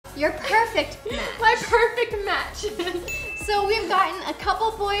Your perfect match. My perfect match. So we've gotten a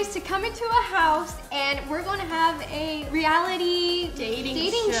couple boys to come into a house and we're gonna have a reality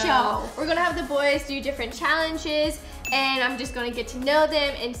dating show. We're gonna have the boys do different challenges and I'm just gonna get to know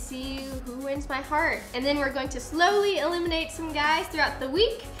them and see who wins my heart. And then we're going to slowly eliminate some guys throughout the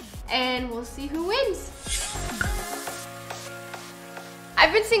week and we'll see who wins.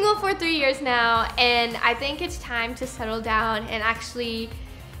 I've been single for 3 years now and I think it's time to settle down and actually,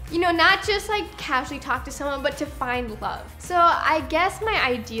 you know, not just like casually talk to someone, but to find love. So I guess my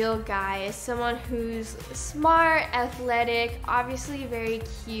ideal guy is someone who's smart, athletic, obviously very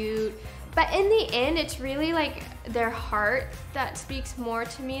cute, but in the end, it's really like their heart that speaks more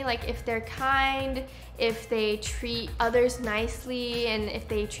to me. Like if they're kind, if they treat others nicely, and if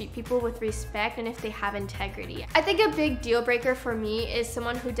they treat people with respect, and if they have integrity. I think a big deal breaker for me is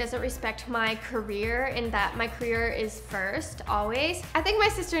someone who doesn't respect my career and that my career is first, always. I think my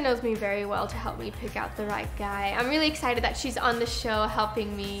sister knows me very well to help me pick out the right guy. I'm really excited that she's on the show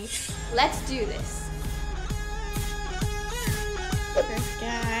helping me. Let's do this. First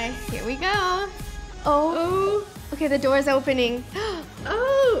guy, here we go. Oh, okay, the door's opening.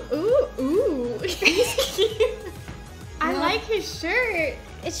 Oh, ooh, he's cute. I like his shirt.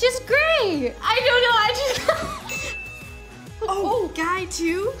 It's just gray. I don't know, I just... Oh, guy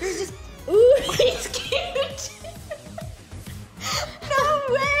too? There's just... Ooh, he's cute. No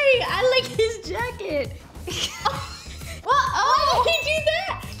way, I like his jacket. Whoa, Why did he do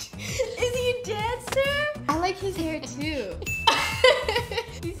that? Is he a dancer? I like his hair too.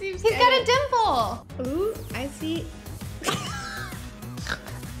 He's got a dimple. Ooh, I see.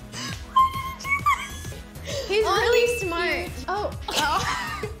 He's really smart. Oh.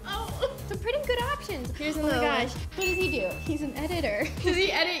 Some pretty good options. Here's Oh my another gosh. one. What does he do? He's an editor. Does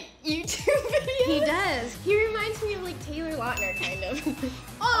he edit YouTube videos? He does. He reminds me of like Taylor Lautner, kind of.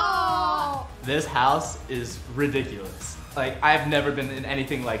 Oh. This house is ridiculous. Like, I've never been in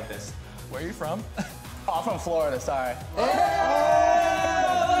anything like this. Where are you from? Oh, I'm from Florida, sorry.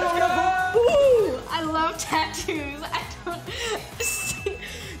 Ooh, I love tattoos. I don't see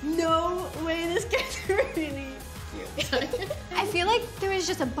no way this guy's really cute. I feel like there was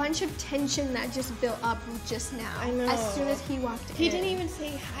just a bunch of tension that just built up just now. I know. As soon as he walked in. He didn't even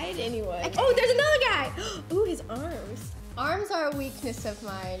say hi to anyone. Oh, there's another guy. Ooh, his arms. Arms are a weakness of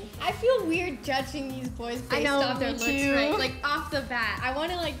mine. I feel weird judging these boys based off their looks, right? Like off the bat. I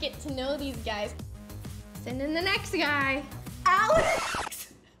want to like get to know these guys. And then the next guy.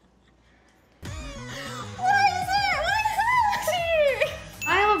 Alex! What is Alex here?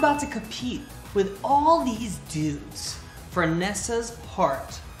 I am about to compete with all these dudes for Nessa's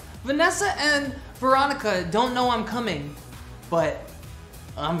heart. Vanessa and Veronica don't know I'm coming, but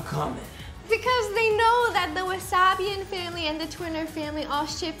I'm coming. Because they know that the Wasabian family and the Twinner family all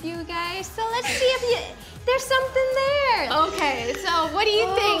ship you guys. So let's see if there's something there. Okay, so what do you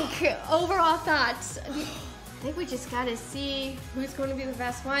think? Overall thoughts. I think we just gotta see who's going to be the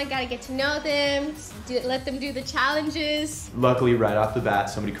best one. Gotta get to know them, let them do the challenges. Luckily, right off the bat,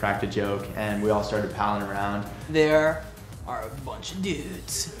 somebody cracked a joke and we all started palling around. There are a bunch of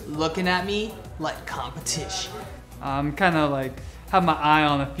dudes looking at me like competition. I'm kind of like have my eye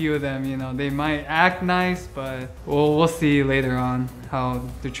on a few of them, you know. They might act nice, but we'll see later on how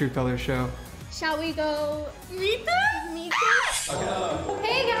the true colors show. Shall we go meet them? Meet them?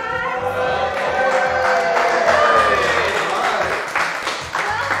 Hey guys! Welcome!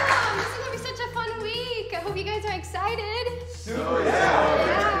 This is gonna be such a fun week. I hope you guys are excited. Yeah,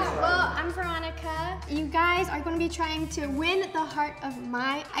 well, I'm Veronica. You guys are going to be trying to win the heart of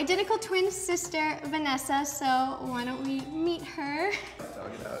my identical twin sister, Vanessa, so why don't we meet her?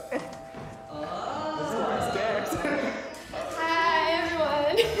 Hi,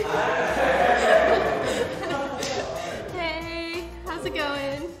 everyone. Hey, how's it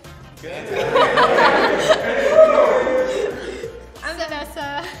going? Good. I'm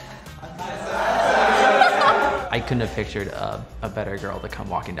Vanessa. I couldn't have pictured a better girl to come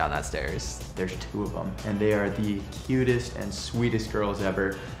walking down that stairs. There's two of them, and they are the cutest and sweetest girls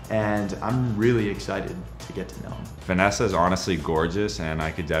ever, and I'm really excited to get to know them. Vanessa's honestly gorgeous, and I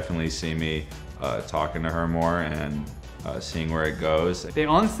could definitely see me talking to her more and seeing where it goes. They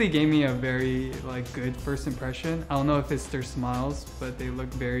honestly gave me a very like good first impression. I don't know if it's their smiles, but they look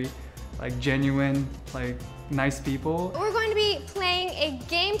very like genuine, like nice people. We're going to be playing a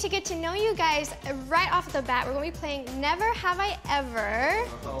game to get to know you guys right off the bat. We're going to be playing Never Have I Ever.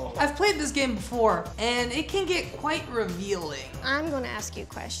 I've played this game before, and it can get quite revealing. I'm going to ask you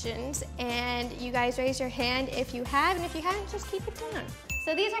questions, and you guys raise your hand if you have, and if you haven't, just keep it down.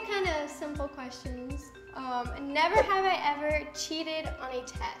 So these are kind of simple questions. Never have I ever cheated on a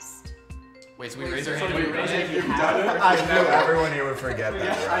test. Wait, so we raise our hand. I knew everyone here would forget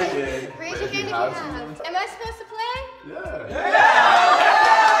that. I did. Raise your hand if you have. Am I supposed to play?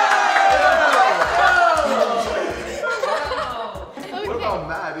 What about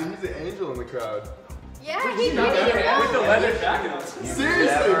Matt? He's an angel in the crowd. Yeah, he did it. With the leather jacket on.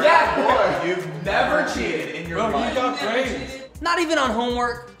 Seriously? Yeah, boy. You've never cheated in your life. He got praised. Not even on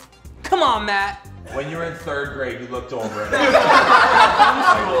homework. Come on, Matt. When you were in 3rd grade, you looked over it.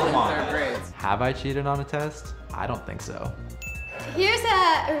 Come on. Have I cheated on a test? I don't think so. Here's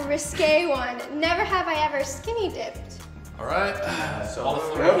a risque one. Never have I ever skinny dipped. All right. So all the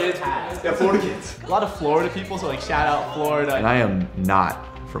Florida kids. Yeah, Florida kids. A lot of Florida people, so like shout out Florida. And I am not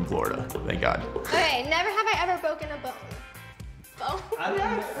from Florida, thank God. Okay, never have I ever broken a bone. Bone?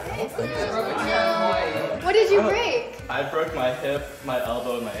 What did you break? I broke my hip, my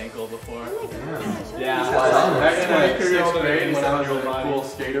elbow, and my ankle before. Oh my gosh. Yeah. Back in my 6th grade when I was a cool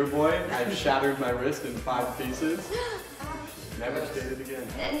skater boy, I shattered my wrist in 5 pieces. Never skated again.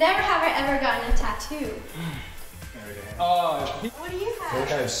 Never have I ever gotten a tattoo. Oh. What do you I have?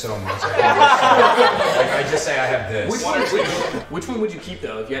 have so much. I just say I have this. Which one would you keep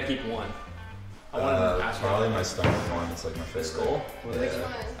though, if you had to keep one? I wanted to pass Probably my stomach one. It's like my favorite. skull. Which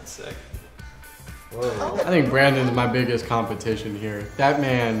one? That's sick. I think Brandon's my biggest competition here. That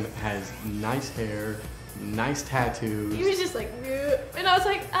man has nice hair, nice tattoos. He was just like, "Ugh," and I was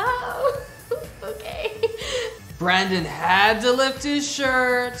like, oh, okay. Brandon had to lift his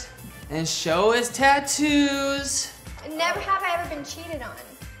shirt and show his tattoos. Never have I ever been cheated on.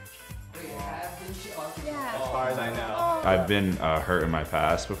 Yeah. As far as I know. I've been hurt in my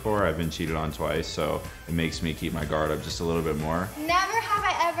past before. I've been cheated on twice, so it makes me keep my guard up just a little bit more. Never have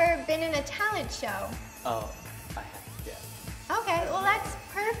I ever been in a talent show. Oh, I have, yeah. Okay, well that's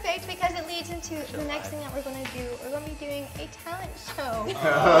perfect because it leads into the next thing that we're going to do. We're going to be doing a talent show.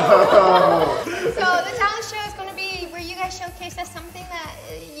 So the talent show is going to be where you guys showcase us something that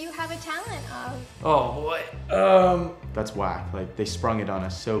you have a talent of. Oh boy. That's whack. Like, they sprung it on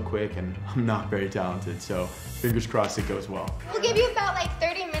us so quick, and I'm not very talented, so fingers crossed it goes well. We'll give you about like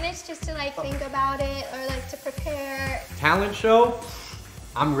 30 minutes just to like think about it or like to prepare. Talent show,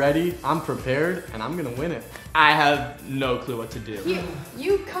 I'm ready, I'm prepared, and I'm gonna win it. I have no clue what to do.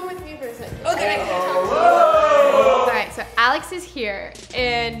 You come with me for a second. Okay. All right, so Alex is here,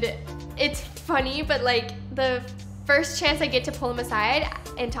 and it's funny, but like the first chance I get to pull him aside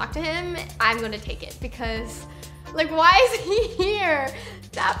and talk to him, I'm gonna take it because, like, why is he here?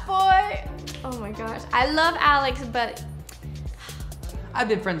 That boy. Oh my gosh, I love Alex, but I've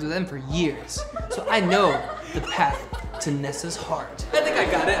been friends with him for years, so I know the path to Nessa's heart. I think I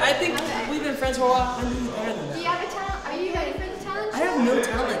got it. I think we've been friends for a while. I think better than that. Do you have a talent? Are you ready for the talent show? I have no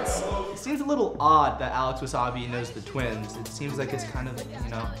talents. It seems a little odd that Alex Wasabi knows the twins. It seems like it's kind of, you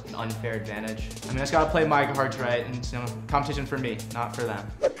know, an unfair advantage. I mean, I just gotta play my cards right, and you know, competition for me, not for them.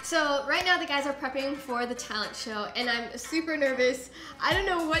 so right now the guys are prepping for the talent show, and I'm super nervous. I don't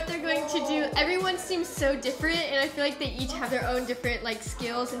know what they're going to do. Everyone seems so different, and I feel like they each have their own different like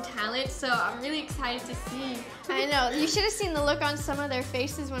skills and talents. So I'm really excited to see. I know. You should have seen the look on some of their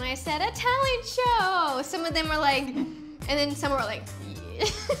faces when I said a talent show. Some of them were like, and then some were like, yeah.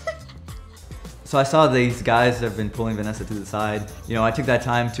 So I saw these guys have been pulling Vanessa to the side. You know, I took that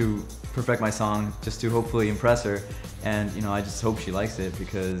time to perfect my song just to hopefully impress her. And, you know, I just hope she likes it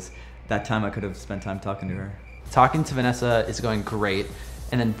because that time I could have spent time talking to her. Talking to Vanessa is going great,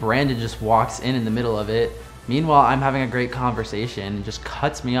 and then Brandon just walks in the middle of it. Meanwhile, I'm having a great conversation and just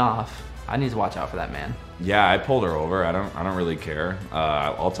cuts me off. I need to watch out for that man. Yeah, I pulled her over. I don't really care.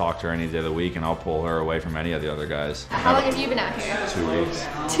 I'll talk to her any day of the week, and I'll pull her away from any of the other guys. How long have you been out here? 2 weeks.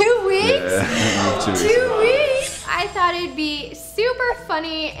 2 weeks? Yeah. 2 weeks. 2 weeks? I thought it'd be super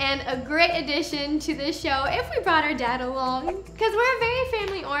funny and a great addition to the show if we brought our dad along. Because we're very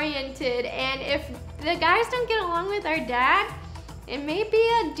family oriented, and if the guys don't get along with our dad, it may be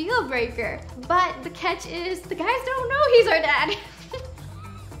a deal breaker. But the catch is the guys don't know he's our dad.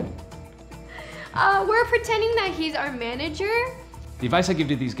 We're pretending that he's our manager. The advice I give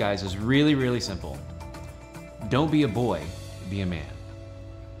to these guys is really, really simple. Don't be a boy, be a man.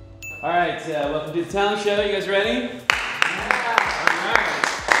 All right, welcome to the talent show. You guys ready? Yeah. All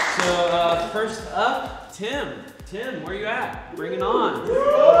right. So first up, Tim. Tim, where you at? Bring it on.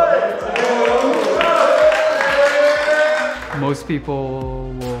 Most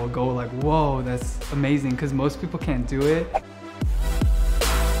people will go like, whoa, that's amazing, because most people can't do it.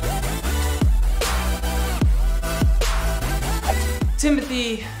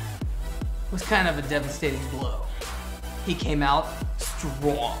 Timothy was kind of a devastating blow. He came out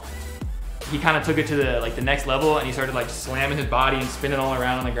strong. He kind of took it to the next level, and he started like slamming his body and spinning all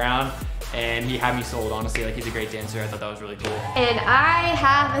around on the ground. And he had me sold, honestly. Like, he's a great dancer. I thought that was really cool. And I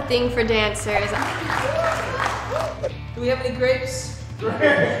have a thing for dancers. Do we have any grapes?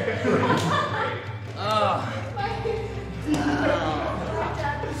 Oh.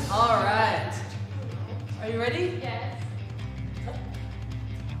 All right. Are you ready? Yes.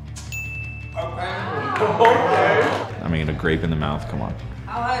 Okay. I mean, a grape in the mouth, come on.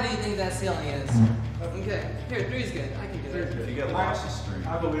 How high do you think that ceiling is? Okay. Here, 3 is good. I can do it. If you get lost, it's 3.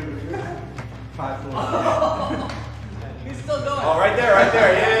 I believe in you. 5 floors. He's still going. Oh, right there,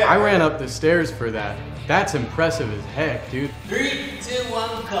 yeah. I ran up the stairs for that. That's impressive as heck, dude. 3, 2,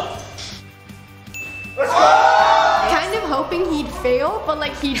 1, go. Kind of hoping he'd fail, but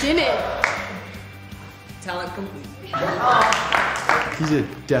like he didn't. Talent complete. He's a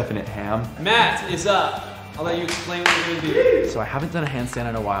definite ham. Matt is up. I'll let you explain what you're gonna do. So I haven't done a handstand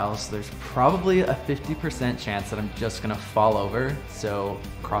in a while, so there's probably a 50% chance that I'm just gonna fall over. So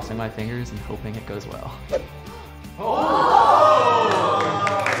crossing my fingers and hoping it goes well.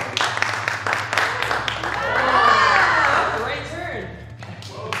 Great turn.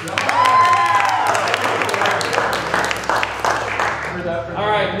 All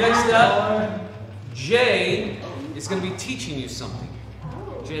right, next up, Jay is gonna be teaching you something.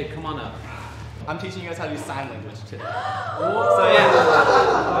 Jay, come on up. I'm teaching you guys how to use sign language today. So yeah, a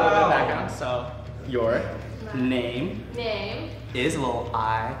little bit of background. So your name is a little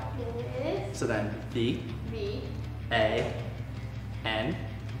I. So then B A N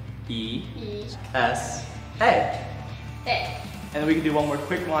E S A. And then we can do one more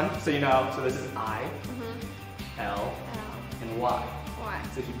quick one, so you know. So this is I, L, and Y.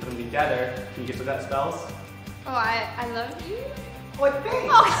 So if you put them together, can you guess what that spells? Oh, I love you. What thing?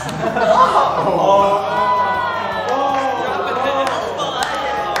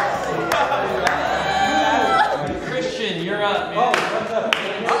 Christian, you're up, man.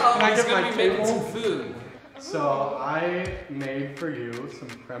 He's gonna be making some food. So I made for you some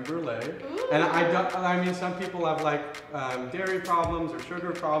creme brulee, and I mean some people have like dairy problems or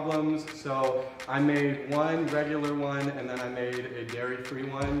sugar problems, so I made one regular one, and then I made a dairy-free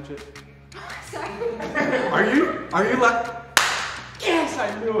one. Sorry. Are you like? Yes, I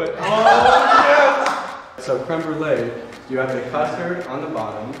knew it. Oh yes. So creme brulee, you have the custard on the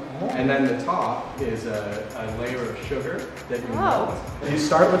bottom, and then the top is a layer of sugar that you melt. You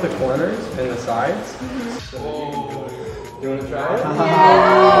start with the corners and the sides. So you want to try it?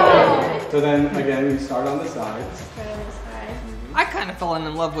 Yeah. So then again, you start on the sides. I kind of fell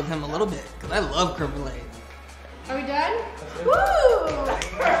in love with him a little bit because I love creme brulee. Are we done? Woo!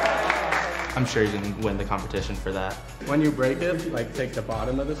 I'm sure you can win the competition for that. When you break it, like take the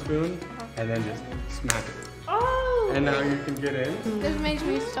bottom of the spoon and then just smack it. Oh! And now you can get in. This makes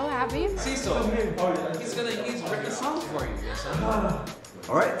me so happy. Cecil, he's written a song for you. Yes,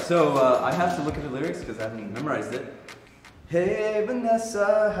 All right, so I have to look at the lyrics because I haven't memorized it. Hey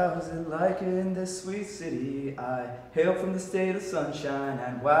Vanessa, how's it like in this sweet city? I hail from the state of sunshine,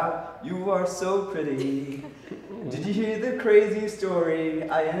 and wow, you are so pretty. Did you hear the crazy story?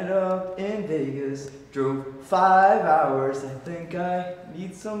 I ended up in Vegas, drove 5 hours. I think I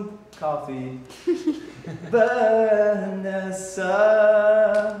need some coffee. Vanessa.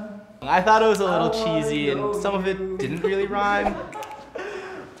 I thought it was a little cheesy, and some of it didn't really rhyme.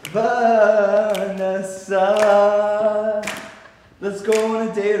 Vanessa, let's go on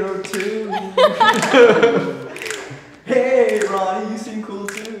a date or two. Hey, Ronnie, you seem cool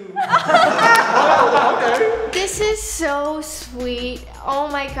too. This is so sweet. Oh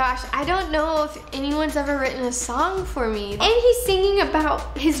my gosh, I don't know if anyone's ever written a song for me. And he's singing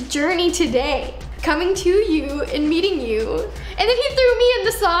about his journey today, coming to you and meeting you. And then he threw me in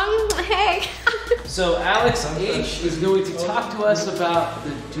the song, hey. So Alex H is going to talk to us about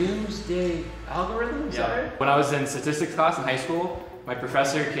the doomsday algorithm, is that right? When I was in statistics class in high school, my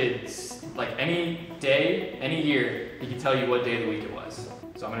professor could, like any day, any year, he could tell you what day of the week it was.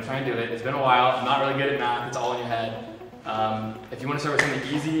 So I'm gonna try and do it. It's been a while. I'm not really good at math. It's all in your head. If you want to start with something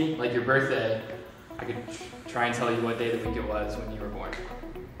easy, like your birthday, I could try and tell you what day of the week it was when you were born.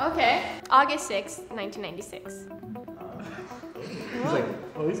 Okay, August 6th, 1996. He's like,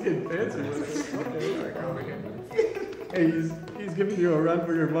 oh, he's getting fancy with it. Okay. Hey, he's giving you a run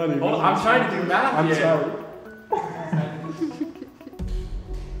for your money. Oh, I'm trying to do math. I'm sorry.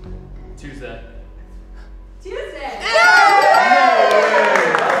 Tuesday. Tuesday.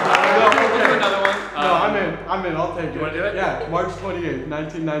 Another one. No, I'm in. I'll take it. You want to do it? Yeah, March 28th,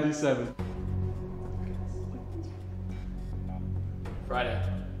 1997. Friday.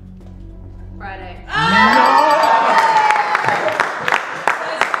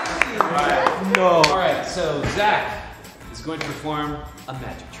 All right, so Zach is going to perform a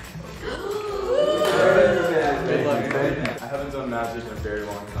magic trick. I haven't done magic in a very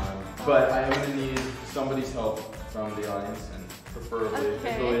long time, but I am going to need somebody's help from the audience, and preferably if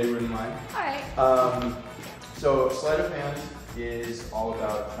the lady wouldn't mind. Alright. So sleight of hand is all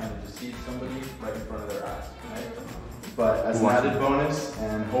about trying to deceive somebody right in front of their eyes, right? But as an added bonus,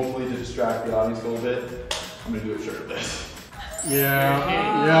 and hopefully to distract the audience a little bit, I'm going to do a shirtless.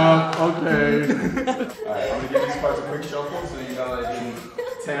 Yeah, okay. Alright, I'm going to give these parts a quick shuffle so you know I didn't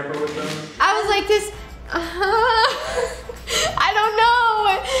tamper with them. I was like this, I don't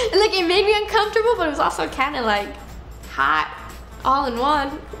know. Like it made me uncomfortable, but it was also kind of like hot all in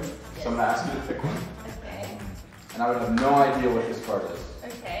one. So I'm going to ask you to pick one. Okay. And I would have no idea what this card is.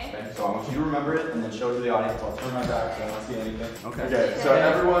 Okay. So I want you to remember it and then show it to the audience. I'll turn my back so I don't see anything. Okay. So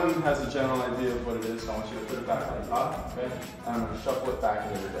everyone has a general idea of what it is, so I want you to put it back on top. Okay. And I'm going to shuffle it back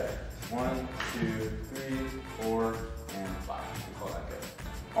the other day. 1, 2, 3, 4, and 5. We call that good.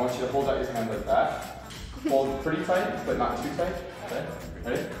 I want you to hold out your hand like that. Hold pretty tight, but not too tight. Okay.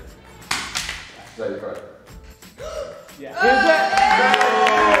 Ready? Is that your card?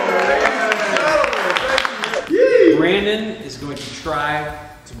 Brandon is going to try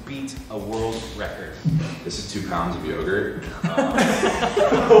to beat a world record. This is 2 pounds of yogurt.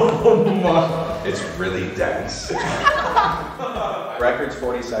 It's really dense. Record's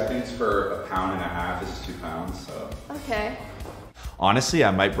 40 seconds for 1.5 pounds. This is 2 pounds, so. Okay. Honestly, I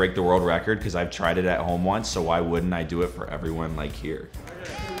might break the world record because I've tried it at home once, so why wouldn't I do it for everyone like here?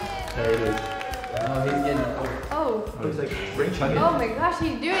 There it is. Oh, he's getting it. Oh. He's like, bring chug it. Oh my gosh,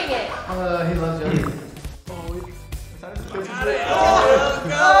 he's doing it. He loves Johnny.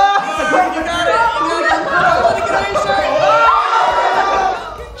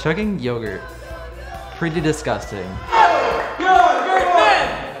 Chugging yogurt. Pretty disgusting. Yogurt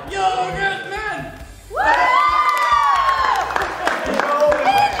man! Yogurt man!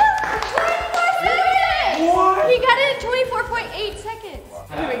 He got it in 24.8 seconds.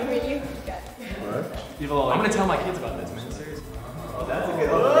 Wait, you got it. I'm gonna tell my kids about this, man. Seriously. That's a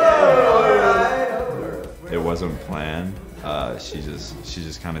good It wasn't planned. She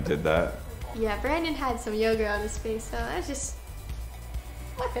just kind of did that. Yeah, Brandon had some yogurt on his face, so I just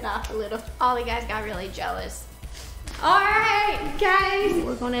wipe it off a little. All the guys got really jealous. All right, guys,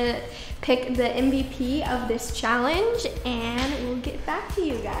 we're gonna pick the MVP of this challenge, and we'll get back to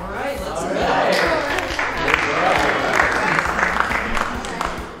you guys. All right, let's go.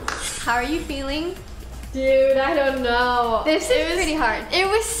 How are you feeling? Dude, I don't know. This is pretty hard.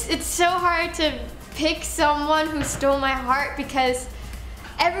 It's so hard to pick someone who stole my heart because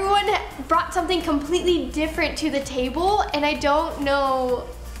everyone brought something completely different to the table, and I don't know.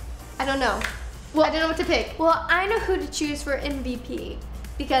 Well, I don't know what to pick. Well, I know who to choose for MVP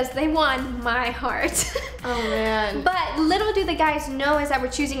because they won my heart. Oh man. But little do the guys know is that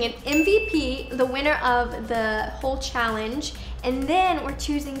we're choosing an MVP, the winner of the whole challenge, and then we're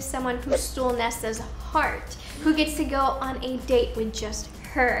choosing someone who stole Nessa's heart, who gets to go on a date with just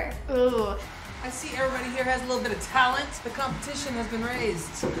her. Ooh. I see everybody here has a little bit of talent. The competition has been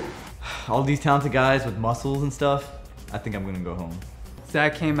raised. All these talented guys with muscles and stuff, I think I'm gonna go home.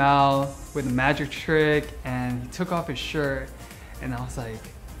 Zach came out with a magic trick and he took off his shirt, and I was like,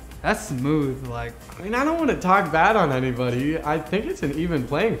 that's smooth. Like, I mean, I don't want to talk bad on anybody. I think it's an even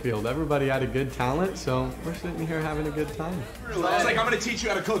playing field. Everybody had a good talent, so we're sitting here having a good time. I was like, I'm gonna teach you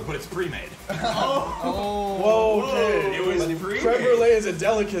how to cook, but it's pre-made. Whoa, kid. It was pre-made. Creme brulee is a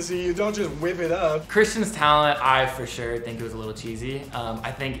delicacy. You don't just whip it up. Christian's talent, I for sure think it was a little cheesy.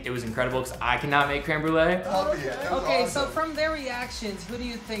 I think it was incredible because I cannot make creme brulee. Okay, so from their reactions, who do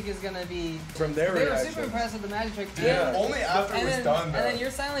you think is gonna be? From their They were reactions. super impressed with the magic trick too. Yeah, only after it was done, And then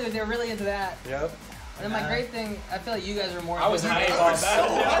your sign language, they were really into that. Yep. And then my great thing, I feel like you guys are more. I was hyped on on that.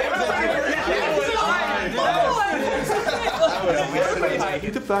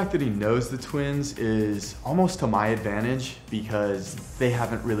 The fact that he knows the twins is almost to my advantage because they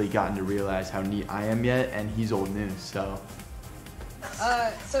haven't really gotten to realize how neat I am yet, and he's old news, so.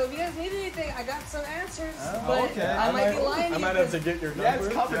 So if you guys need anything, I got some answers, but I might be lying to you. I might have to get your number. Yeah, it's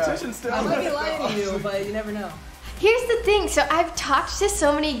competition still. I might be lying to you, but you never know. Here's the thing, so I've talked to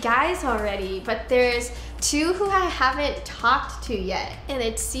so many guys already, but there's two who I haven't talked to yet, and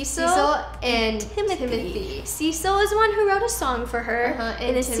it's Cecil and Timothy. Cecil is the one who wrote a song for her,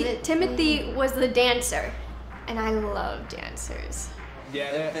 and Timothy was the dancer, and I love dancers.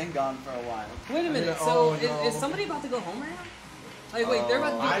 Yeah, they've been gone for a while. Wait a minute, so is somebody about to go home right now? Like, wait, they're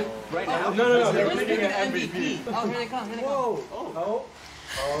about to be... Right now? No, they're picking picking an an MVP. MVP. Oh, here they come, here they come. Oh.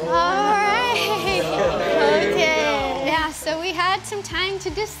 Alright. Okay. Yeah, so we had some time to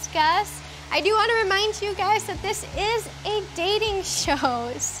discuss. I do want to remind you guys that this is a dating show.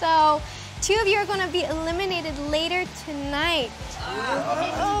 So 2 of you are going to be eliminated later tonight.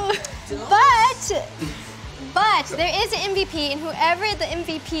 But there is an MVP, and whoever the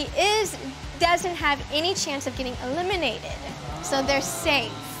MVP is doesn't have any chance of getting eliminated. So they're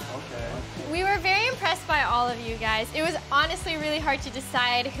safe. We were very impressed by all of you guys. It was honestly really hard to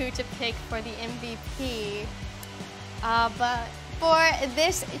decide who to pick for the MVP. But for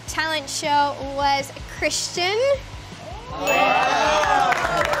this talent show was Christian.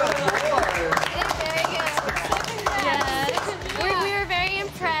 We were very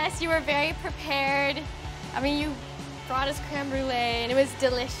impressed. You were very prepared. I mean, you brought us creme brulee, and it was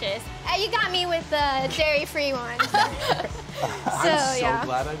delicious. You got me with the dairy-free one. I'm so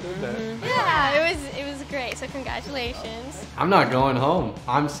glad I did that. Yeah, it was great. So congratulations. I'm not going home.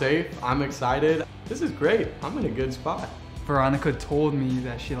 I'm safe. I'm excited. This is great. I'm in a good spot. Veronica told me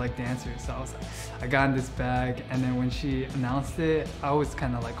that she liked dancers, so I got in this bag, and then when she announced it, I was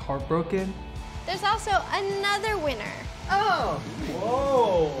kind of like heartbroken. There's also another winner. Oh.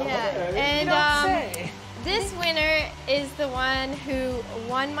 Whoa. Yeah. And this winner is the one who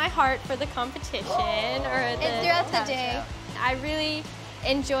won my heart for the competition And throughout the day. I really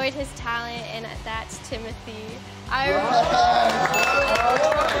enjoyed his talent, and that's Timothy. I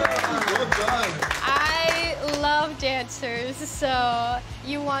love dancers, so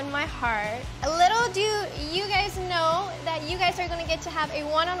you won my heart. Little do you guys know that you guys are going to get to have a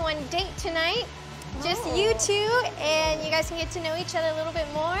one-on-one date tonight. Just you two, and you guys can get to know each other a little bit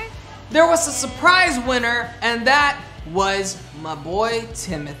more. There was a surprise winner, and that was my boy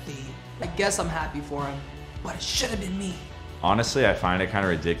Timothy. I guess I'm happy for him, but it should have been me. Honestly, I find it kind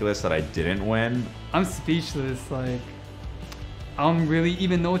of ridiculous that I didn't win. I'm speechless. Like, I don't really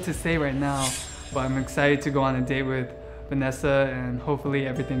even know what to say right now, but I'm excited to go on a date with Vanessa, and hopefully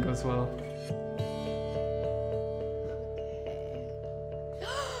everything goes well.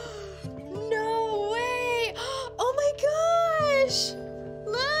 No way! Oh my gosh!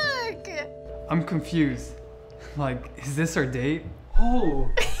 Look! I'm confused. Like, is this our date? Oh!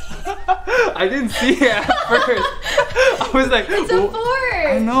 I didn't see it at first. I was like, it's a fork!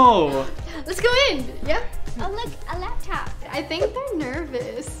 I know. Let's go in. Yep. Oh look, a laptop. I think they're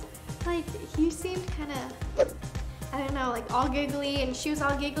nervous. Like, he seemed kind of, I don't know, like all giggly, and she was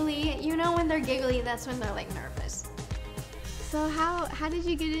all giggly. You know when they're giggly, that's when they're like nervous. So how did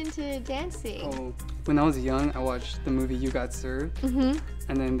you get into dancing? Oh, when I was young, I watched the movie You Got Served. Mm-hmm.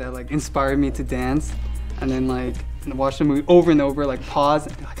 And then that like inspired me to dance. And then like watch the movie over and over, like pause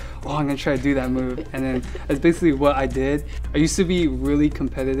and be like, oh, I'm gonna try to do that move. And then that's basically what I did. I used to be really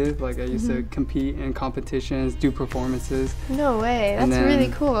competitive. Like I used to compete in competitions, do performances. No way, that's really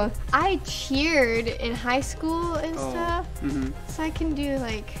cool. I cheered in high school and stuff, so I can do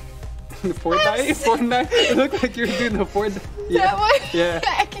like... Fortnite? It looked like you were doing the Fortnite. Yeah. That one? Yeah.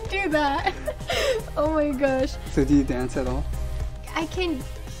 I can do that. Oh my gosh. So do you dance at all? I can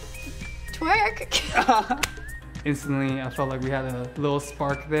twerk. Instantly, I felt like we had a little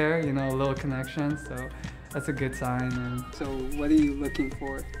spark there, you know, a little connection, so that's a good sign. And so what are you looking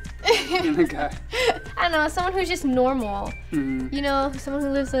for in a guy? I don't know, someone who's just normal. You know, someone who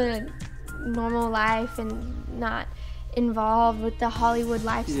lives a normal life and not involved with the Hollywood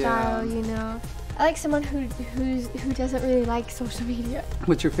lifestyle, you know. I like someone who doesn't really like social media.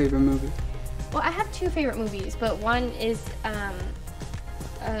 What's your favorite movie? Well, I have two favorite movies, but one is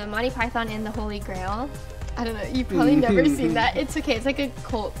Monty Python and the Holy Grail. I don't know, you've probably never seen that. It's okay, it's like a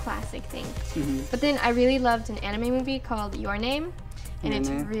cult classic thing. But then I really loved an anime movie called Your Name, and it's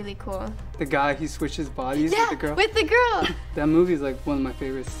really cool. The guy, he switches bodies with the girl? With the girl! That movie's like one of my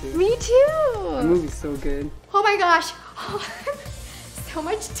favorites too. Me too! That movie's so good. Oh my gosh! So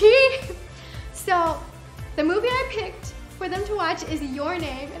much tea! So, the movie I picked for them to watch is Your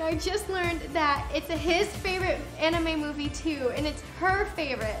Name, and I just learned that it's his favorite anime movie too, and it's her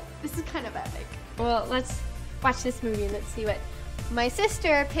favorite. This is kind of epic. Well, let's watch this movie and let's see what my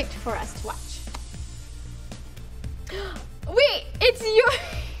sister picked for us to watch. Wait, it's your...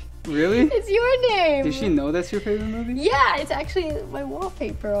 Really? It's Your Name. Did she know that's your favorite movie? Yeah, it's actually my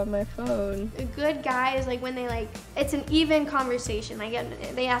wallpaper on my phone. A good guy is like when they like, it's an even conversation. Like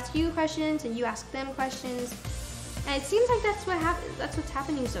they ask you questions and you ask them questions. And it seems like that's what's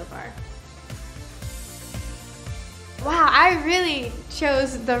happening so far. Wow, I really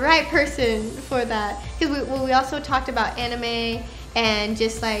chose the right person for that. Because we also talked about anime and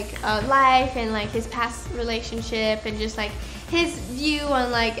just like life and like his past relationship and just like his view on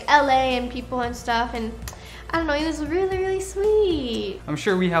like LA and people and stuff. And I don't know, he was really, really sweet. I'm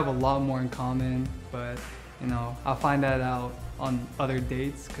sure we have a lot more in common, but you know, I'll find that out on other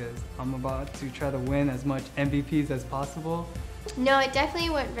dates because I'm about to try to win as much MVPs as possible. No, it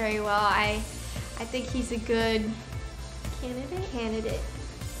definitely went very well. I think he's a good candidate.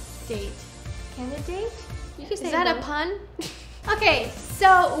 You can say is that a pun? Okay,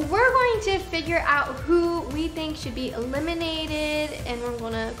 so we're going to figure out who we think should be eliminated, and we're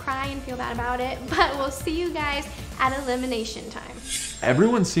gonna cry and feel bad about it, but we'll see you guys at elimination time.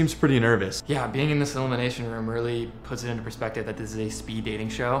 Everyone seems pretty nervous. Yeah, being in this elimination room really puts it into perspective that this is a speed dating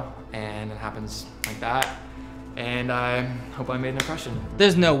show, and it happens like that. And I hope I made an impression.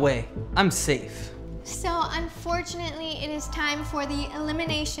 There's no way. I'm safe. So unfortunately, it is time for the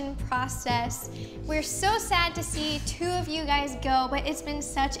elimination process. We're so sad to see 2 of you guys go, but it's been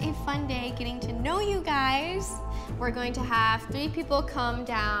such a fun day getting to know you guys. We're going to have 3 people come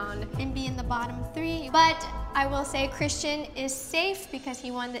down and be in the bottom 3. But I will say Christian is safe because he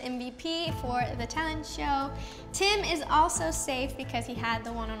won the MVP for the talent show. Tim is also safe because he had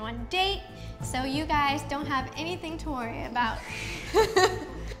the one-on-one date. So you guys don't have anything to worry about.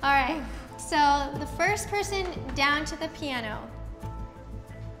 All right. So the first person down to the piano,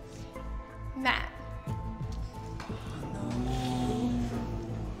 Matt.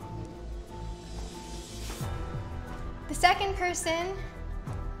 The second person,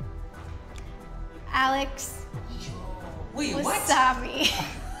 Alex. Wait, Wasabi.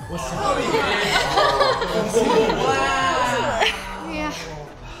 Wasabi. Wow. Yeah.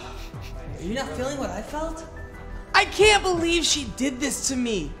 Are you not feeling what I felt? I can't believe she did this to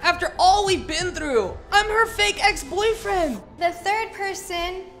me after all we've been through. I'm her fake ex-boyfriend. The third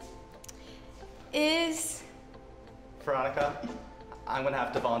person is Veronica. I'm gonna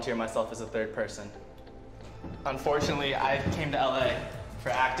have to volunteer myself as a third person. Unfortunately, I came to LA for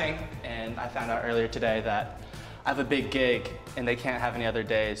acting, and I found out earlier today that I have a big gig and they can't have any other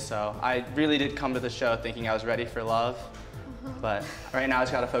days, so I really did come to the show thinking I was ready for love. But right now I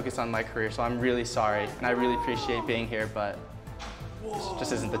just gotta focus on my career, so I'm really sorry, and I really appreciate being here, but this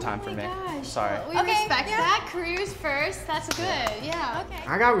just isn't the time for me. Sorry. We respect that. Careers first. That's good. Yeah. Okay.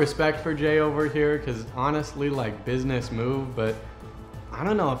 I got respect for Jay over here because honestly, like, business move, but I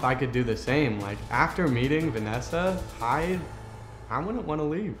don't know if I could do the same. Like, after meeting Vanessa, I wouldn't want to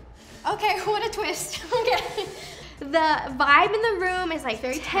leave. Okay, what a twist. Okay. The vibe in the room is like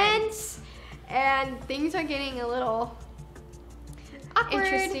very tense, and things are getting a little Awkward.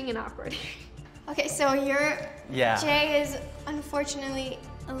 interesting and awkward. Okay, so Jay is unfortunately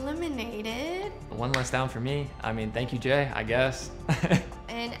eliminated. One less down for me. I mean, thank you, Jay, I guess.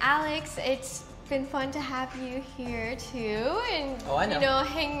 And Alex, it's been fun to have you here too, and I know.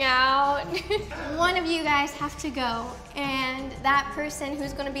 hang out. One of you guys have to go, and that person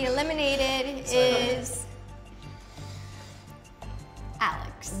who's going to be eliminated is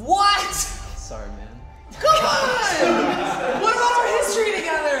Alex. What? Sorry, man. Come on! What about our history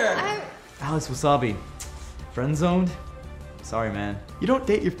together? Alex Wasabi, friend zoned? Sorry, man. You don't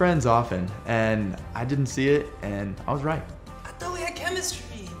date your friends often, and I didn't see it, and I was right. I thought we had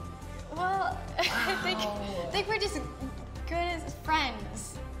chemistry. Well, I think we're just good as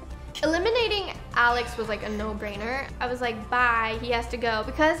friends. Eliminating Alex was like a no-brainer. I was like, bye, he has to go,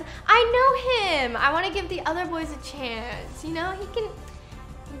 because I know him. I want to give the other boys a chance. You know, he can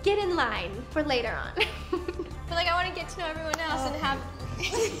get in line for later on. But like, I want to get to know everyone else and have.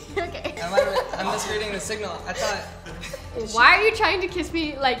 Okay. I'm misreading the signal. I thought. Why are you trying to kiss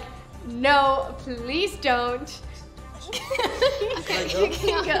me? Like, no, please don't. Okay, you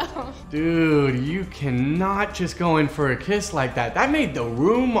can go. Dude, you cannot just go in for a kiss like that. That made the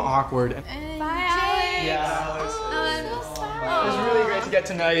room awkward. Bye, Alex. Yeah, Alex. Oh, It was really great to get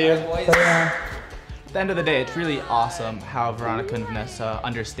to know you. At the end of the day, it's really awesome how Veronica and Vanessa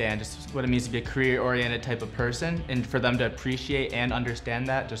understand just what it means to be a career-oriented type of person, and for them to appreciate and understand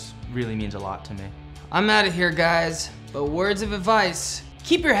that just really means a lot to me. I'm out of here, guys. But words of advice,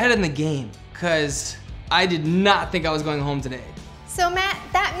 keep your head in the game, cause I did not think I was going home today. So Matt,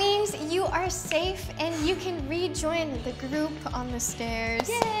 that means you are safe and you can rejoin the group on the stairs.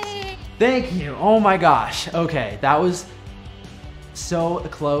 Yay! Thank you. Oh my gosh. Okay, that was so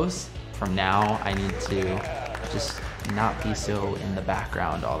close. From now, I need to just not be so in the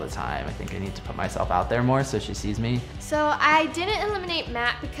background all the time. I think I need to put myself out there more so she sees me. So I didn't eliminate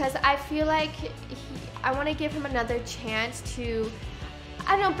Matt because I feel like I want to give him another chance to,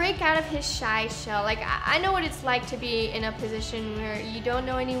 I don't know, break out of his shy shell. Like, I know what it's like to be in a position where you don't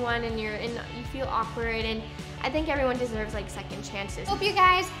know anyone and you feel awkward, and I think everyone deserves like second chances. Hope you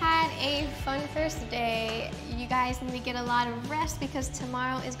guys had a fun first day. You guys need to get a lot of rest because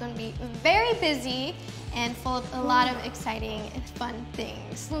tomorrow is going to be very busy and full of a lot of exciting and fun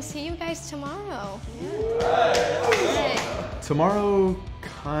things. We'll see you guys tomorrow. Tomorrow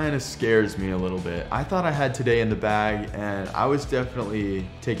kind of scares me a little bit. I thought I had today in the bag and I was definitely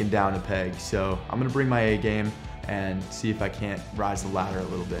taken down a peg. So I'm gonna bring my A game and see if I can't rise the ladder a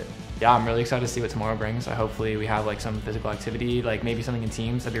little bit. Yeah, I'm really excited to see what tomorrow brings. Hopefully we have like some physical activity, like maybe something in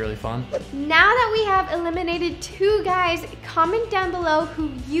teams. That'd be really fun. Now that we have eliminated 2 guys, comment down below who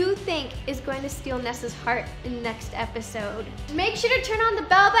you think is going to steal Nessa's heart in the next episode. Make sure to turn on the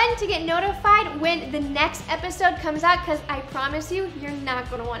bell button to get notified when the next episode comes out, because I promise you, you're not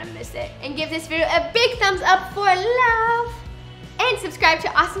going to want to miss it. And give this video a big thumbs up for love. And subscribe to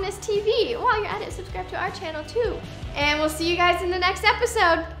AwesomenessTV. While you're at it, subscribe to our channel too. And we'll see you guys in the next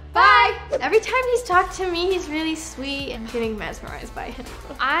episode. Bye! Every time he's talked to me, he's really sweet. I'm getting mesmerized by him.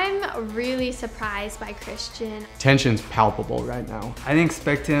 I'm really surprised by Christian. Tension's palpable right now. I didn't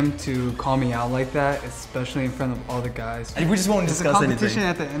expect him to call me out like that, especially in front of all the guys. And we just won't discuss anything. It's a competition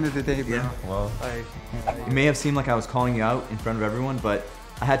at the end of the day, bro. Yeah, well, like, it may have seemed like I was calling you out in front of everyone, but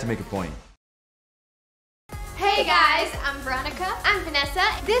I had to make a point. Hey guys, I'm Veronica. I'm Vanessa.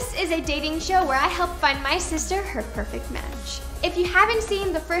 This is a dating show where I help find my sister her perfect match. If you haven't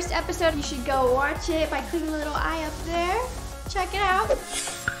seen the first episode, you should go watch it by clicking the little eye up there. Check it out.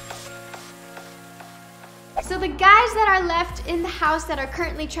 So the guys that are left in the house that are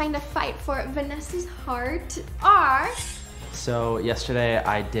currently trying to fight for Vanessa's heart are... So yesterday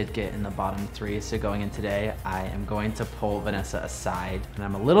I did get in the bottom 3, so going in today I am going to pull Vanessa aside. And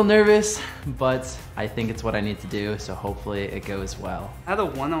I'm a little nervous, but I think it's what I need to do, so hopefully it goes well. I had a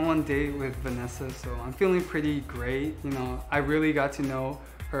one-on-one date with Vanessa, so I'm feeling pretty great. You know, I really got to know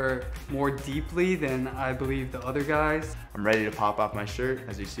her more deeply than I believe the other guys. I'm ready to pop off my shirt.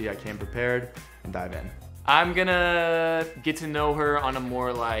 As you see, I came prepared and dive in. I'm gonna get to know her on a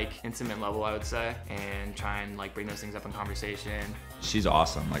more like intimate level, I would say, and try and like bring those things up in conversation. She's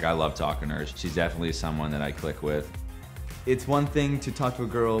awesome. Like, I love talking to her. She's definitely someone that I click with. It's one thing to talk to a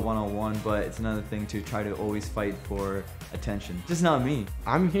girl one-on-one, but it's another thing to try to always fight for attention. Just not me.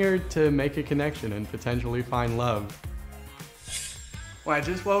 I'm here to make a connection and potentially find love. Well, I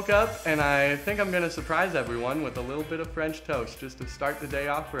just woke up and I think I'm gonna surprise everyone with a little bit of French toast just to start the day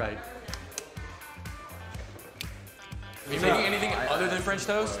off right. Are you making anything other than French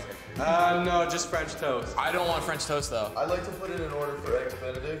toast? No, just French toast. I don't want French toast though. I'd like to put it in order for Eggs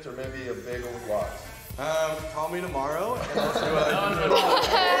Benedict or maybe a bagel with lox. Call me tomorrow and we'll see what I can do.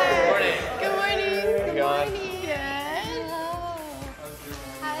 Good morning. Good morning.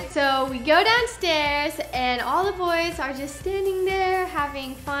 So we go downstairs and all the boys are just standing there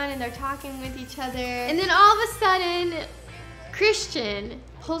having fun and they're talking with each other. And then all of a sudden, Christian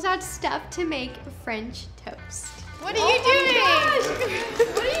pulls out stuff to make French toast. What are you doing?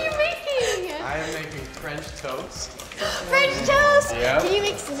 What are you making? I am making French toast. French toast? Yeah. Can you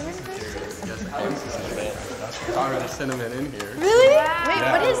make cinnamon French toast? Yes, I can cinnamon. There's already cinnamon in here. Really? Wow. Wait,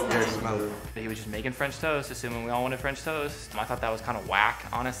 Yeah. what is Here, this? smell it. He was just making French toast, assuming we all wanted French toast. I thought that was kind of whack,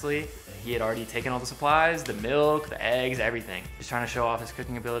 honestly. He had already taken all the supplies, the milk, the eggs, everything. Just trying to show off his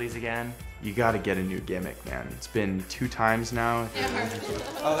cooking abilities again. You gotta get a new gimmick, man. It's been 2 times now.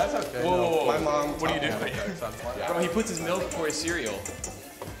 Oh, that's okay. Whoa, My mom. what are you doing? Bro, he puts his milk before his cereal.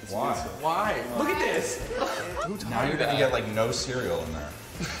 Why? Why? Look at this. Now you're gonna get like no cereal in there.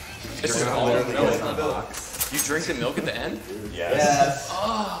 This is all milk. You drink the milk at the end? Yes.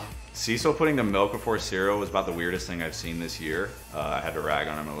 Oh. Cecil putting the milk before cereal was about the weirdest thing I've seen this year. I had to rag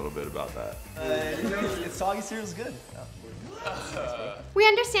on him a little bit about that. You know, it's soggy cereal's good. We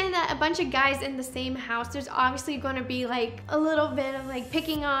understand that a bunch of guys in the same house, there's obviously going to be like a little bit of like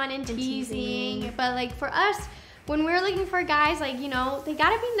picking on and teasing. But like for us, when we're looking for guys, like, you know, they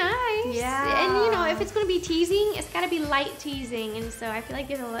gotta be nice. Yeah. And you know, if it's gonna be teasing, it's gotta be light teasing. And so I feel like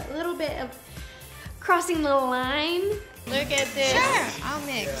there's a little bit of crossing the line. Look at this. Sure, I'll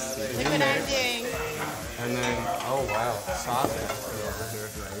mix. Look what I'm doing. And then, oh wow,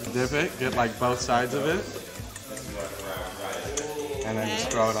 sausage. Dip it, get like both sides of it. And then just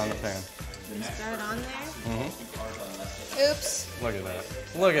throw it on the pan. Just throw it on there. Mm-hmm. Oops. Look at that.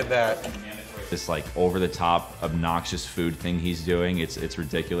 Look at that. This like over-the-top, obnoxious food thing he's doing, it's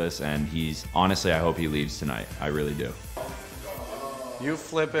ridiculous, and he's, honestly, I hope he leaves tonight. I really do. You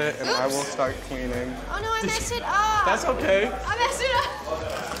flip it, and I will start cleaning. Oh no, I messed it up. That's okay. I messed it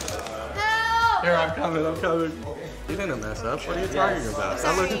up. Help. Here, I'm coming. You didn't mess up. What are you talking about?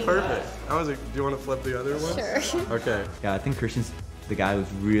 That looks perfect. I was like, do you want to flip the other one? Sure. Okay. Yeah, I think Christian's the guy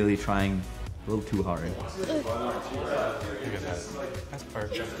who's really trying A little too hard. Look at that. That's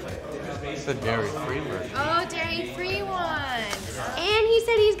perfect. It's a dairy-free version. Oh, dairy-free one. And he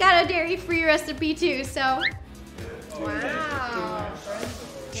said he's got a dairy-free recipe too, so. Wow.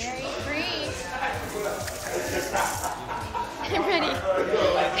 Dairy-free. I'm ready.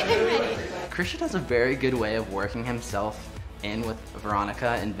 I'm ready. Christian has a very good way of working himself in with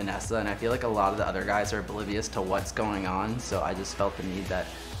Veronica and Vanessa, and I feel like a lot of the other guys are oblivious to what's going on, so I just felt the need that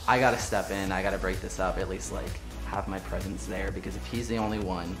I gotta step in, I gotta break this up, at least like have my presence there, because if he's the only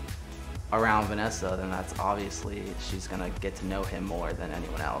one around Vanessa, then that's obviously, she's gonna get to know him more than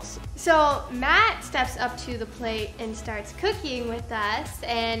anyone else. So Matt steps up to the plate and starts cooking with us,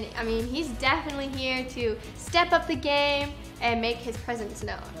 and I mean, he's definitely here to step up the game and make his presence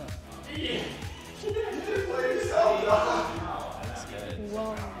known.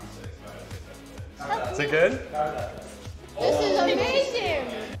 Whoa. Is it good? This is amazing!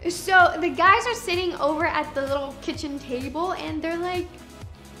 So the guys are sitting over at the little kitchen table and they're like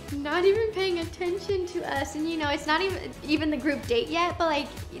not even paying attention to us, and you know, it's not even the group date yet, but like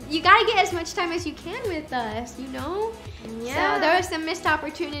you gotta get as much time as you can with us, you know? Yeah. So there were some missed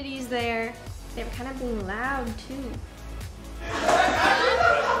opportunities there. They were kind of being loud too.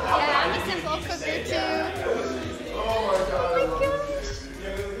 Yeah, I'm a simple cooker too. Oh my gosh.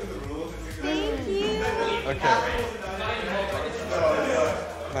 Thank you.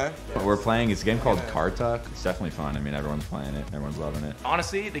 Okay. We're playing, it's a game called Car Tuck. It's definitely fun. I mean, everyone's playing it. Everyone's loving it.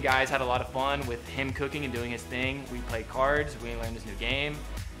 Honestly, the guys had a lot of fun with him cooking and doing his thing. We played cards. We learned this new game.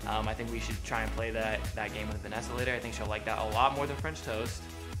 I think we should try and play that game with Vanessa later. I think she'll like that a lot more than French toast.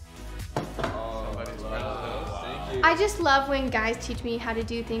 I just love when guys teach me how to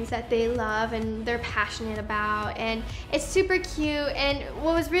do things that they love and they're passionate about, and it's super cute. And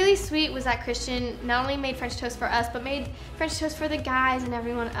what was really sweet was that Christian not only made French toast for us, but made French toast for the guys and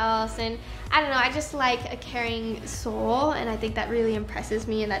everyone else. And I don't know, I just like a caring soul, and I think that really impresses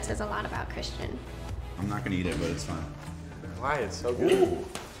me, and that says a lot about Christian. I'm not gonna eat it, but it's fine. Why? It's so good. Ooh.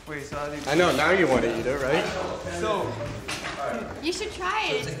 Wait, so I know, now you want to eat it, right? So. You should try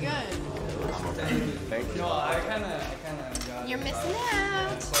it, it's good. Thank you. No, I kinda got You're missing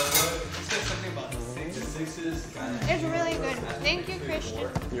out. You said something about sixes. It's really good. Thank you, Christian.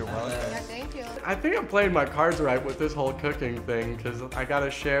 You're welcome. Yeah, thank you. I think I'm playing my cards right with this whole cooking thing, because I gotta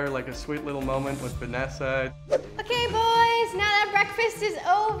share like a sweet little moment with Vanessa. Okay, boys, now that breakfast is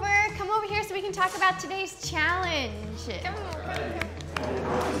over, come over here so we can talk about today's challenge. Come on.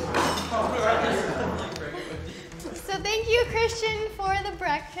 So thank you, Christian, for the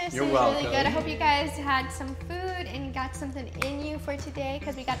breakfast. You're it was welcome. really good. I hope you guys had some food and got something in you for today,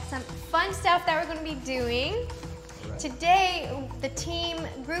 because we got some fun stuff that we're going to be doing. Today, the team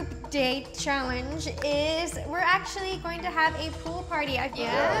group date challenge is we're actually going to have a pool party.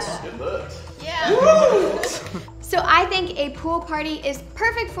 Yes. Good looks. Yeah. So I think a pool party is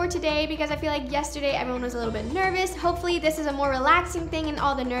perfect for today, because I feel like yesterday everyone was a little bit nervous. Hopefully this is a more relaxing thing and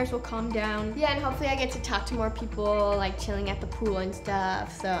all the nerves will calm down. Yeah, and hopefully I get to talk to more people, like chilling at the pool and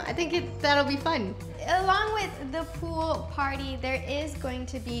stuff. So I think that'll be fun. Along with the pool party, there is going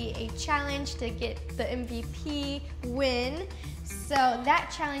to be a challenge to get the MVP win. So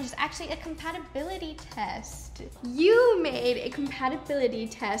that challenge is actually a compatibility test. You made a compatibility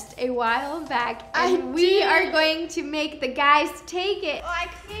test a while back, and we are going to make the guys take it. Well, I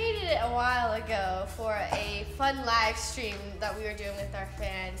created it a while ago for a fun live stream that we were doing with our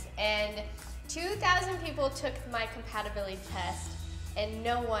fans, and 2,000 people took my compatibility test, and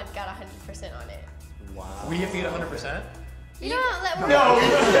no one got 100% on it. Wow. We have to get 100%? You don't let No. No.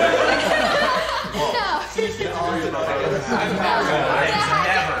 If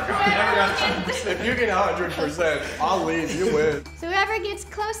you get 100%, I'll leave. You win. So whoever gets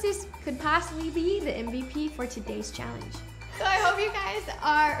closest could possibly be the MVP for today's challenge. So I hope you guys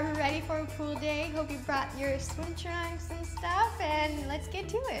are ready for a pool day. Hope you brought your swim trunks and stuff, and let's get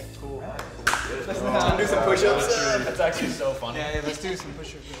to it. Cool. Let's do some push-ups. That's actually so funny. Yeah, let's do some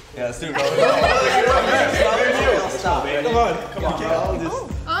push-ups. Yeah, let's do it. Stop. Come on. Come on. You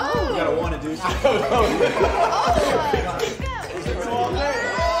gotta want to do something.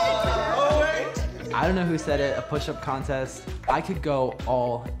 I don't know who said it, a push-up contest. I could go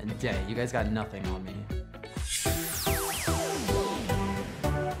all day. You guys got nothing on me.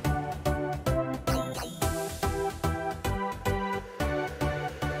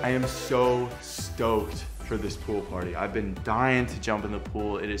 I am so stoked for this pool party. I've been dying to jump in the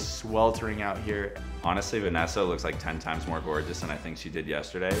pool. It is sweltering out here. Honestly, Vanessa looks like 10 times more gorgeous than I think she did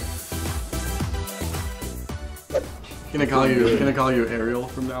yesterday. Can I call you Ariel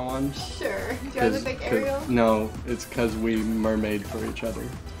from now on? Sure. Do you want to pick Ariel? No, it's because we mermaid for each other.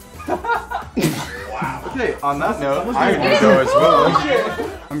 Wow. Okay, on that note, I'm gonna go as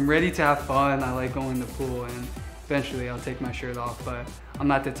well. I'm ready to have fun. I like going to the pool, and eventually I'll take my shirt off, but I'm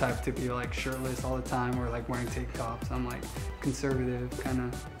not the type to be like shirtless all the time or like wearing tank tops. I'm like conservative kind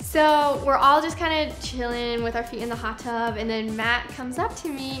of. So we're all just kind of chilling with our feet in the hot tub, and then Matt comes up to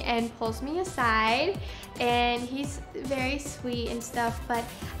me and pulls me aside, and he's very sweet and stuff, but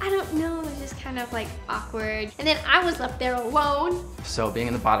I don't know, it's just kind of like awkward. And then I was left there alone. So being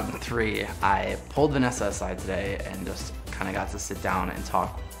in the bottom 3, I pulled Vanessa aside today and just kind of got to sit down and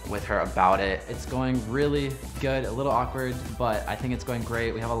talk with her about it. It's going really good, a little awkward, but I think it's going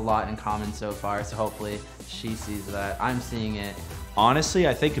great. We have a lot in common so far, so hopefully she sees that. I'm seeing it. Honestly,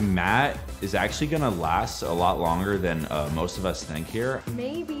 I think Matt is actually gonna last a lot longer than most of us think here.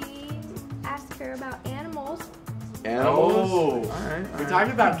 Maybe ask her about animals. Animals? Alright. We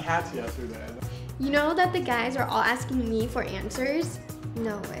talked about cats yesterday. You know that the guys are all asking me for answers?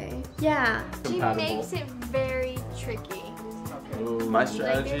 No way. Yeah. She makes it very tricky. Ooh, my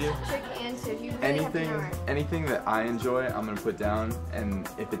strategy. Like, trick answers. You really have to know her. Anything that I enjoy, I'm gonna put down, and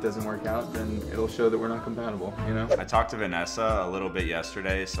if it doesn't work out, then it'll show that we're not compatible, you know? I talked to Vanessa a little bit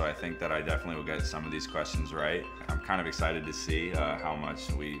yesterday, so I think that I definitely will get some of these questions right. I'm kind of excited to see how much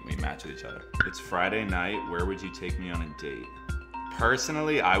we match with each other. It's Friday night. Where would you take me on a date?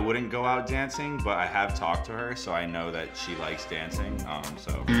 Personally, I wouldn't go out dancing, but I have talked to her, so I know that she likes dancing.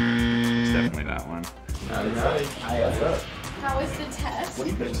 So it's definitely that one. How was the test? What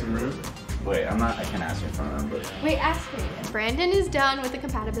do you think? Wait, I can't ask you in front of them, but. Wait, ask me. Brandon is done with the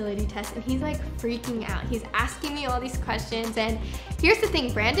compatibility test and he's like freaking out. He's asking me all these questions, and here's the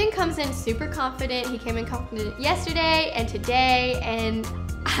thing, Brandon comes in super confident. He came in confident yesterday and today, and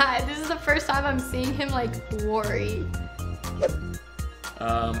this is the first time I'm seeing him like worry.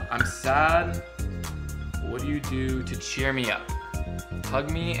 I'm sad. What do you do to cheer me up?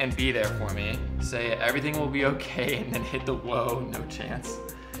 Hug me and be there for me. Say everything will be okay and then hit the whoa, no chance.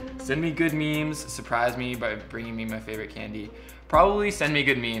 Send me good memes, surprise me by bringing me my favorite candy. Probably send me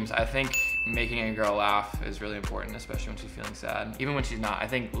good memes. I think making a girl laugh is really important, especially when she's feeling sad. Even when she's not, I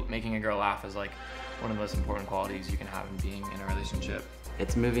think making a girl laugh is like one of the most important qualities you can have in being in a relationship.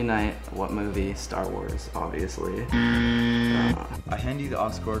 It's movie night. What movie? Star Wars, obviously. I hand you the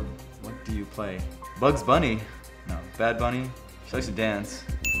aux cord. What do you play? Bugs Bunny? No, Bad Bunny? She likes to dance.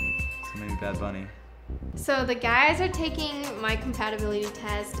 So maybe Bad Bunny. So the guys are taking my compatibility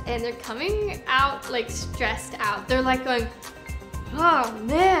test and they're coming out like stressed out. They're like going, oh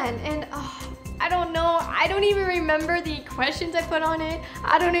man, and I don't know. I don't even remember the questions I put on it.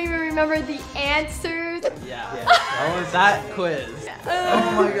 I don't even remember the answers. Yeah. How was that quiz?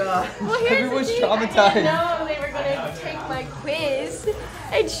 Oh my god. Well, here's Everyone's the thing. traumatized. I didn't know they were gonna take my quiz.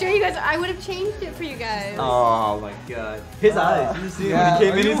 And sure, you guys, I would have changed it for you guys. Oh my god. His eyes. You see when he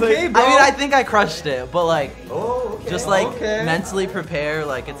came in, he's okay, like, bro? I mean, I think I crushed it, but like, just like okay. mentally prepare,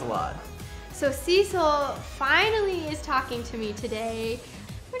 like it's a lot. So Cecil finally is talking to me today.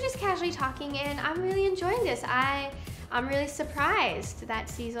 We're just casually talking and I'm really enjoying this. I'm really surprised that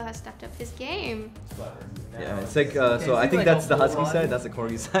Cecil has stepped up his game. Yeah, it's like, so I think like that's a the whole husky lot. side, that's the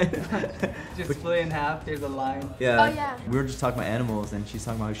corgi side. Just split in half, there's a line. Yeah, Oh, yeah. we were just talking about animals and she's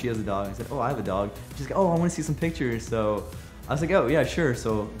talking about how she has a dog. I said, oh, I have a dog. She's like, oh, I want to see some pictures. So I was like, oh, yeah, sure.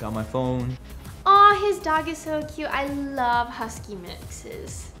 So got my phone. Aw, his dog is so cute. I love husky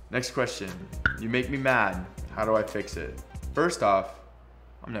mixes. Next question. You make me mad. How do I fix it? First off,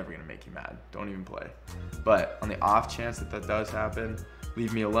 I'm never gonna make you mad. Don't even play. But on the off chance that that does happen,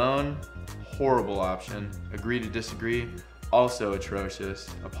 leave me alone. Horrible option. Agree to disagree. Also atrocious.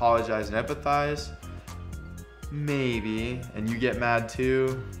 Apologize and empathize. Maybe. And you get mad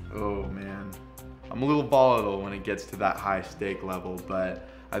too. Oh man. I'm a little volatile when it gets to that high stake level, but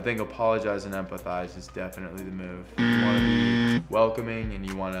I think apologize and empathize is definitely the move. You want to be welcoming and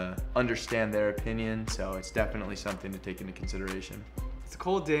you want to understand their opinion, so it's definitely something to take into consideration. It's a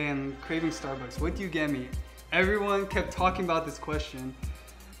cold day and craving Starbucks. What do you get me? Everyone kept talking about this question.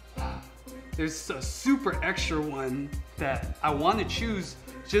 There's a super extra one that I want to choose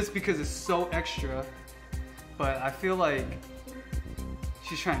just because it's so extra, but I feel like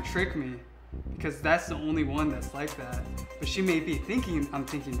she's trying to trick me because that's the only one that's like that. But she may be thinking I'm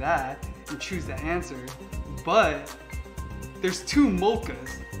thinking that and choose that answer, but there's 2 mochas.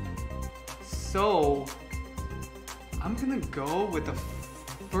 So I'm gonna go with the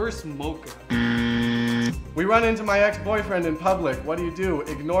first mocha. We run into my ex-boyfriend in public. What do?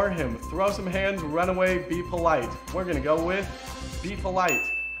 Ignore him. Throw some hands, run away, be polite. We're gonna go with be polite.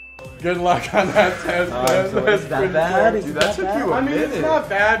 Good luck on that test, man. That's that bad? Dude, that took you a minute. It's not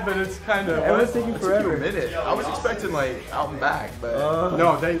bad, but it's kind of. It was taking forever. It took you a minute. I was expecting like out and back, but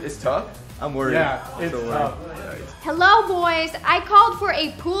no, it's tough. I'm worried. Yeah, it's tough. Hello, boys. I called for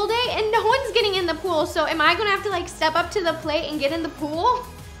a pool day, and no one's getting in the pool. So am I gonna have to like step up to the plate and get in the pool?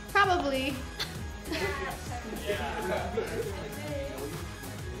 Probably.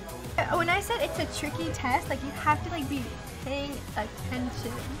 When I said it's a tricky test, like you have to like be paying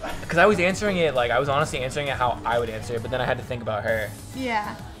attention. Because I was answering it like I was honestly answering it how I would answer it, but then I had to think about her.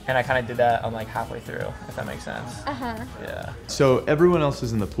 Yeah. And I kind of did that on like halfway through, if that makes sense. Yeah. So everyone else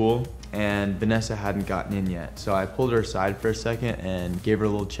was in the pool, and Vanessa hadn't gotten in yet. So I pulled her aside for a second and gave her a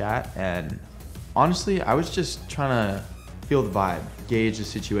little chat. And honestly, I was just trying to feel the vibe, gauge the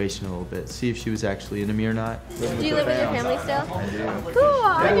situation a little bit, see if she was actually into me or not. Do you live with your family still? I do. Cool,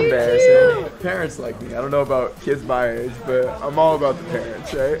 I do Embarrassing. too. Parents like me. I don't know about kids my age, but I'm all about the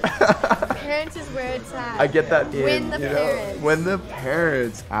parents, right? Parents is where it's at. I get that in. Win the parents. When the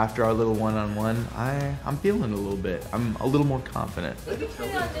parents. After our little one-on-one, I'm feeling a little bit. I'm a little more confident. Are you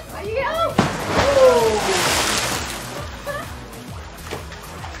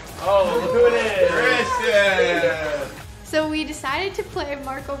Oh, look who it is! Christian! So we decided to play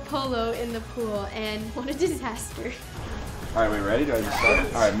Marco Polo in the pool, and what a disaster. All right, we ready? Do I just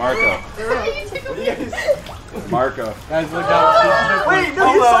start? All right, Marco. Marco. Guys, look out. Wait,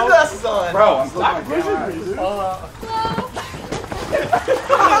 no, your sunglasses on. Bro, I'm stop pushing me, dude.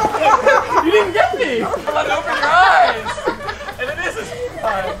 You didn't get me! I'm gonna open your eyes! And it is this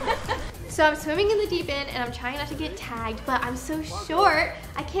time. So I'm swimming in the deep end, and I'm trying not to get tagged, but I'm so short,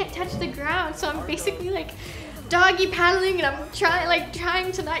 I can't touch the ground, so I'm basically like doggy paddling, and I'm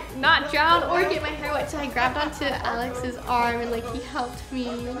trying to not drown or get my hair wet. So I grabbed onto Alex's arm, and like he helped me,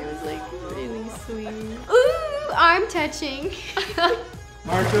 and it was like really sweet. Ooh, arm touching.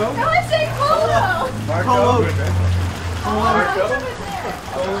 Marco? No, I'm saying polo. Marco.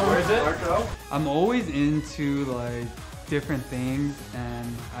 Where is it? Marco? I'm always into like different things,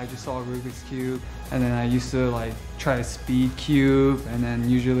 and I just saw a Rubik's Cube, and then I used to like try a speed cube, and then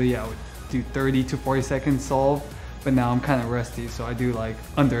usually I would do 30 to 40 seconds solve, but now I'm kind of rusty, so I do like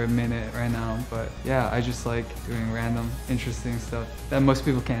under a minute right now. But yeah, I just like doing random interesting stuff that most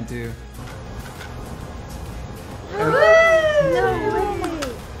people can't do. No way.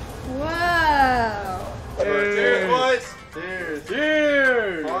 Wow. Cheers, boys. Cheers.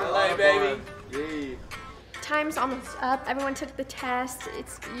 Cheers. LA, baby. Time's almost up. Everyone took the test.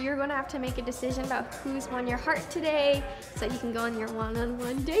 You're gonna have to make a decision about who's won your heart today, so you can go on your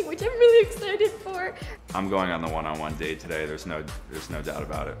one-on-one date, which I'm really excited for. I'm going on the one-on-one date today. There's no doubt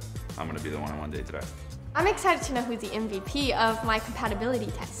about it. I'm gonna be the one-on-one date today. I'm excited to know who's the MVP of my compatibility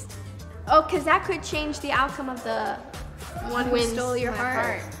test. Oh, because that could change the outcome of the one who stole your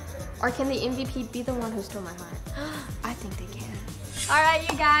heart. Or can the MVP be the one who stole my heart? I think they can. All right,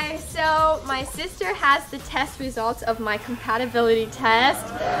 you guys, so my sister has the test results of my compatibility test.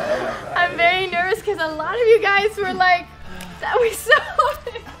 I'm very nervous because a lot of you guys were like, that was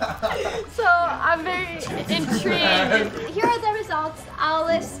so I'm very intrigued. Here are the results. I'll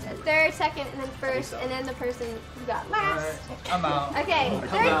list third, second, and then first, and then the person who got last. I'm out. Okay,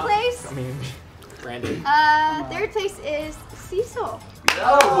 third place. I mean, Brandon. Third place is Cecil.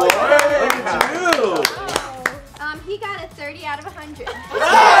 Oh, boy. Look at you. He got a 30 out of 100.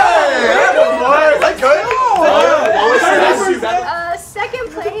 Second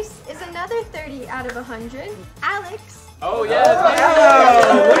place is another 30 out of 100. Alex. Oh, yes.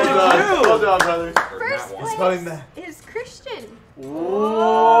 Well done, brother. First place is Christian.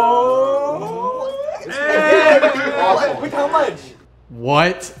 Whoa. With how much?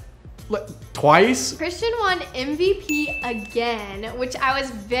 What? Twice? Christian won MVP again, which I was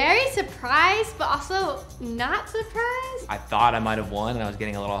very surprised, but also not surprised. I thought I might have won, and I was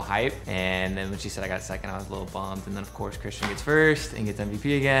getting a little hype. And then when she said I got second, I was a little bummed. And then, of course, Christian gets first and gets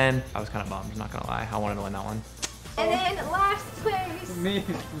MVP again. I was kind of bummed, I'm not going to lie. I wanted to win that one. And then last place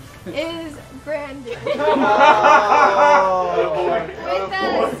is Brandon. With a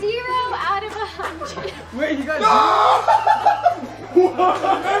 0 out of 100. Wait, you guys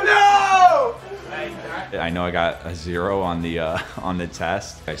No! I know I got a 0 on the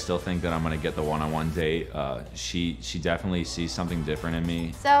test. I still think that I'm gonna get the one-on-one date. She definitely sees something different in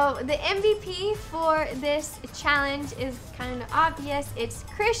me. So the MVP for this challenge is kind of obvious. It's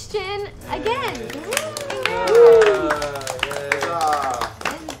Christian again.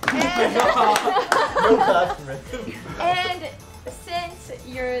 And since since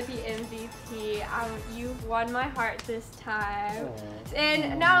you're the MVP, you've won my heart this time.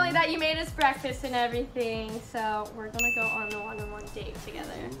 And not only that, you made us breakfast and everything, so we're gonna go on the one-on-one date together.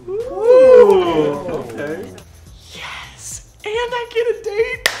 Ooh, okay. Yes, and I get a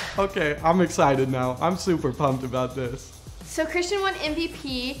date. Okay, I'm excited now. I'm super pumped about this. So Christian won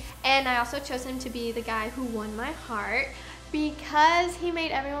MVP, and I also chose him to be the guy who won my heart because he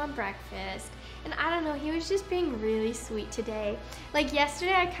made everyone breakfast. And I don't know, he was just being really sweet today. Like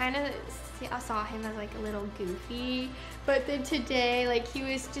yesterday, I kind of saw him as like a little goofy, but then today, like he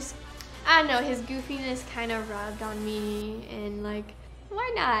was just, I don't know, his goofiness kind of rubbed on me, and like,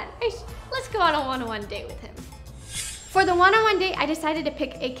 why not? Let's go on a one-on-one date with him. For the one-on-one date, I decided to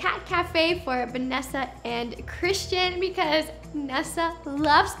pick a cat cafe for Vanessa and Christian because Vanessa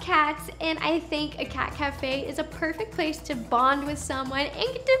loves cats, and I think a cat cafe is a perfect place to bond with someone and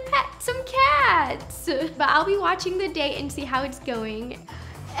get to pet some cats. But I'll be watching the date and see how it's going.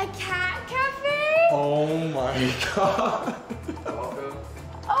 A cat cafe? Oh my god.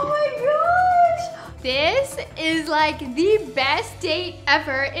 Oh my gosh! This is like the best date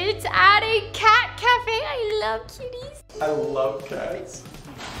ever. It's at a cat cafe. I love kitties. I love cats.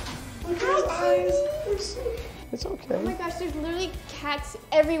 Look at his eyes. It's okay. Oh my gosh, there's literally cats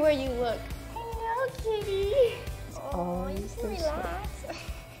everywhere you look. Hello, kitty. Oh, you can relax.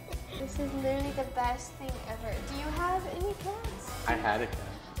 This is literally the best thing ever. Do you have any cats? I had a cat.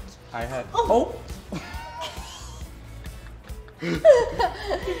 I had. Oh! You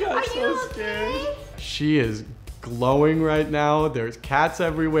got so scared. She is glowing right now. There's cats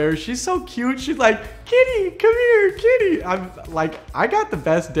everywhere. She's so cute. She's like, kitty, come here, kitty. I'm like, I got the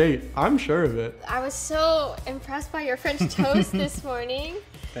best date. I'm sure of it. I was so impressed by your French toast this morning.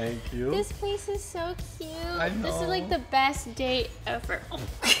 Thank you. This place is so cute. I know. This is like the best date ever.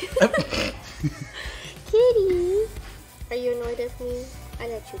 Kitty. Are you annoyed with me? I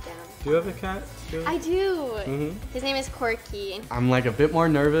let you down. Do you have a cat? I do. Mm-hmm. His name is Corky. I'm like a bit more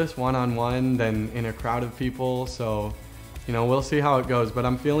nervous one-on-one than in a crowd of people, so you know, we'll see how it goes, but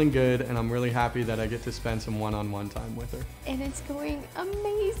I'm feeling good and I'm really happy that I get to spend some one-on-one time with her. And it's going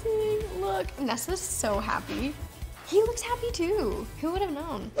amazing. Look, Nessa's so happy. He looks happy too. Who would have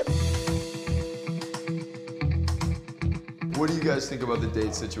known? What do you guys think about the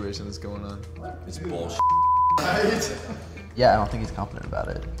date situation that's going on? It's bullshit. Right? Yeah, I don't think he's confident about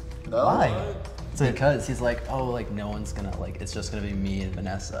it. No? Why? Because he's like, oh, like no one's gonna, like, it's just gonna be me and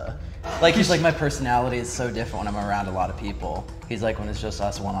Vanessa. Like, he's like, my personality is so different when I'm around a lot of people. He's like, when it's just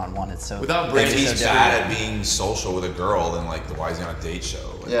us one-on-one, it's so Without Brandon, he's bad at being social with a girl, then like, why is he on a date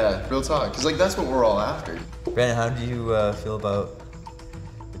show? Like, Yeah, real talk. Because like that's what we're all after. Brandon, how do you feel about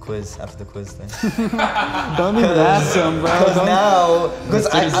the quiz after the quiz thing? Don't even ask him, bro. Because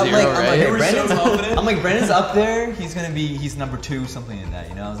I'm like, Brandon's up there. He's number 2, something in that.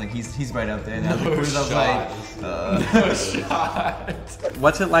 You know, I was like, he's right up there. And after the quiz, I was like, no shot.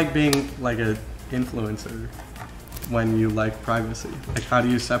 What's it like being like an influencer when you like privacy? Like, how do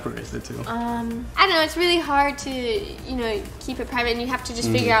you separate the two? I don't know. It's really hard to, you know, keep it private, and you have to just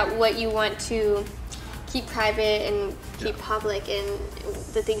figure out what you want to keep private and keep public, and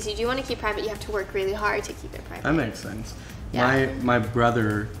the things you do want to keep private, you have to work really hard to keep it private. That makes sense. Yeah. My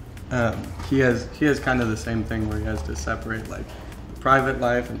brother, he has kind of the same thing where he has to separate like the private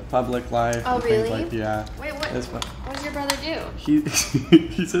life and the public life. Oh, and really? Things like, yeah. Wait, what does your brother do?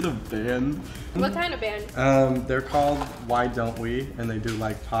 He's in a band. What kind of band? They're called Why Don't We, and they do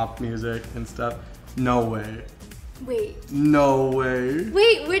like pop music and stuff. No way. Wait. No way.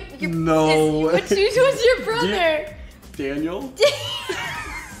 Wait, what's your brother? Daniel?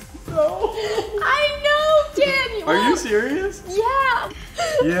 No. I know Daniel. Are you serious? Yeah.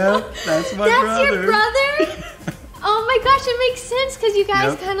 Yeah, that's my brother. That's your brother? Oh my gosh, it makes sense because you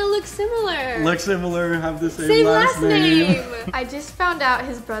guys kind of look similar. Look similar, have the same last name. I just found out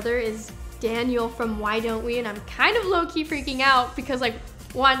his brother is Daniel from Why Don't We, and I'm kind of low-key freaking out because, like,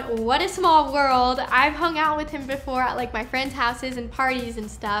 one, what a small world. I've hung out with him before at like my friends' houses and parties and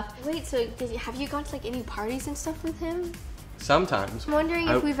stuff. Wait, so have you gone to like any parties and stuff with him? Sometimes. I'm wondering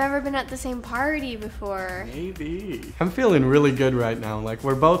if we've ever been at the same party before. Maybe. I'm feeling really good right now. Like,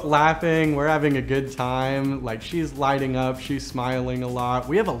 we're both laughing, we're having a good time. Like, she's lighting up, she's smiling a lot.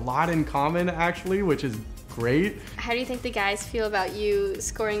 We have a lot in common actually, which is great. How do you think the guys feel about you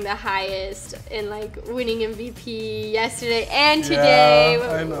scoring the highest and like winning MVP yesterday and today?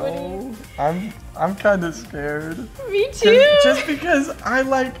 Yeah, I know. I'm kind of scared. Me too. Just because I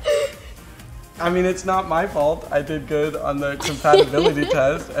I mean, it's not my fault. I did good on the compatibility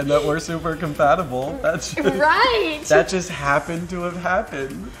test and that we're super compatible. That's just, right. That just happened to have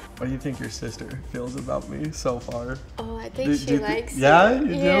happened. What do you think your sister feels about me so far? Oh, I think she likes it. Yeah, you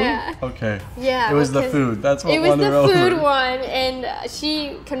do? Yeah. Okay. Yeah. It was the food. That's what won her over. It was the food one, and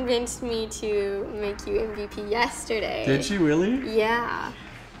she convinced me to make you MVP yesterday. Did she really? Yeah.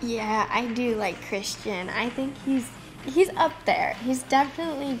 Yeah, I do like Christian. I think he's up there. He's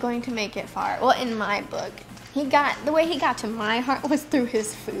definitely going to make it far. Well, in my book. The way he got to my heart was through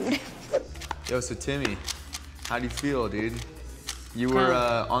his food. Yo, so Timmy, how do you feel, dude? You were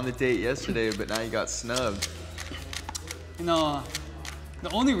on the date yesterday, but now you got snubbed. You know, the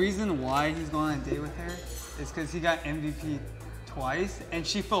only reason why he's going on a date with her is because he got MVP twice, and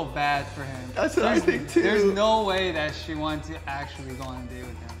she felt bad for him. That's what I think too. There's no way that she wanted to actually go on a date with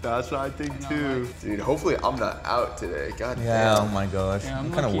him. That's what I think too. Dude, hopefully I'm not out today. God damn. Yeah, oh my gosh. Yeah,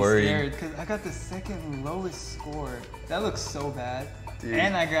 I'm kind of worried. Scared because I got the second lowest score. That looks so bad. Dude.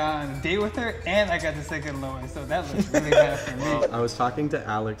 And I got on a date with her, and I got the second lowest, so that looks really bad for me. I was talking to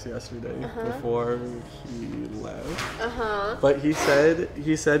Alex yesterday before he left. But he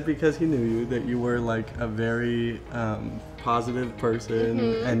said because he knew you that you were like a very positive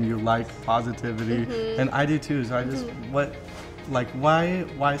person and you like positivity, and I do too. So I just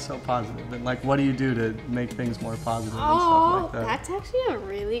why so positive, and like what do you do to make things more positive and stuff like that? That's actually a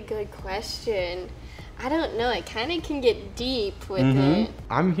really good question. I don't know, it kind of can get deep with it.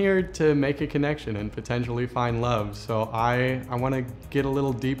 I'm here to make a connection and potentially find love, so I want to get a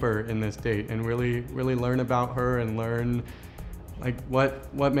little deeper in this date and really learn about her and learn like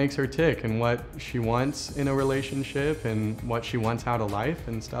what makes her tick and what she wants in a relationship and what she wants out of life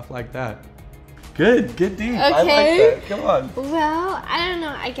and stuff like that. Good, get deep. Okay. I like that. Come on. Well, I don't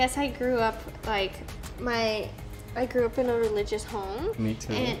know. I guess I grew up I grew up in a religious home. Me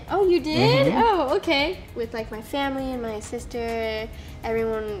too. And, oh, you did? Oh, okay. With like my family and my sister,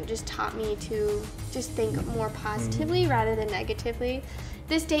 everyone just taught me to just think more positively rather than negatively.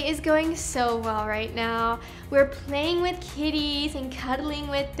 This date is going so well right now. We're playing with kitties and cuddling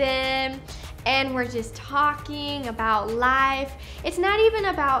with them, and we're just talking about life. It's not even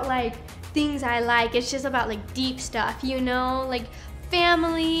about like things I like, it's just about like deep stuff, you know? Like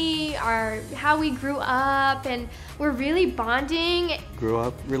family, how we grew up, and we're really bonding. Grew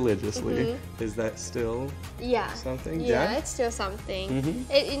up religiously. Is that still something? Yeah, it's still something.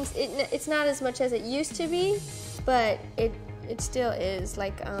 It's not as much as it used to be, but it still is.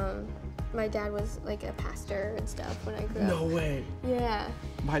 Like my dad was like a pastor and stuff when I grew up. No way. Yeah.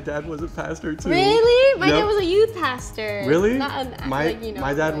 My dad was a pastor too. Really? My dad was a youth pastor. Really? Not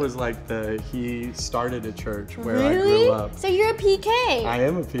my dad was like he started a church where I grew up. So you're a PK. I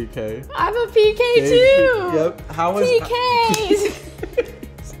am a PK. I'm a PK too. Yep. How was PKs?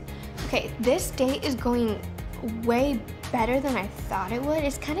 Okay, this date is going way better than I thought it would.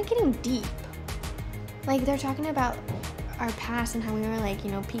 It's kind of getting deep. Like they're talking about our past and how we were like, you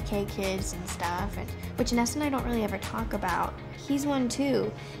know, PK kids and stuff, which Ness and I don't really ever talk about. He's one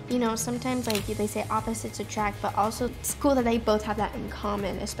too. You know, sometimes like they say opposites attract, but also it's cool that they both have that in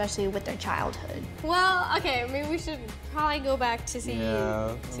common, especially with their childhood. Well, okay, maybe we should probably go back to see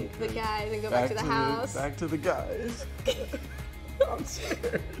the guys and go back to the house. Back to the guys. I'm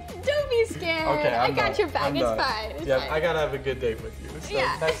scared. Don't be scared. Okay, I got your back. It's fine. It's fine. I gotta have a good date with you. So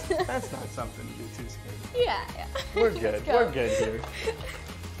yeah. That's not something to be too scared of. Yeah. We're good. We're good here.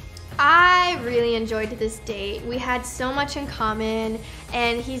 I really enjoyed this date. We had so much in common,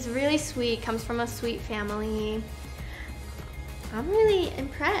 and he's really sweet, comes from a sweet family. I'm really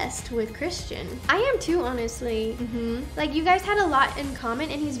impressed with Christian. I am too, honestly. Like, you guys had a lot in common,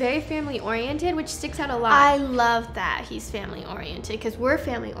 and he's very family-oriented, which sticks out a lot. I love that he's family-oriented, because we're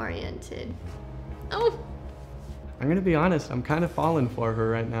family-oriented. Oh. I'm gonna be honest, I'm kind of falling for her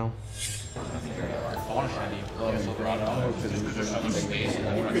right now.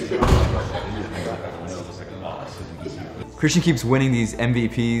 Christian keeps winning these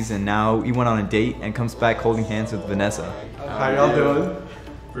MVPs, and now he went on a date and comes back holding hands with Vanessa. How y'all doing?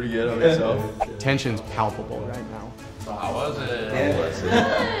 Pretty good on yourself. Tension's palpable right now. So how was it? Good.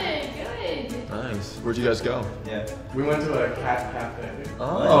 Nice. Where'd you guys go? We went to a cat cafe.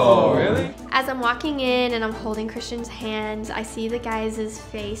 Oh, really? As I'm walking in and I'm holding Christian's hands, I see the guys'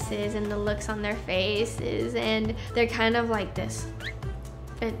 faces and the looks on their faces, and they're kind of like this.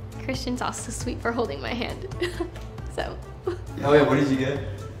 But Christian's also sweet for holding my hand. So. Oh yeah, what did you get?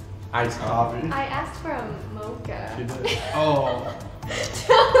 Iced coffee. I asked for a mocha. She did. Oh.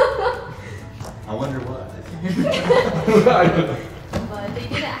 I wonder why. But they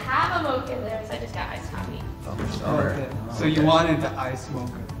didn't have a mocha there, so I just got iced coffee. Okay. So you wanted the iced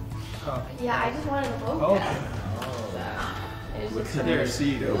mocha? Yeah, I just wanted to vote. Okay. Look at your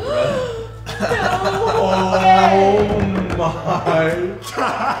seat, oh, bro. Oh my.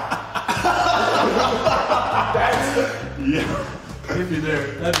 Yeah. If you're there,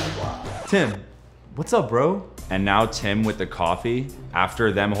 that'd be wild. Tim, what's up, bro? And now Tim with the coffee.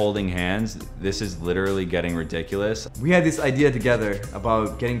 After them holding hands, this is literally getting ridiculous. We had this idea together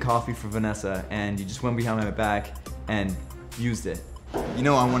about getting coffee for Vanessa, and you just went behind my back and used it. You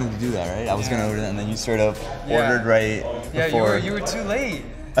know I wanted to do that, right? I was gonna order that, and then you sort of ordered right before. You were too late.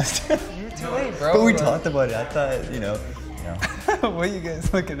 You were too late, bro. But we talked about it. I thought, you know. What are you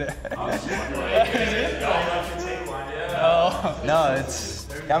guys looking at? No,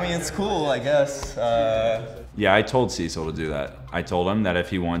 it's cool, I guess. Yeah, I told Cecil to do that. I told him that if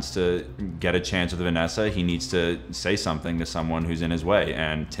he wants to get a chance with Vanessa, he needs to say something to someone who's in his way,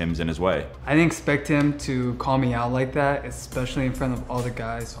 and Tim's in his way. I didn't expect him to call me out like that, especially in front of all the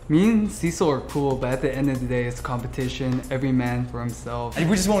guys. Me and Cecil are cool, but at the end of the day, it's a competition. Every man for himself. And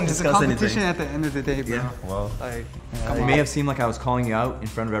we just won't discuss anything. It's a competition at the end of the day, bro. Yeah, well, like, it may have seemed like I was calling you out in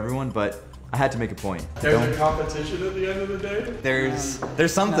front of everyone, but I had to make a point. There's a competition at the end of the day?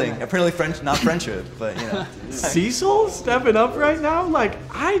 There's something. Apparently not friendship, but you know. Cecil stepping up right now? Like,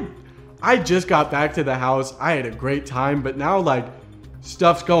 I just got back to the house. I had a great time, but now, like,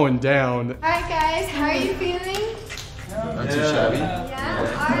 stuff's going down. Alright guys, how are you feeling? Not too shabby.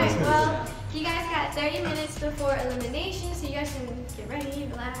 Yeah? Alright, well, you guys got 30 minutes before elimination, so you guys can get ready,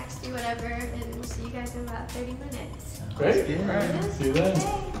 relax, do whatever, and we'll see you guys in about 30 minutes. Great. Alright, see you then.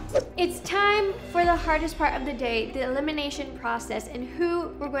 It's time for the hardest part of the day, the elimination process and who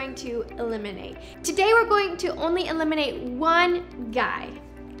we're going to eliminate. Today we're going to only eliminate one guy.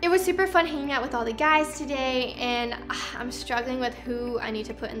 It was super fun hanging out with all the guys today, and I'm struggling with who I need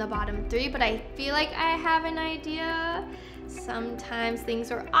to put in the bottom 3, but I feel like I have an idea. Sometimes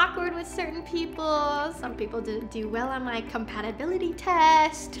things are awkward with certain people. Some people didn't do well on my compatibility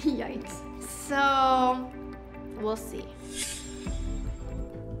test. Yikes. So, we'll see.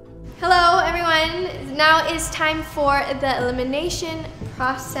 Hello everyone, now is time for the elimination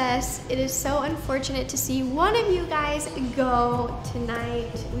process. It is so unfortunate to see one of you guys go tonight.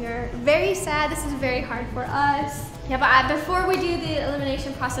 We are very sad, this is very hard for us. Yeah, but before we do the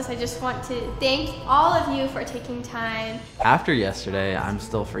elimination process, I just want to thank all of you for taking time. After yesterday, I'm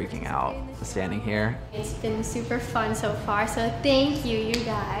still freaking out standing here. It's been super fun so far, so thank you, you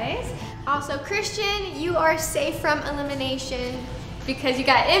guys. Also, Christian, you are safe from elimination because you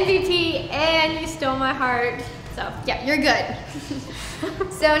got MVP and you stole my heart. So yeah, you're good.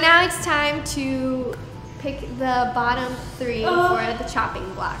 So now it's time to pick the bottom 3 for the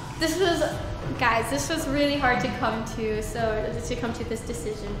chopping block. This was really hard to come to, this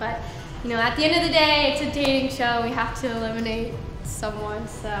decision. But you know, at the end of the day, it's a dating show. We have to eliminate someone,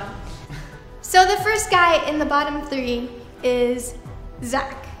 so. So the first guy in the bottom 3 is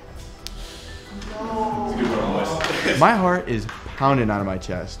Zach. My heart is pounding out of my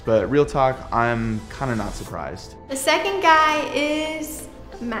chest, but real talk, I'm kind of not surprised. The second guy is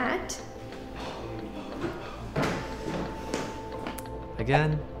Matt.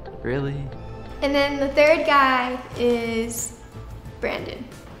 Again? Really? And then the third guy is Brandon.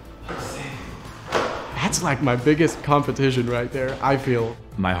 That's like my biggest competition right there, I feel.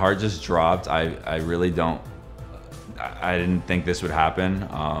 My heart just dropped. I really don't, I didn't think this would happen.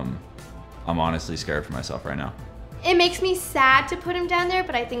 I'm honestly scared for myself right now. It makes me sad to put him down there,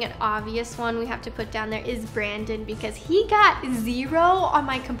 but I think an obvious one we have to put down there is Brandon because he got 0 on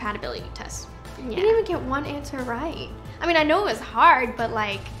my compatibility test. Yeah. He didn't even get 1 answer right. I mean, I know it was hard, but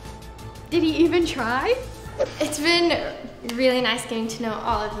like, did he even try? It's been really nice getting to know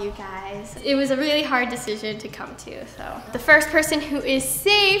all of you guys. It was a really hard decision to come to, so. The first person who is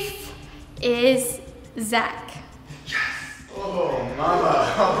safe is Zach. Yes! Oh,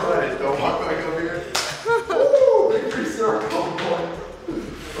 mama. All right, don't walk back over here. Ooh, victory circle, boy.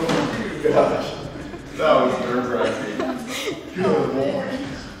 Oh, gosh. That was nerve-wracking. Good Lord.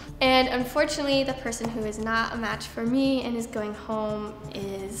 And unfortunately, the person who is not a match for me and is going home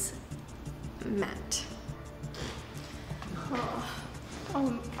is Matt.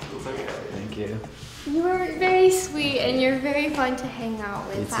 Thank you. You were very sweet and you're very fun to hang out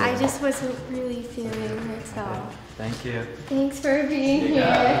with. But I just wasn't really feeling it, so. Thank you. Thanks for being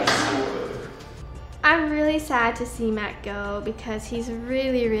here. I'm really sad to see Matt go because he's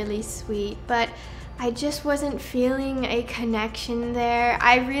really, really sweet, but I just wasn't feeling a connection there.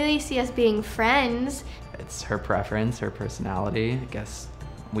 I really see us being friends. It's her preference, her personality. I guess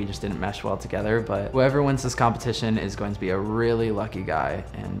we just didn't mesh well together, but whoever wins this competition is going to be a really lucky guy,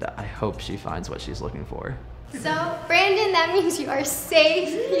 and I hope she finds what she's looking for. So, Brandon, that means you are safe.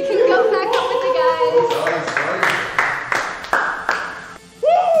 You can go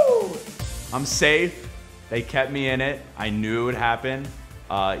I'm safe. They kept me in it. I knew it would happen.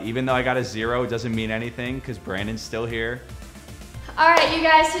 Even though I got a 0, it doesn't mean anything because Brandon's still here. All right, you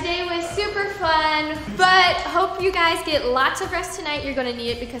guys, today was super fun, but hope you guys get lots of rest tonight. You're gonna need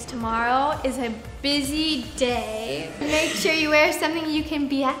it because tomorrow is a busy day. Make sure you wear something you can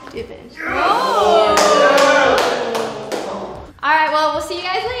be active in. Oh. All right, well, we'll see you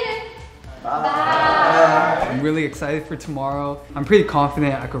guys later. Bye. I'm really excited for tomorrow. I'm pretty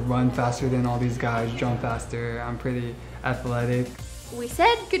confident I could run faster than all these guys, jump faster. I'm pretty athletic. We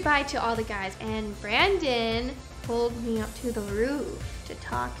said goodbye to all the guys, and Brandon pulled me up to the roof to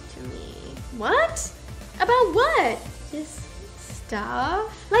talk to me. What? About what? Just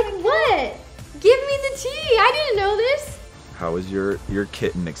stuff? Like what? Give me the tea. I didn't know this. How was your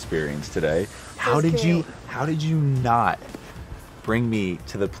kitten experience today? How was did great. you not bring me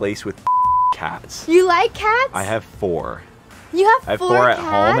to the place with cats? You like cats? I have 4. You have 4 I have 4 at cats?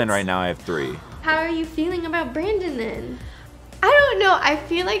 home, and right now I have 3. How are you feeling about Brandon then? I don't know. I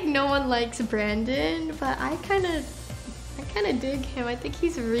feel like no one likes Brandon, but I kind of dig him. I think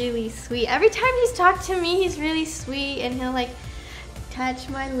he's really sweet. Every time he's talked to me, he's really sweet, and he'll like touch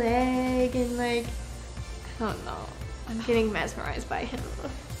my leg and like, I don't know. I'm getting mesmerized by him.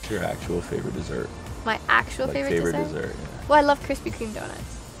 What's your actual favorite dessert? My actual Like favorite dessert? Yeah. Well, I love Krispy Kreme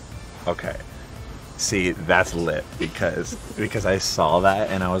donuts. Okay. See, that's lit because I saw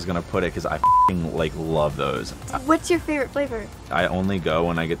that and I was gonna put it because I f***ing like love those. What's your favorite flavor? I only go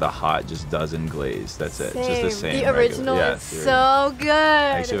when I get the hot, just dozen glazed. That's it. Just the same. The original regular. is so good.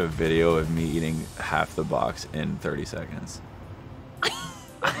 I actually have a video of me eating half the box in 30 seconds.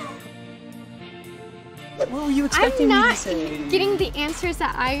 What were you expecting me to say? I'm not getting the answers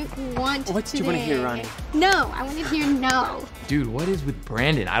that I want today. What do you want to hear, Ronnie? No, I want to hear no. Dude, what is with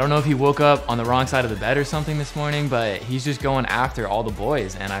Brandon? I don't know if he woke up on the wrong side of the bed or something this morning, but he's just going after all the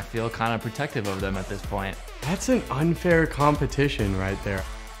boys, and I feel kind of protective of them at this point. That's an unfair competition right there.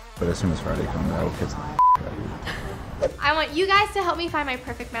 But as soon as Friday comes out, it's I want you guys to help me find my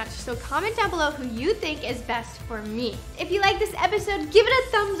perfect match, so comment down below who you think is best for me. If you like this episode, give it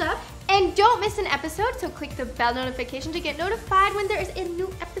a thumbs up, and don't miss an episode, so click the bell notification to get notified when there is a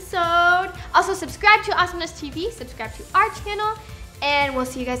new episode. Also, subscribe to AwesomenessTV, subscribe to our channel, and we'll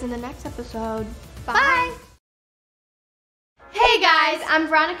see you guys in the next episode. Bye! Hey guys, I'm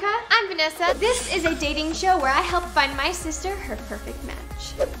Veronica. I'm Vanessa. This is a dating show where I help find my sister her perfect match.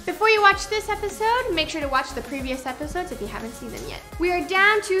 Before you watch this episode, make sure to watch the previous episodes if you haven't seen them yet. We are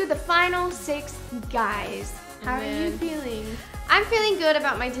down to the final 6 guys. How are you feeling? I'm feeling good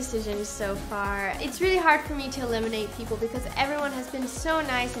about my decisions so far. It's really hard for me to eliminate people because everyone has been so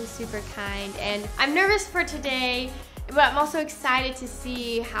nice and super kind, and I'm nervous for today, but I'm also excited to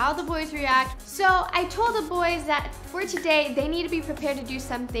see how the boys react. So I told the boys that for today, they need to be prepared to do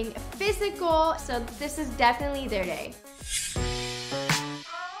something physical, so this is definitely their day.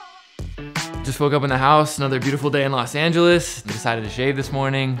 Just woke up in the house, another beautiful day in Los Angeles. Decided to shave this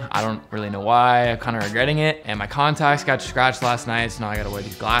morning. I don't really know why, I'm kind of regretting it. And my contacts got scratched last night, so now I gotta wear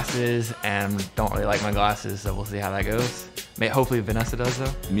these glasses, and don't really like my glasses, so we'll see how that goes. Hopefully Vanessa does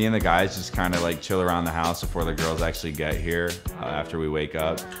though. Me and the guys just kind of like chill around the house before the girls actually get here after we wake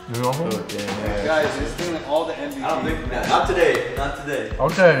up. Guys, you're stealing all the MVP. I don't think that. Not today. Not today.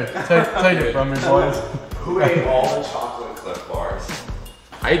 Okay, take it from me, boys. Who ate all the chocolate Cliff bars?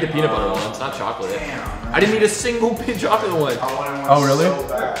 I ate the peanut butter ones, not chocolate. I didn't eat a single chocolate one. Oh, really?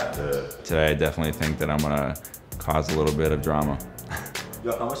 So today I definitely think that I'm gonna cause a little bit of drama.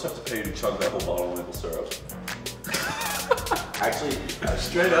 Yo, how much do I have to pay to chug that whole bottle of maple syrup? Actually,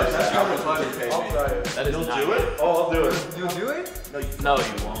 straight up, that's how much money you pay me. I'll try it. That is You'll not do good. it? Oh, I'll do it. You'll do it? No,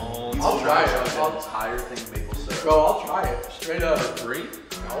 you won't. I'll try it. I'll entire thing of maple syrup. Bro, I'll try it. Straight up. For free?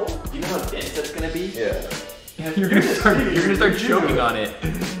 No. You know how dense that's gonna be? Yeah. You're gonna start choking on it.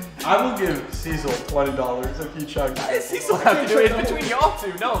 I will give Cecil $20 if he chugs it. Cecil have to do it between y'all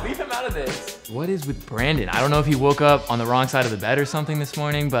two. No, leave him out of this. What is with Brandon? I don't know if he woke up on the wrong side of the bed or something this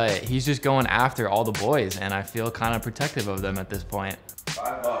morning, but he's just going after all the boys, and I feel kind of protective of them at this point.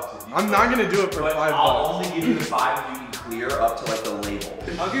 $5. I'm not gonna do it for $5. I'll only give you the 5 if you can clear up to like the label.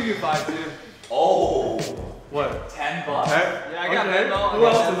 I'll give you 5 too. Oh. What? $10. Yeah, I got okay. $10. Who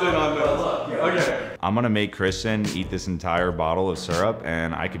else is in on this? Okay. I'm gonna make Kristen eat this entire bottle of syrup,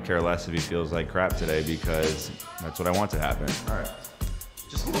 and I could care less if he feels like crap today because that's what I want to happen. All right.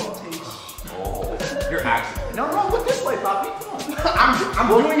 Just a little taste. Oh. You're actually. No, look this way, Poppy. Come on. I'm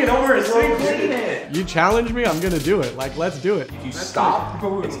doing it over a sink. Clean it. You challenge me, I'm gonna do it. Like, let's do it. If you stop,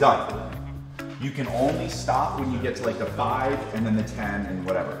 it's done. You can only stop when you get to like the 5 and then the 10 and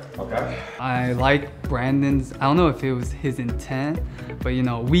whatever. Okay? I like Brandon's, I don't know if it was his intent, but you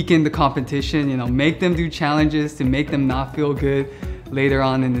know, weaken the competition, you know, make them do challenges to make them not feel good later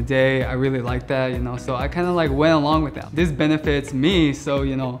on in the day. I really like that, you know, so I kind of like went along with that. This benefits me, so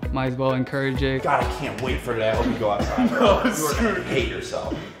you know, might as well encourage it. God, I can't wait for today. I hope you go outside. No, you are gonna hate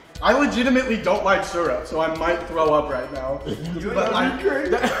yourself. I legitimately don't like syrup, so I might throw up right now. But I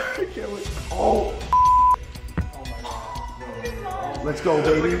can't wait. Oh. Let's go,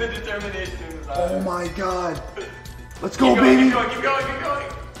 baby. Look at the determination. Oh my God. Let's go, baby. Keep going.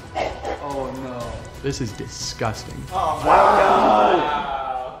 Oh no. This is disgusting. Oh my God.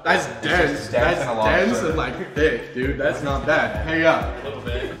 That's dense. That's dense and like thick, dude. That's not bad. Hang up. A little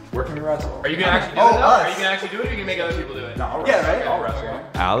bit. Where can we wrestle? Are you gonna actually do it though? Are you gonna actually do it or are you gonna make other people do it? No, I'll wrestle. Yeah, right? I'll wrestle.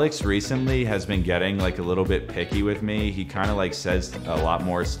 Alex recently has been getting like a little bit picky with me. He kind of like says a lot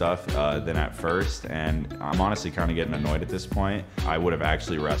more stuff than at first, and I'm honestly kind of getting annoyed at this point. I would have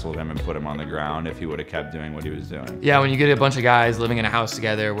actually wrestled him and put him on the ground if he would have kept doing what he was doing. Yeah, when you get a bunch of guys living in a house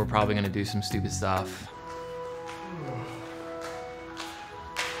together, we're probably gonna do some stupid stuff.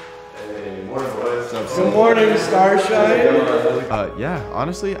 Hey, morning, boys. Good morning, Starshine. Yeah,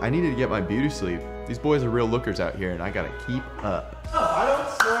 honestly, I needed to get my beauty sleep. These boys are real lookers out here, and I gotta keep up. I don't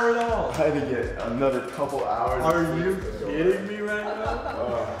snore at all. I had to get another couple hours. Are you kidding me right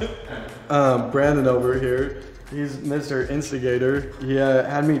now? Brandon over here, he's Mr. Instigator. He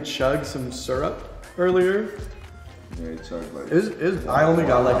had me chug some syrup earlier. Yeah, he chugged like... I only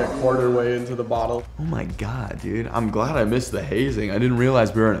got like a quarter way into the bottle. Oh my God, dude. I'm glad I missed the hazing. I didn't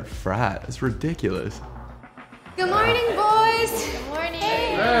realize we were in a frat. It's ridiculous. Good morning, boys. Good morning.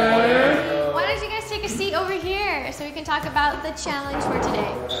 Hey. Why don't you guys take a seat over here so we can talk about the challenge for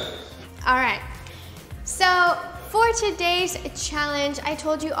today? All right. So for today's challenge, I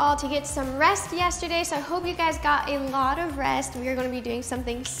told you all to get some rest yesterday, so I hope you guys got a lot of rest. We are going to be doing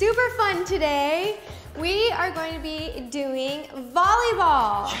something super fun today. We are going to be doing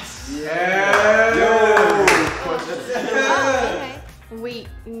volleyball. Yeah. Oh, okay. Wait,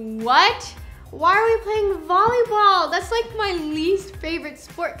 what? Why are we playing volleyball? That's like my least favorite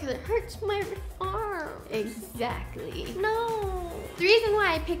sport because it hurts my arm. Exactly. No. The reason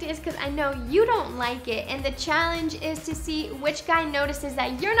why I picked it is because I know you don't like it, and the challenge is to see which guy notices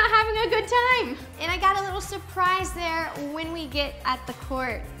that you're not having a good time. And I got a little surprise there when we get at the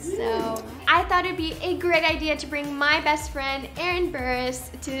court, so. I thought it'd be a great idea to bring my best friend, Aaron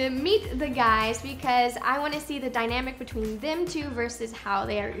Burris, to meet the guys because I want to see the dynamic between them two versus how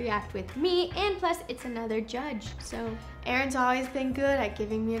they react with me, and plus it's another judge, so. Aaron's always been good at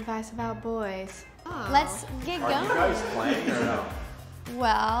giving me advice about boys. Oh. Let's get going. Are you guys playing or no?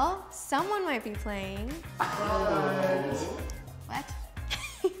 Well, someone might be playing. What?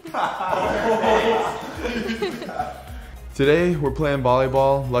 Today, we're playing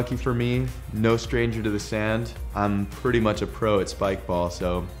volleyball. Lucky for me, no stranger to the sand. I'm pretty much a pro at spike ball,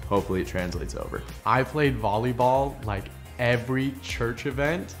 so hopefully it translates over. I played volleyball like every church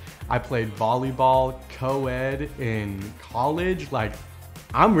event. I played volleyball co-ed in college. Like,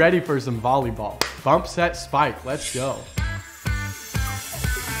 I'm ready for some volleyball. Bump, set, spike, let's go.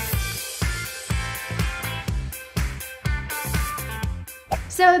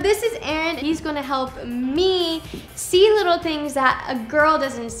 So this is Aaron. He's gonna help me see little things that a girl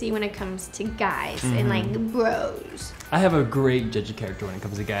doesn't see when it comes to guys and like bros. I have a great judge of character when it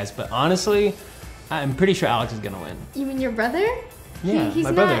comes to guys, but honestly, I'm pretty sure Alex is gonna win. You mean your brother? Yeah, he's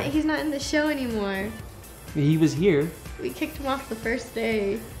my brother. He's not in the show anymore. He was here. We kicked him off the first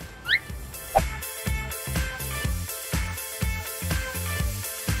day.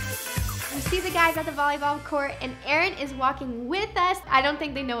 We see the guys at the volleyball court and Aaron is walking with us. I don't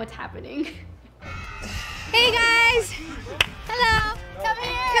think they know what's happening. Hey guys! Hello! Come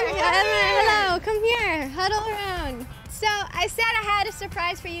here! Hello, come here. Huddle around. So I said I had a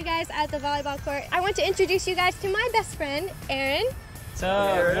surprise for you guys at the volleyball court. I want to introduce you guys to my best friend, Aaron. What's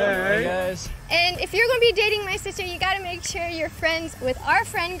up? Hey guys. And if you're going to be dating my sister, you got to make sure you're friends with our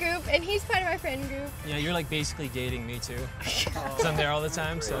friend group, and he's part of our friend group. Yeah, you're like basically dating me too. Because I'm there all the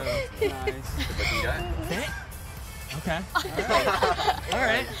time, so. Nice. Okay. All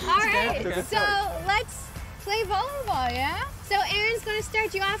right. All right. So let's play volleyball, yeah? So Aaron's going to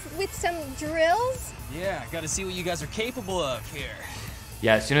start you off with some drills. Yeah, got to see what you guys are capable of here.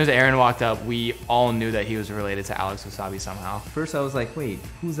 Yeah, as soon as Aaron walked up, we all knew that he was related to Alex Wasabi somehow. First I was like, wait,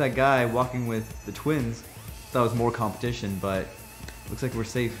 who's that guy walking with the twins? Thought it was more competition, but looks like we're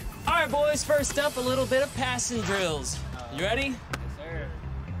safe. All right, boys, first up, a little bit of passing drills. You ready? Yes, sir.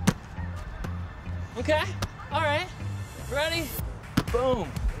 Okay, all right. Ready?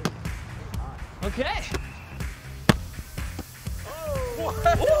 Boom. Okay.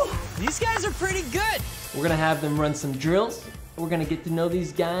 These guys are pretty good. We're gonna have them run some drills. We're gonna get to know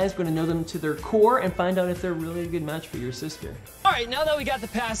these guys. We're gonna know them to their core and find out if they're really a good match for your sister. All right, now that we got the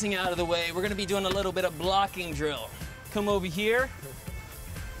passing out of the way, we're gonna be doing a little bit of blocking drill. Come over here.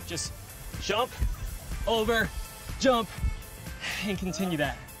 Just jump, over, jump, and continue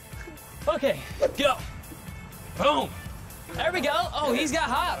that. Okay, go. Boom. There we go. Oh, he's got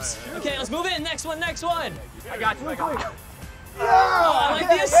hops. Okay, let's move in. Next one, next one. I got you. Oh, I like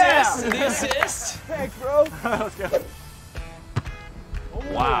the assist. The assist. Thanks, bro. Let's go.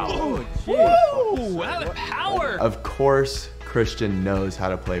 Wow. Oh, jeez. Wow, the power. Of course, Christian knows how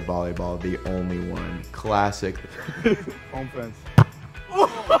to play volleyball. The only one. Classic. Home fence.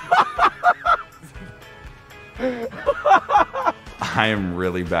 I am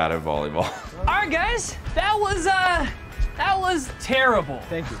really bad at volleyball. All right, guys, that was terrible.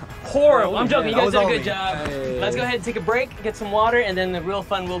 Thank you. Horrible. I'm joking. You guys did a good me. job. Hey. Let's go ahead and take a break, get some water, and then the real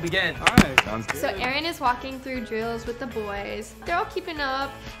fun will begin. All right. Sounds good. So Aaron is walking through drills with the boys. They're all keeping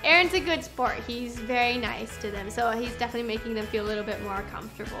up. Aaron's a good sport. He's very nice to them, so he's definitely making them feel a little bit more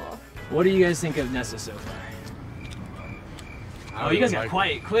comfortable. What do you guys think of Nessa so far? Oh, you guys got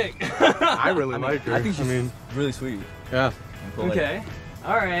quiet quick. I really like her. I think she's really sweet. Yeah. Okay.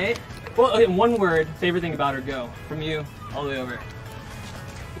 All right. Well, okay, one word. Favorite thing about her. Go from you all the way over.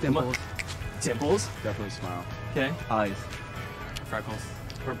 Dimples. Dimples. Definitely smile. Okay. Eyes. Freckles.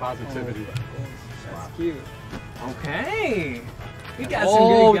 For positivity. That's cute. Okay. We got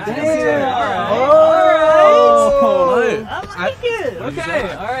some good guys here. All right. Oh, I like it.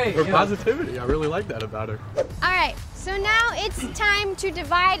 Okay. All right. For positivity. I really like that about her. All right, so now it's time to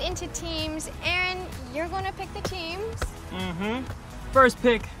divide into teams. Aaron, you're going to pick the teams. Mm-hmm. First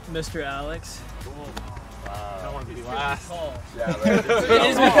pick, Mr. Alex. I don't want to be last. Yeah, right. It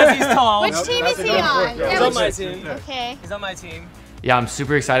is because he's tall. Which team is he on? He's on my team. Okay. He's on my team. Yeah, I'm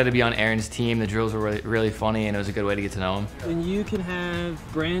super excited to be on Aaron's team. The drills were really funny, and it was a good way to get to know him. And you can have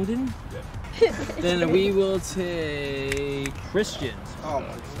Brandon. Then we will take Christian. Oh,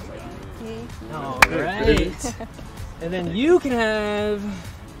 All right. And then you can have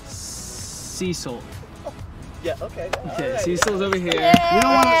Cecil. Yeah, okay. Okay, Cecil's over here. You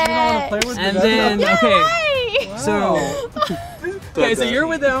don't want to play with me? And then, okay. Yay! So, okay, so you're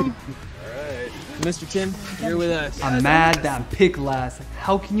with them. Mr. Tim, you're with us. I'm mad that I'm picked last. Like,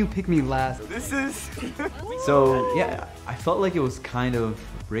 how can you pick me last? this is. So yeah, I felt like it was kind of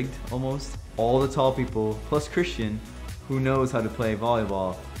rigged almost. All the tall people plus Christian, who knows how to play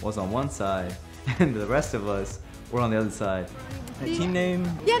volleyball, was on one side, and the rest of us were on the other side. Team name?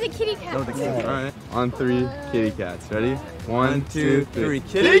 Yeah, the kitty cat. Oh, the kitty cat. All right. On 3, kitty cats. Ready? 1, 2, 3.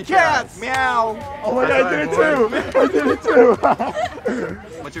 Kitty cats! Meow! Oh my God, I did it too! I did it too!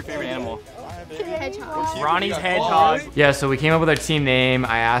 What's your favorite animal? Hedgehog. Ronnie's hedgehog. Yeah, so we came up with our team name.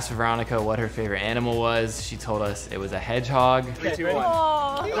 I asked Veronica what her favorite animal was. She told us it was a hedgehog. 3, 2, 1.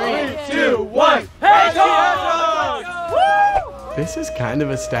 Oh. 3, 2, 1. Hedgehog! This is kind of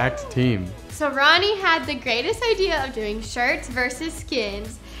a stacked team. So Ronnie had the greatest idea of doing shirts versus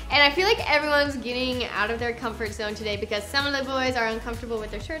skins. And I feel like everyone's getting out of their comfort zone today because some of the boys are uncomfortable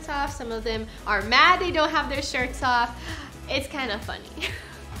with their shirts off. Some of them are mad they don't have their shirts off. It's kind of funny.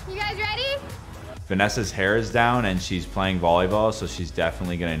 You guys ready? Vanessa's hair is down and she's playing volleyball, so she's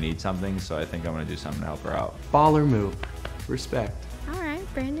definitely gonna need something. So I think I'm gonna do something to help her out. Baller move. Respect. All right,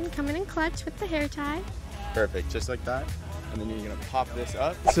 Brandon coming in clutch with the hair tie. Perfect. Just like that. And then you're gonna pop this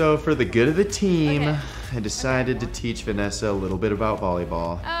up. So for the good of the team, I decided to teach Vanessa a little bit about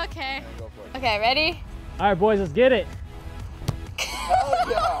volleyball. Okay. Okay, ready? All right, boys, let's get it.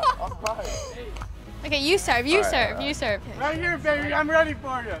 Okay, you serve, you serve, you serve. Right here, baby. I'm ready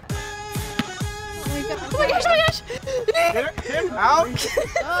for you. Oh my gosh, oh my gosh. Get him out.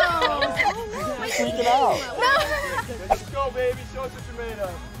 Oh. Freak it out. No. Let's go, baby. Show us what you're made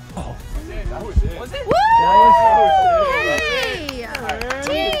of. Oh. That was it. Was it? Woo! Hey!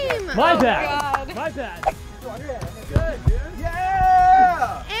 Team! My Oh bad. God. My bad. Good, dude.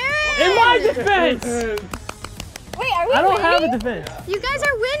 Yeah! Aaron! In my defense! Wait, are we I don't winning? have a defense. You guys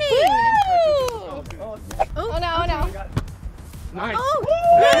are winning! Oh no, oh no. Nice. Oh!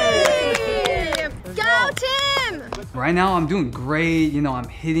 Hey! Go, Tim! Right now I'm doing great. You know, I'm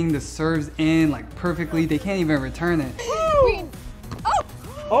hitting the serves in like perfectly. They can't even return it. Oh!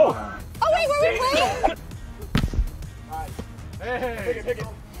 Oh! Oh wait, were we playing? Hey! Pick it.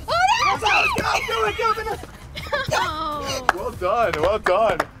 Oh no! Go, do it, Oh. Well done, well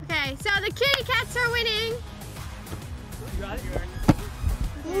done. Okay, so the kitty cats are winning. You got it?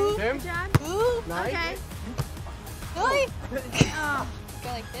 Tim? Good job. Nice. Okay. Really? Oh. Go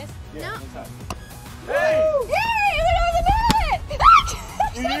like this? No. Hey! Yay! We went over the net!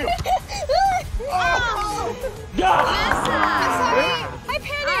 I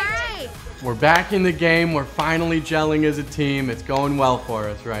panicked. We're back in the game. We're finally gelling as a team. It's going well for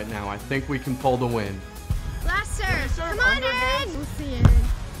us right now. I think we can pull the win. Last serve. Come on in. We'll see it.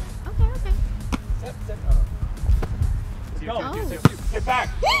 Okay. Get back.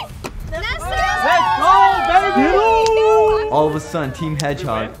 Let's go, baby! All of a sudden, Team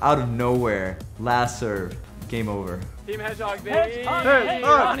Hedgehog, out of nowhere, last serve, game over. Team Hedgehog, baby.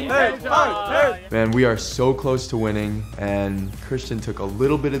 Man, we are so close to winning, and Christian took a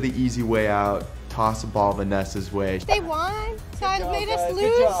little bit of the easy way out, tossed the ball Vanessa's way. They won, so it made us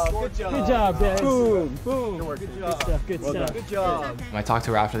lose. Good job, guys. Boom. Good stuff. Good job. I talked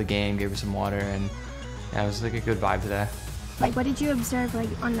to her after the game, gave her some water, and yeah, it was like a good vibe today. Like, what did you observe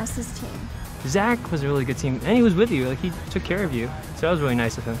on Nessa's team? Zach was a really good team, and he was with you. Like, he took care of you, so that was really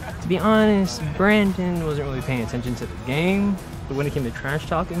nice of him. To be honest, Brandon wasn't really paying attention to the game, but when it came to trash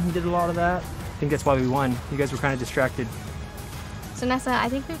talking, he did a lot of that. I think that's why we won. You guys were kind of distracted. So Nessa, I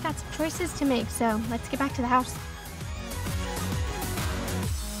think we've got some choices to make, so let's get back to the house.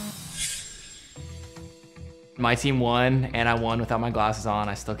 My team won, and I won without my glasses on.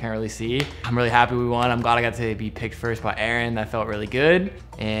 I still can't really see. I'm really happy we won. I'm glad I got to be picked first by Aaron. That felt really good.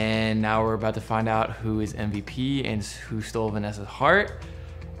 And now we're about to find out who is MVP and who stole Vanessa's heart.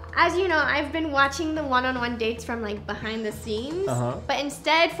 As you know, I've been watching the one-on-one dates from like behind the scenes. But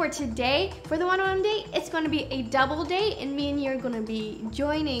instead for today, for the one-on-one date, it's going to be a double date, and me and you are going to be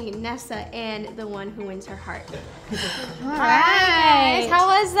joining Nessa and the one who wins her heart. All right, guys, how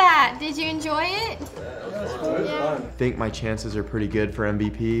was that? Did you enjoy it? I think my chances are pretty good for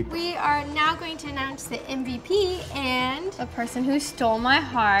MVP. We are now going to announce the MVP and the person who stole my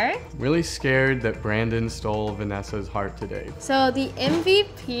heart. Really scared that Brandon stole Vanessa's heart today. So the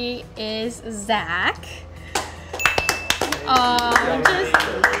MVP is Zach.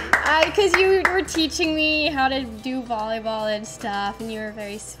 Because you were teaching me how to do volleyball and stuff, and you were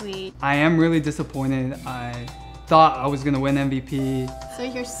very sweet. I am really disappointed. I thought I was gonna win MVP. So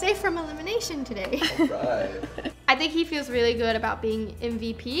you're safe from elimination today. I think he feels really good about being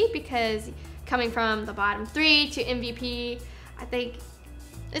MVP because coming from the bottom 3 to MVP, I think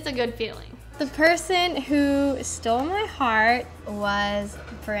it's a good feeling. The person who stole my heart was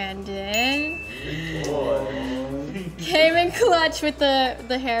Brandon. Came in clutch with the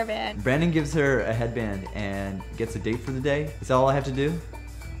hairband. Brandon gives her a headband and gets a date for the day. Is that all I have to do?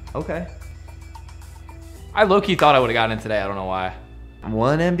 Okay. I low-key thought I would have gotten it today. I don't know why.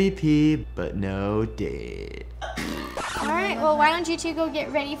 One MVP, but no date. All right, well, why don't you two go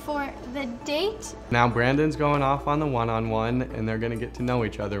get ready for the date? Now Brandon's going off on the one-on-one, and they're gonna get to know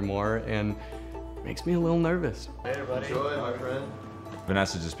each other more, and it makes me a little nervous. Hey, buddy. Enjoy, my friend.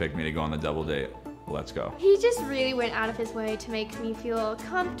 Vanessa just picked me to go on the double date. Let's go. He just really went out of his way to make me feel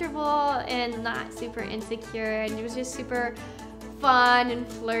comfortable and not super insecure, and it was just super fun and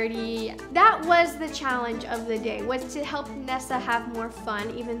flirty. That was the challenge of the day, was to help Nessa have more fun,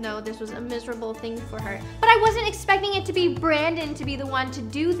 even though this was a miserable thing for her. But I wasn't expecting it to be Brandon to be the one to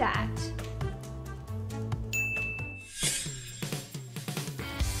do that.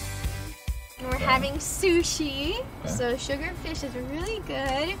 We're having sushi. Okay. So sugar fish is really good.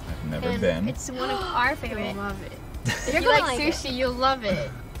 I've never been. It's one of our favorite. You'll love it. If you like sushi, you'll love it.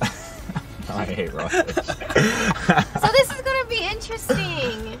 I hate raw fish. So this is gonna be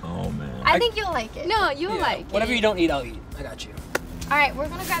interesting. Oh man. I think you'll like it. No, you'll like it. Whatever you don't eat, I'll eat. I got you. All right, we're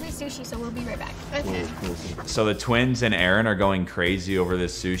gonna grab the sushi, so we'll be right back. Okay. So the twins and Aaron are going crazy over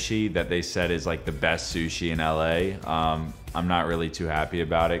this sushi that they said is like the best sushi in LA. I'm not really too happy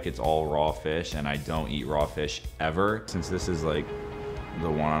about it. It's all raw fish, and I don't eat raw fish ever. Since this is like the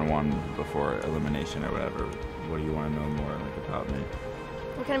one-on-one before elimination or whatever, what do you want to know more like about me?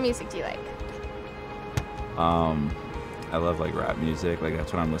 What kind of music do you like? I love like rap music, like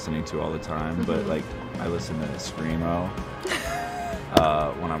that's what I'm listening to all the time, but like I listen to Screamo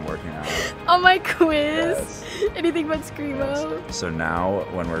when I'm working out. On my quiz, Yes. anything but Screamo. Yes. So now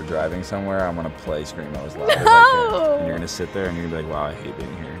when we're driving somewhere, I'm gonna play Screamo as loud as I can. And you're gonna sit there and you're gonna be like, wow, I hate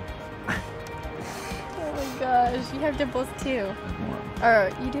being here. Oh my gosh, you have dimples too. Or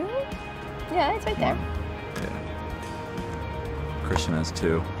you do? Yeah, it's right there. Yeah. Christian has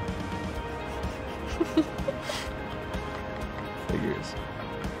 2. Figures.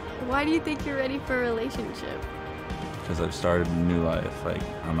 Why do you think you're ready for a relationship? Because I've started a new life. Like,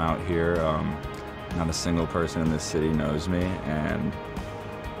 I'm out here, not a single person in this city knows me, and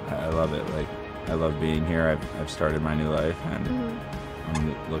I love it. Like, I love being here. I've started my new life, and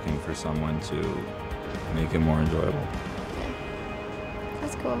I'm looking for someone to make it more enjoyable.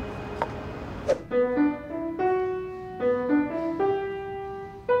 That's cool.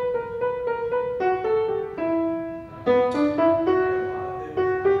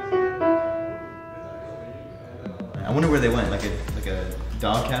 I wonder where they went, like a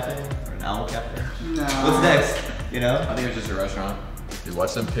dog cafe or an owl cafe? No. What's next, you know? I think it was just a restaurant. Dude,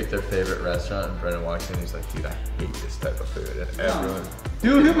 watch them pick their favorite restaurant, and Brendan walks in, he's like, dude, I hate this type of food. And everyone...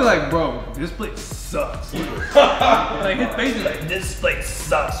 Dude, he'll be like, bro, this place sucks. Like, his face is like, this place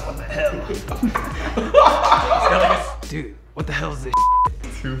sucks, what the hell? Dude, what the hell is this?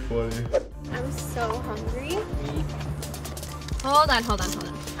 Too funny. I'm so hungry. Hold on.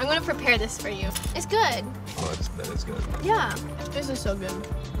 I'm gonna prepare this for you. It's good. Oh, that is good. Yeah, this is so good.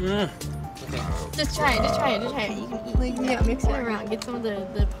 Just try it. You can eat. Like, yeah, mix it around. Get some of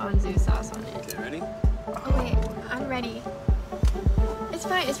the ponzu sauce on it. Okay, ready? Oh wait, I'm ready. It's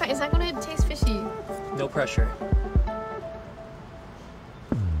fine. It's not gonna taste fishy. No pressure.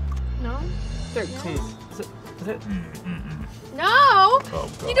 No? No! Oh,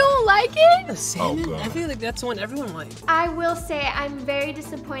 You don't like it? The salmon? God. I feel like that's one everyone likes. I will say I'm very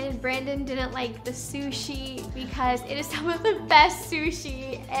disappointed Brandon didn't like the sushi because it is some of the best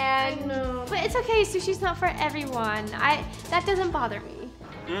sushi and but it's okay, sushi's not for everyone. That doesn't bother me.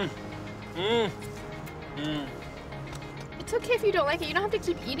 It's okay if you don't like it. You don't have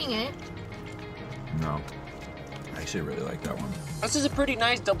to keep eating it. No. I actually really like that one. This is a pretty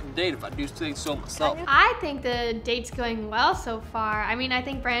nice double date if I do say so myself. I think the date's going well so far. I mean, I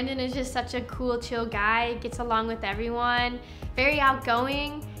think Brandon is just such a cool, chill guy, gets along with everyone, very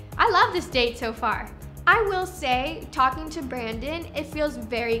outgoing. I love this date so far. I will say, talking to Brandon, it feels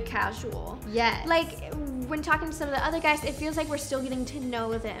very casual. Yes. Like, when talking to some of the other guys, it feels like we're still getting to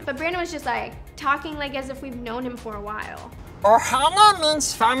know them. But Brandon was just like, talking like as if we've known him for a while. Ohana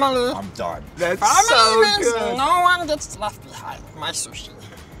means family. I'm done. That's Family so means good. no one gets left behind. My sushi.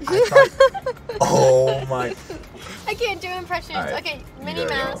 Oh my. I can't do impressions. All right, Okay, you Minnie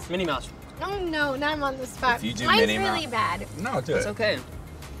gotta Mouse. Minnie Mouse. No, now I'm on the spot. If you do Mine's Minnie really Mouse- bad. No, do It's it. okay.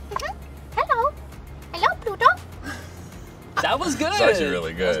 Hello, Pluto. That was good. It's actually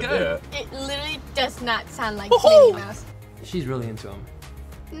really good. That was good. Yeah. It literally does not sound like Woohoo! Minnie Mouse. She's really into him.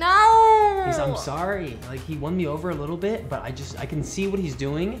 No! I'm sorry. Like, he won me over a little bit, but I can see what he's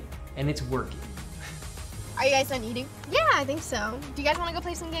doing, and it's working. Are you guys done eating? Yeah, I think so. Do you guys want to go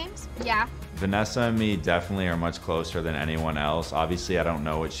play some games? Yeah. Vanessa and me definitely are much closer than anyone else. Obviously, I don't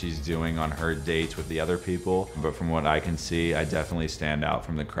know what she's doing on her dates with the other people, but from what I can see, I definitely stand out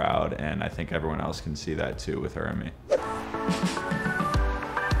from the crowd, and I think everyone else can see that too with her and me. It's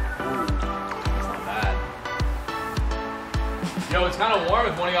not bad. Yo, it's kind of warm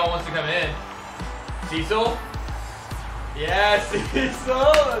if one of y'all wants to come in. Cecil? Yes, Cecil,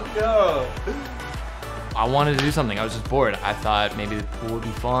 let's go. I wanted to do something. I was just bored. I thought maybe the pool would be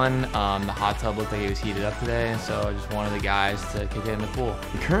fun. The hot tub looked like it was heated up today, so I just wanted the guys to kick it in the pool.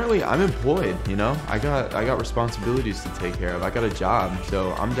 Currently, I'm employed, you know? I got responsibilities to take care of. I got a job,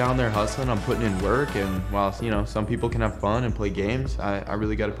 so I'm down there hustling, I'm putting in work, and while, you know, some people can have fun and play games, I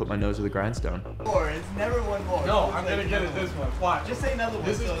really got to put my nose to the grindstone. It's never one more. No, I'm gonna get it this one. Watch. Just say another one.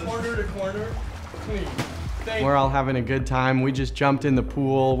 This is corner to corner. Clean. We're all having a good time. We just jumped in the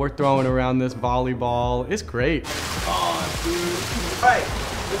pool. We're throwing around this volleyball. It's great. Oh, dude. Right,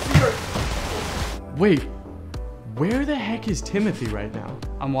 let's see her. Wait, where the heck is Timothy right now?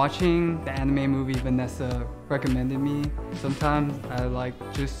 I'm watching the anime movie Vanessa recommended me. Sometimes I like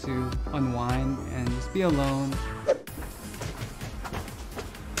just to unwind and just be alone.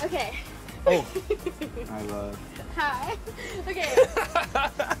 Okay. Oh. I love. Hi. Okay.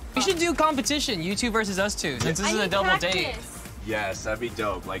 We should do competition, you two versus us two, since this is a double date. Yes, that'd be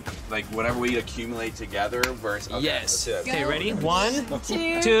dope. Like whatever we accumulate together versus. Okay, Yes. let's do it. Okay, ready? 1,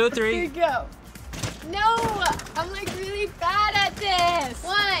 Two, 2, 3. go. No, I'm like really bad at this.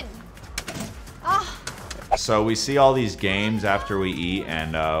 1. Oh. So we see all these games after we eat,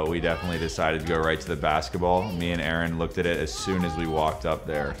 and we definitely decided to go right to the basketball. Me and Aaron looked at it as soon as we walked up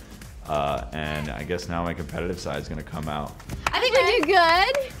there. And I guess now my competitive side is going to come out. I think we did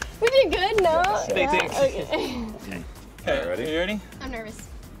good. We did good, no? They think. Okay. Okay, ready? You ready? I'm nervous.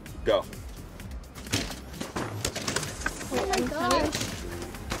 Go. Oh my gosh.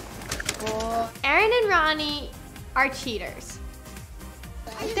 Aaron and Ronnie are cheaters.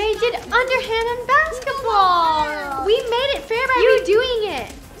 They did underhand in basketball. We made it fair by you doing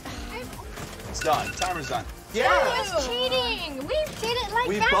it. It's done. Timer's done. Yeah. That was cheating. We did it like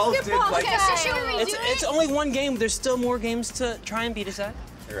We basketball. both did like Okay, so should we It's, do it's only one game. There's still more games to try and beat us at.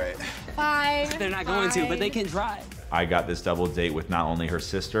 You're right. 5. They're not going to, but they can try. I got this double date with not only her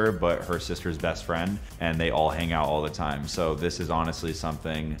sister, but her sister's best friend, and they all hang out all the time. So this is honestly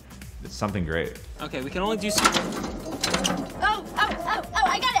something great. Okay, we can only do. Oh,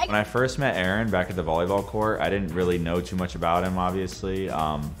 I got it. When I first met Aaron back at the volleyball court, I didn't really know too much about him, obviously.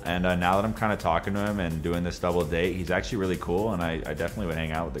 And now that I'm kind of talking to him and doing this double date, he's actually really cool, and I definitely would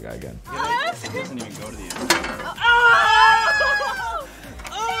hang out with the guy again. He doesn't even go to the end.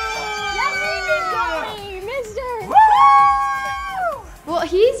 Well,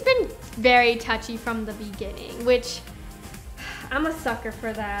 he's been very touchy from the beginning, which I'm a sucker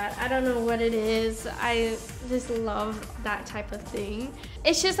for that. I don't know what it is. I just love that type of thing.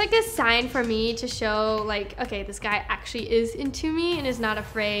 It's just like a sign for me to show like, okay, this guy actually is into me and is not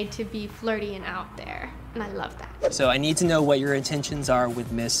afraid to be flirty and out there. And I love that. So I need to know what your intentions are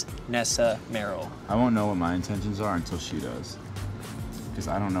with Miss Nessa Merrell. I won't know what my intentions are until she does. Because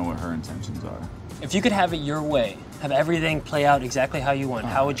I don't know what her intentions are. If you could have it your way, have everything play out exactly how you want,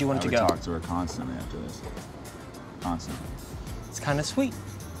 how would you want it to go? I would talk to her constantly after this. Constantly. It's kind of sweet.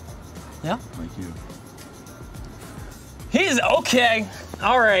 Yeah? Like you. He's okay.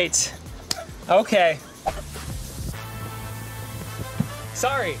 All right. Okay.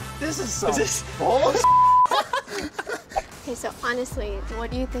 Sorry. This is so bullshit. Okay, so honestly, what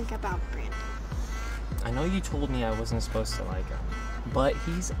do you think about Brandon? I know you told me I wasn't supposed to like him, but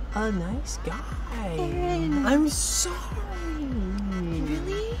he's a nice guy. Aaron. I'm sorry.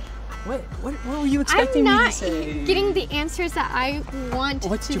 Really? What were you expecting me to say? I'm not getting the answers that I want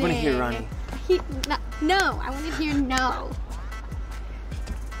What did you want to hear, Ronnie? No, I want to hear no.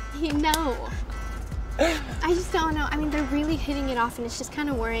 No. I just don't know. I mean, they're really hitting it off, and it's just kind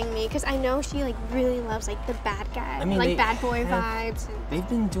of worrying me because I know she like really loves like the bad guy, I mean, like bad boy vibes. And, they've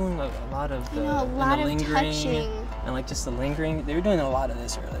been doing a lot of the, a lot and the of lingering touching. and like just the lingering. They were doing a lot of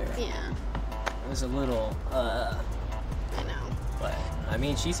this earlier. Yeah. It was a little. I know. But I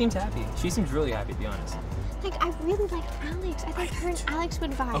mean, she seems happy. She seems really happy, to be honest. Like, I really like Alex. I think her and Alex would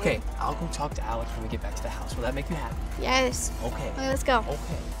vibe. Okay, I'll go talk to Alex when we get back to the house. Will that make you happy? Yes. Okay. Okay, let's go.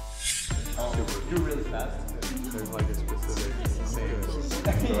 Okay. Do really fast. There's like a specific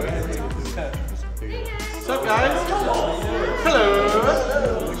What's up, guys? Hello.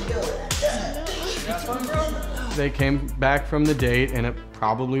 They came back from the date and it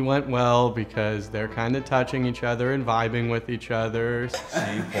probably went well because they're kind of touching each other and vibing with each other.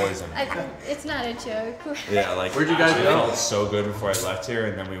 See, poison. It's not a joke. Yeah, like where'd you guys actually, go? I felt so good before I left here,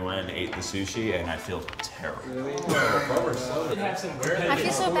 and then we went and ate the sushi, and I feel terrible. Really? I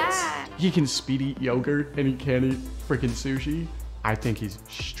feel so bad. He can speed eat yogurt and he can't eat freaking sushi. I think he's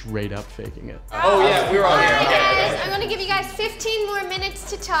straight up faking it. Oh yeah, we were all here. Alright, Okay. guys, I'm gonna give you guys 15 more minutes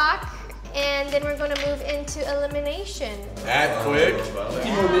to talk, and then we're gonna move into elimination. That quick?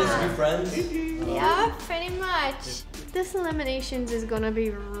 15 more minutes to be friends? Yeah, pretty much. This eliminations is gonna be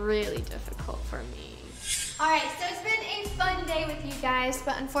really difficult for me. Alright, so it's been a fun day with you guys,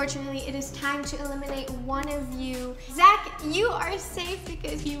 but unfortunately it is time to eliminate one of you. Zach, you are safe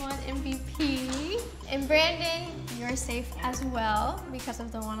because you won MVP. And Brandon, you're safe as well because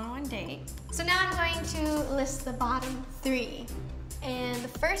of the one-on-one date. So now I'm going to list the bottom three. And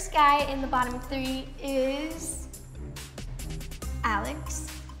the first guy in the bottom three is Alex.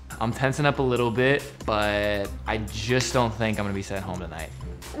 I'm tensing up a little bit, but I just don't think I'm gonna be sent home tonight.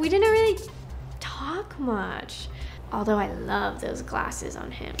 We didn't really talk much, although I love those glasses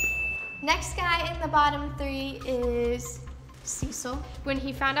on him. Next guy in the bottom three is Cecil. When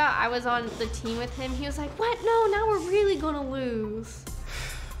he found out I was on the team with him, he was like, what? No, now we're really gonna lose.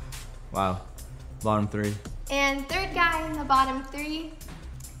 Wow. Bottom three. And third guy in the bottom three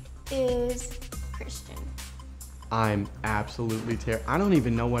is Christian. I'm absolutely terrible. I don't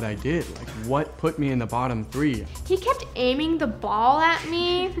even know what I did. Like, what put me in the bottom three? He kept aiming the ball at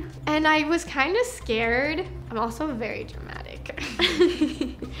me, and I was kind of scared. I'm also very dramatic.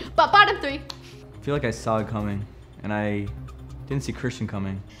 But bottom three. I feel like I saw it coming, and I didn't see Christian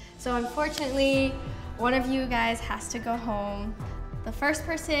coming. So unfortunately, one of you guys has to go home. The first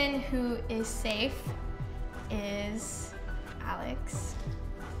person who is safe is Alex.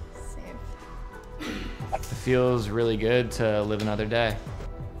 Safe. It feels really good to live another day.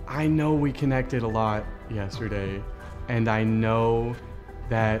 I know we connected a lot yesterday, and I know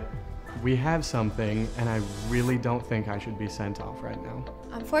that we have something, and I really don't think I should be sent off right now.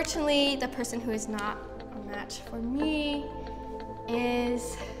 Unfortunately, the person who is not a match for me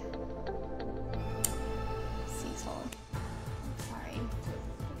is Cecil. Sorry.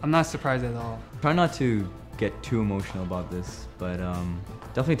 I'm not surprised at all. Try not to get too emotional about this, but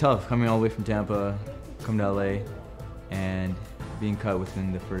definitely tough coming all the way from Tampa, coming to LA, and being cut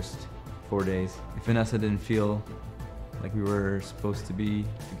within the first 4 days. If Vanessa didn't feel like we were supposed to be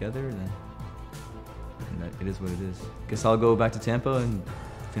together, then it is what it is. Guess I'll go back to Tampa and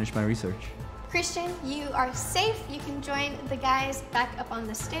finish my research. Christian, you are safe. You can join the guys back up on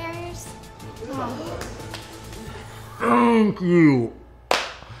the stairs. Thank you.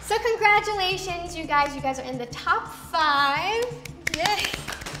 So congratulations, you guys. You guys are in the top 5. Yay.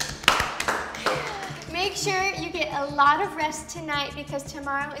 Make sure you get a lot of rest tonight because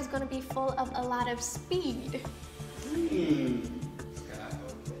tomorrow is going to be full of a lot of speed.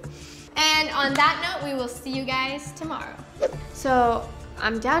 And on that note, we will see you guys tomorrow. So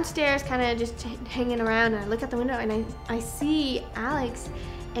I'm downstairs kind of just hanging around, and I look out the window and I see Alex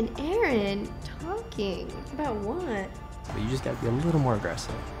and Aaron talking. About what? But you just gotta be a little more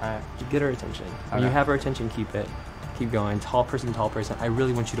aggressive. You get her attention. When you have her attention, keep it. Keep going. Tall person, tall person. I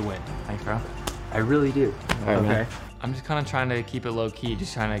really want you to win. Thanks, bro. I really do. Okay. I'm just kind of trying to keep it low key,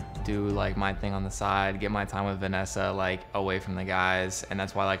 just trying to do like my thing on the side, get my time with Vanessa like away from the guys, and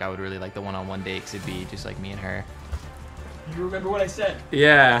that's why like I would really like the one-on-one date, 'cause it'd be just like me and her. You remember what I said?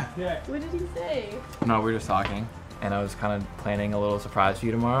 Yeah. What did he say? No, we were just talking, and I was kind of planning a little surprise for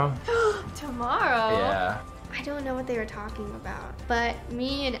you tomorrow. Tomorrow? Yeah. I don't know what they were talking about, but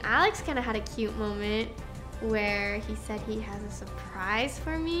me and Alex kind of had a cute moment where he said he has a surprise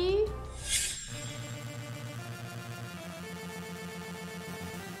for me.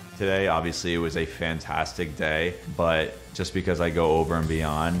 Today, obviously, it was a fantastic day, but just because I go over and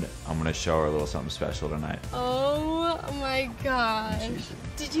beyond, I'm gonna show her a little something special tonight. Oh my gosh.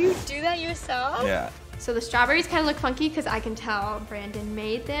 Did you do that yourself? Yeah. So the strawberries kind of look funky because I can tell Brandon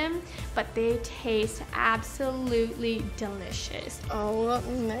made them, but they taste absolutely delicious. Oh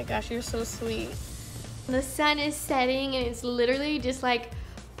my gosh, you're so sweet. The sun is setting and it's literally just like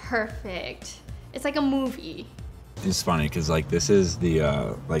perfect. It's like a movie. It's funny because like this is the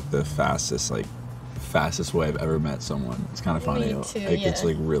fastest way I've ever met someone. It's kind of funny. Me too, It's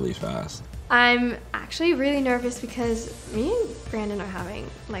like really fast. I'm actually really nervous because me and Brandon are having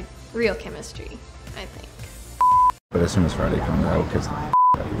like real chemistry, I think. But as soon as Friday comes, I will kiss the out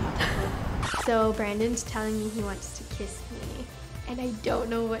of you. So Brandon's telling me he wants to kiss me, and I don't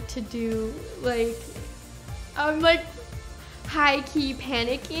know what to do. Like, I'm like high-key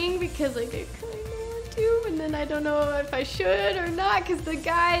panicking because like I kind of want to, and then I don't know if I should or not because the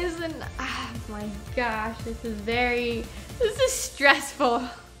guys and oh my gosh, this is stressful.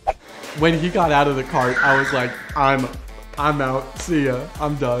 When he got out of the cart, I was like, I'm out. See ya.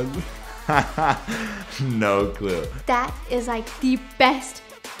 I'm done. No clue. That is like the best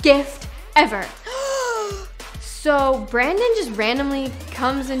gift ever. So Brandon just randomly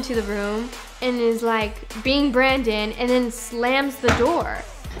comes into the room and is like being Brandon and then slams the door.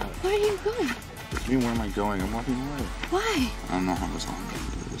 Where are you going? What do you mean, where am I going? I'm walking away. Why? I don't know how this all goes.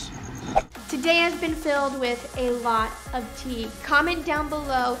 Today has been filled with a lot of tea. Comment down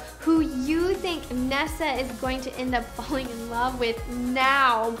below who you think Nessa is going to end up falling in love with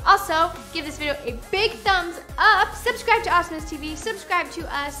now. Also, give this video a big thumbs up. Subscribe to AwesomenessTV. Subscribe to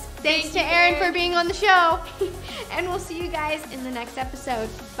us. Thanks to Aaron for being on the show. And we'll see you guys in the next episode.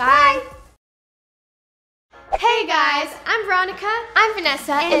 Bye. Hey guys, I'm Veronica. I'm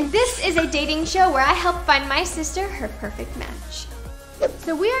Vanessa. And this is a dating show where I help find my sister her perfect match.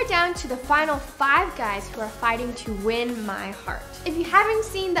 So we are down to the final 5 guys who are fighting to win my heart. If you haven't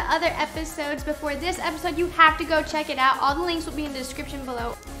seen the other episodes before this episode, you have to go check it out. All the links will be in the description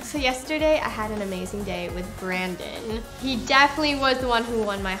below. So yesterday I had an amazing day with Brandon. He definitely was the one who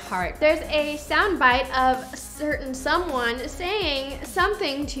won my heart. There's a soundbite of a certain someone saying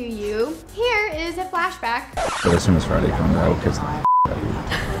something to you. Here is a flashback. But as soon as Friday comes, I will kiss the out of you.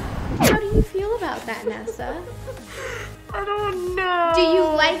 How do you feel about that, Nessa? I don't know. Do you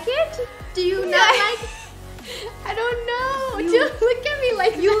like it? Do you not like it? I don't know. Don't look at me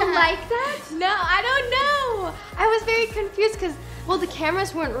like you like that? No, I don't know. I was very confused because, well, the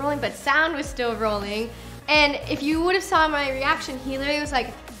cameras weren't rolling, but sound was still rolling. And if you would have saw my reaction, he literally was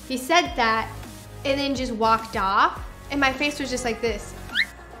like, he said that and then just walked off. And my face was just like this.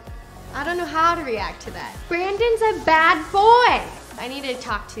 I don't know how to react to that. Brandon's a bad boy. I need to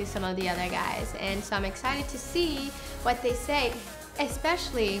talk to some of the other guys, and so I'm excited to see what they say.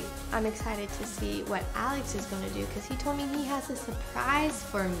 Especially, I'm excited to see what Alex is going to do because he told me he has a surprise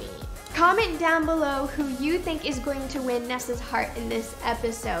for me. Comment down below who you think is going to win Nessa's heart in this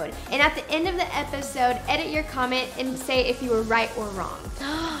episode. And at the end of the episode, edit your comment and say if you were right or wrong.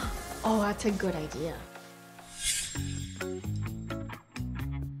 Oh, that's a good idea.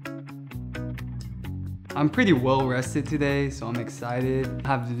 I'm pretty well rested today, so I'm excited. I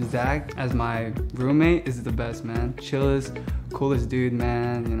have Zach as my roommate. Is the best, man. Chillest, coolest dude,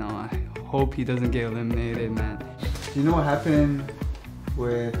 man. You know, I hope he doesn't get eliminated, man. You know what happened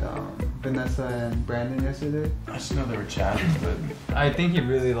with Vanessa and Brandon yesterday? I just know they were chatting, but I think he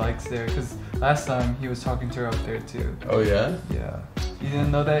really likes her because Last time he was talking to her up there too. Oh yeah? Yeah. You didn't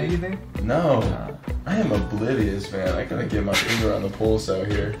know that either? No. I am oblivious, man. I gotta get my finger on the pulse out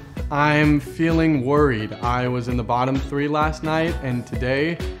here. I'm feeling worried. I was in the bottom 3 last night, and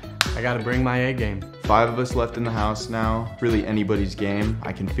today I gotta bring my A game. 5 of us left in the house now. Really anybody's game.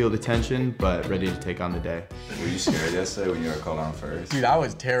 I can feel the tension, but ready to take on the day. Were you scared yesterday when you were called on first? Dude, I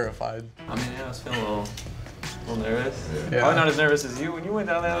was terrified. I mean, yeah, I was feeling a little nervous. Yeah. Probably not as nervous as you when you went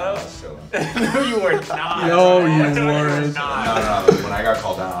down there, though. I was chilling. No, you were not. No, you weren't. No. When I got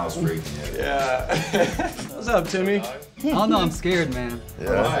called down, I was freaking. Yeah. What's up, Timmy? I don't know, I'm scared, man.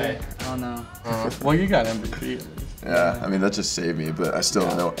 Yeah. Why? I don't know. Well, you got MVP. Yeah, I mean, that just saved me, but I still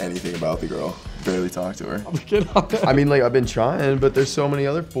don't know anything about the girl. Barely talked to her. Get on that. I mean, like, I've been trying, but there's so many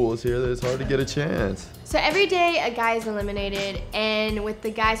other pools here that it's hard to get a chance. So every day a guy is eliminated, and with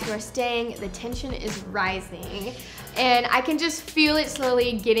the guys who are staying, the tension is rising. And I can just feel it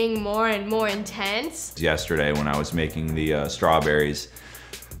slowly getting more and more intense. Yesterday when I was making the strawberries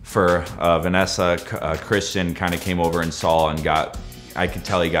for Vanessa, Christian kind of came over and saw and I could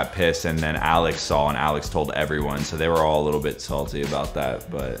tell he got pissed, and then Alex saw and Alex told everyone, so they were all a little bit salty about that,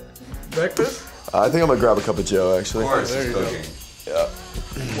 but. Breakfast? I think I'm gonna grab a cup of Joe, actually. Of course, he's cooking. Yeah.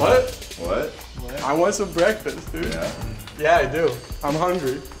 What? I want some breakfast, dude. Yeah, I do. I'm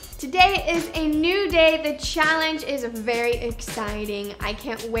hungry. Today is a new day. The challenge is very exciting. I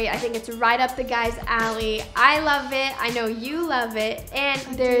can't wait. I think it's right up the guys' alley. I love it. I know you love it. And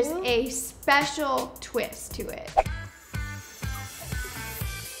there's a special twist to it.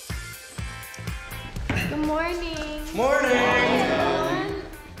 Good morning. Morning.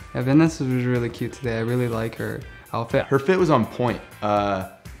 Yeah, Vanessa was really cute today. I really like her outfit. Her fit was on point.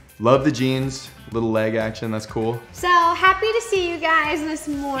 Love the jeans, little leg action, that's cool. So happy to see you guys this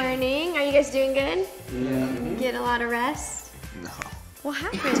morning. Are you guys doing good? Yeah. Get a lot of rest? No. What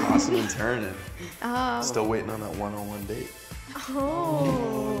happened? Tossing and turning. Oh. Still waiting on that one-on-one date.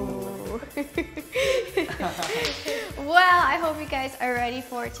 Oh. Well, I hope you guys are ready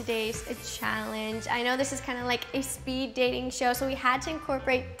for today's challenge. I know this is kind of like a speed dating show, so we had to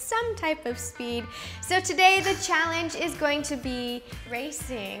incorporate some type of speed. So today the challenge is going to be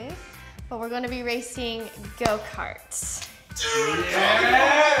racing, but we're going to be racing go-karts.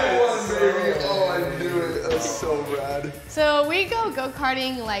 Yeah! Baby. Oh, I knew it. That's so rad. So we go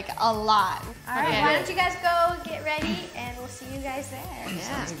go-karting like a lot. All right, why don't you guys go get ready, and we'll see you guys there. Yeah.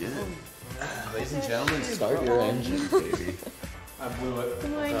 Sounds good. Ladies and gentlemen, start your engine, baby. I blew it.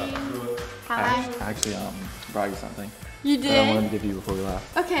 Good morning. I Hi. actually brought you something. You that I wanted did? to give you before we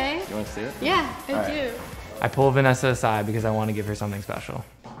left. Okay. You want to see it? Yeah, I All right. do. I pulled Vanessa aside because I want to give her something special.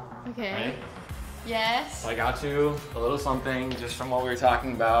 Okay. Ready? Yes. So I got you a little something just from what we were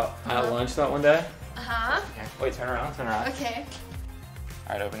talking about at lunch that one day. Uh-huh. Okay. Wait, turn around, turn around. Okay.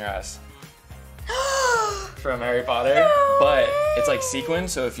 All right, open your eyes. From Harry Potter, but it's like sequined,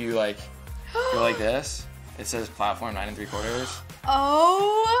 so if you like go like this, it says platform 9 3/4.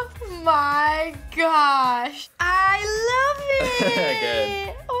 Oh my gosh. I love it.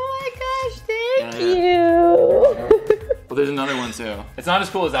 Good. Oh my gosh, thank Yeah. you. Well, there's another one too. It's not as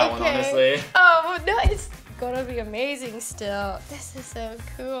cool as that one, honestly. Oh, no, it's gonna be amazing still. This is so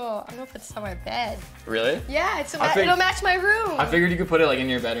cool. I'm gonna put this on my bed. Really? Yeah, it'll match my room. I figured you could put it like in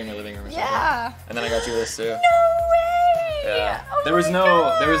your bed or in your living room or something. Yeah. And then I got you this too. No way. Yeah. Oh there was my no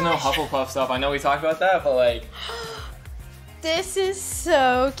gosh. Hufflepuff stuff. I know we talked about that, but like This is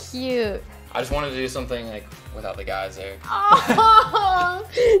so cute. I just wanted to do something like without the guys there. Oh,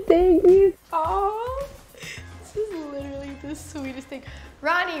 thank you. Oh, this is literally the sweetest thing.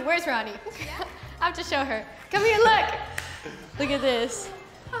 Ronnie, where's Ronnie? I have to show her. Come here, look. Look at this.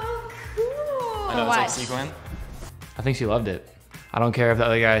 How cool. I know it's like sequin. I think she loved it. I don't care if the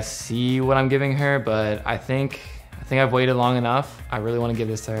other guys see what I'm giving her, but I think I've waited long enough. I really want to give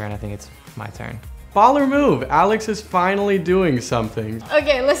this to her, and I think it's my turn. Baller move. Alex is finally doing something.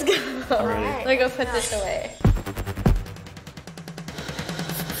 Okay, let's go. I'm ready. Let me go put this away.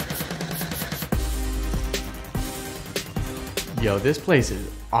 Yo, this place is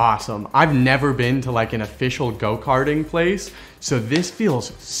awesome. I've never been to like an official go-karting place, so this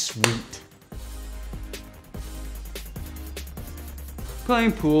feels sweet.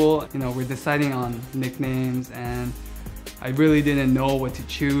 Playing pool, you know, we're deciding on nicknames, and I really didn't know what to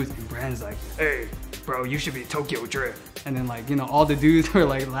choose. And Brandon's like, hey, bro, you should be Tokyo Drift. And then like, you know, all the dudes were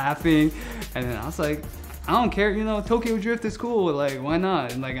like laughing. And then I was like, I don't care, you know, Tokyo Drift is cool. Like, why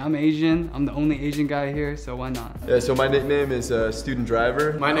not? And like, I'm Asian. I'm the only Asian guy here, so why not? Yeah, so my nickname is Student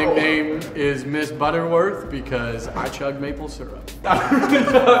Driver. My nickname is Miss Butterworth because I chug maple syrup.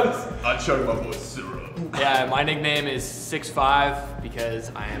 I chug maple syrup. Yeah, my nickname is 6'5"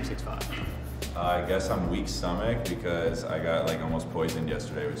 because I am 6'5". I guess I'm weak stomach because I got like almost poisoned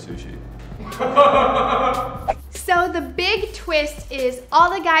yesterday with sushi. So the big twist is all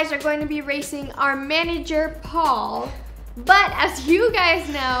the guys are going to be racing our manager, Paul. But as you guys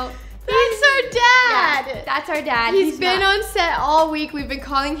know, that's our dad. Yeah, that's our dad. He's been on set all week. We've been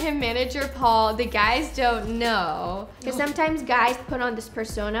calling him Manager Paul. The guys don't know. Because sometimes guys put on this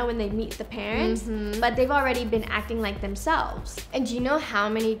persona when they meet the parents, but they've already been acting like themselves. And do you know how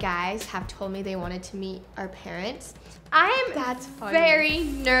many guys have told me they wanted to meet our parents? I'm very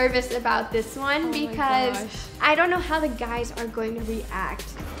nervous about this one because I don't know how the guys are going to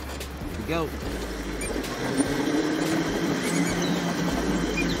react. Here we go.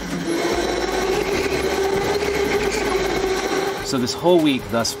 So this whole week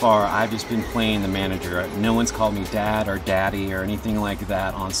thus far, I've just been playing the manager. No one's called me dad or daddy or anything like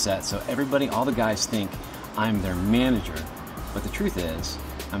that on set. So everybody, all the guys think I'm their manager. But the truth is,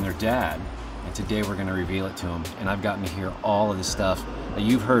 I'm their dad. And today we're gonna reveal it to them. And I've gotten to hear all of the stuff that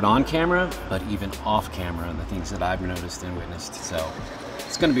you've heard on camera, but even off camera, and the things that I've noticed and witnessed. So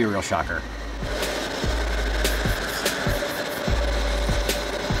it's gonna be a real shocker.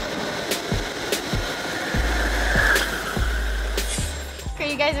 Are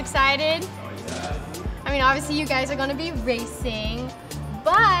you guys excited? I mean, obviously you guys are gonna be racing,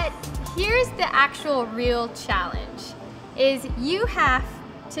 but here's the actual real challenge, is you have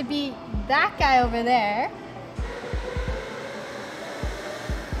to beat that guy over there.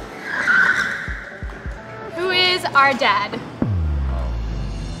 Who is our dad?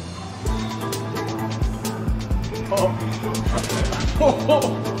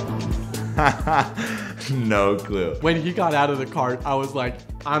 No clue. When he got out of the cart, I was like,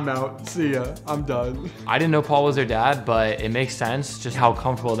 I'm out, see ya, I'm done. I didn't know Paul was their dad, but it makes sense just how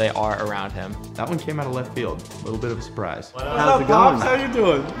comfortable they are around him. That one came out of left field. A little bit of a surprise. How's it going? How you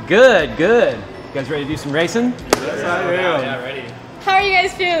doing? Good, good. You guys ready to do some racing? Yes, I am. Yeah, ready. How are you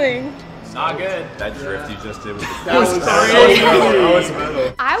guys feeling? Not good. That drift you just did was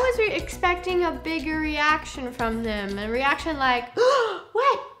I was expecting a bigger reaction from them. A reaction like,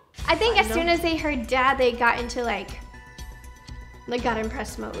 what? I think as soon as they heard dad, they got into like got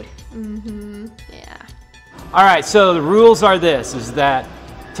impressed mode. Yeah. All right, so the rules are this, is that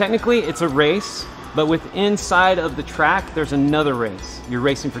technically it's a race, but inside of the track, there's another race. You're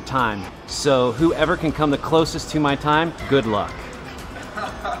racing for time. So whoever can come the closest to my time, good luck.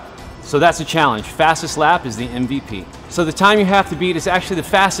 So that's a challenge. Fastest lap is the MVP. So the time you have to beat is actually the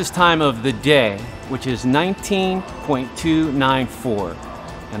fastest time of the day, which is 19.294.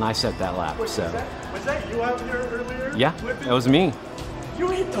 And I set that lap, so. Was that you out here earlier? Yeah, that was me. You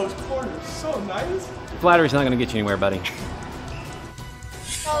hit those corners so nice. Flattery's not gonna get you anywhere, buddy.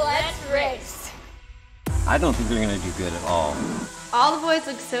 So let's race. I don't think they're gonna do good at all. All the boys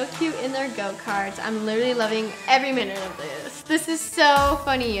look so cute in their go-karts. I'm literally loving every minute of this. This is so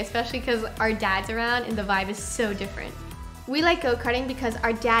funny, especially because our dad's around and the vibe is so different. We like go-karting because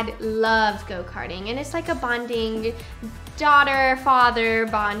our dad loves go-karting, and it's like a bonding, daughter-father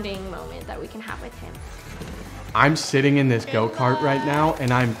bonding moment that we can have with him. I'm sitting in this go-kart right now,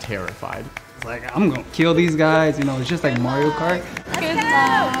 and I'm terrified. It's like, I'm gonna kill these guys, you know, it's just like Mario Kart. Good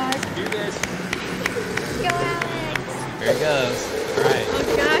luck. Do this. Go, Alex. There it goes. All right.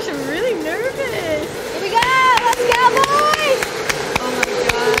 Oh gosh, I'm really nervous. Here we go. Let's go, boys. Oh my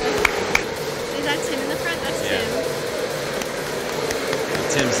gosh. Is that Tim in the front? That's Tim.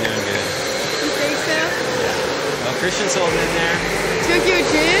 Tim's doing good. You think so? Well, Christian's holding in there. Tokyo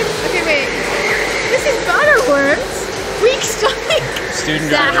Drift? Okay, wait. This is Butterworms. Weak stomach.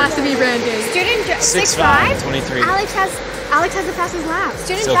 Student That driver. has to be Brandon. Student 6'5", 23. Alex has the fastest lap.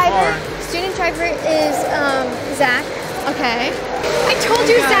 Student So driver. far. Student driver is Zach. Okay. I told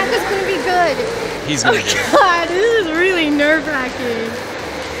you Zach was gonna be good. He's gonna do it. God, this is really nerve-wracking.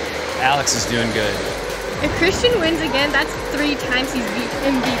 Alex is doing good. If Christian wins again, that's 3 times he's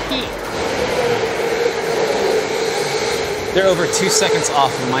MVP. They're over 2 seconds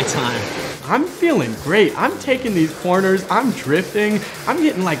off of my time. I'm feeling great. I'm taking these corners. I'm drifting. I'm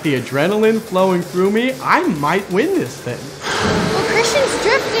getting like the adrenaline flowing through me. I might win this thing. Well, Christian's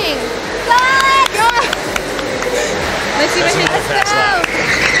drifting. Go, Alex! Go! Let's see what he Let's go.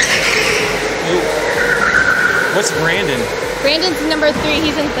 What's Brandon? Brandon's number 3.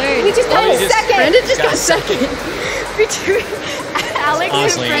 He's in 3rd. He just got second. Brandon just got second. Between Alex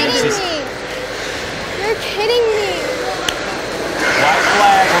Honestly, You're and kidding Brandon. me. You're kidding me. White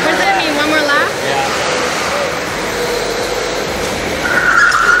flag. What does that mean? One more lap? Yeah.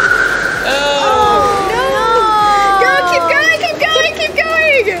 No! Go, keep going, keep going, keep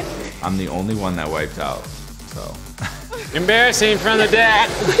going! I'm the only one that wiped out, so. Embarrassing in front of the dad.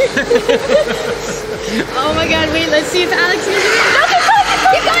 Oh my god, wait, let's see if Alex is it.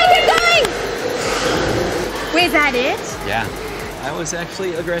 No, keep going! Wait, is that it? Yeah, that was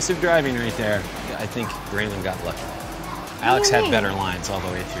actually aggressive driving right there. I think Brandon got lucky. Alex had better lines all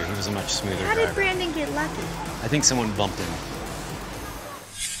the way through. He was a much smoother How driver. did Brandon get lucky? I think someone bumped him.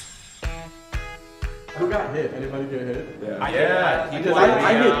 Who got hit? Anybody get hit? Yeah. I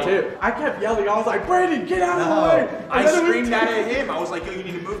hit too. I kept yelling. I was like, Brandon, get out of the way. I screamed that at him. I was like, yo, you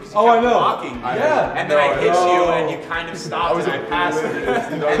need to move because Oh, I know. blocking. Yeah. And then I hit you and you kind of stopped and I passed you.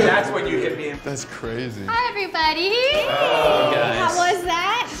 And that's when you hit me. That's crazy. Hi, everybody. guys. How was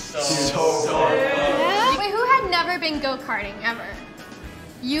that? So Yeah. Wait, who had never been go-karting ever?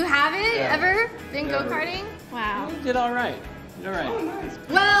 You haven't ever been go-karting? Wow. You did all right. You did all right.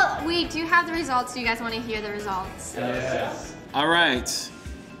 Well, we do have the results. Do you guys want to hear the results? Yes. All right.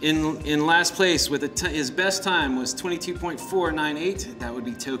 In last place with his best time was 22.498. That would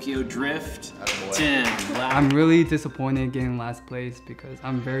be Tokyo Drift. 10. I'm really disappointed getting last place because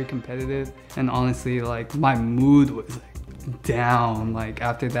I'm very competitive, and honestly, like my mood was like down. Like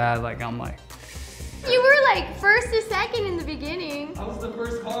after that, like I'm like. You were like first or second in the beginning. I was the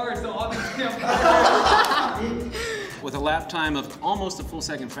first car, so obviously With a lap time of almost a full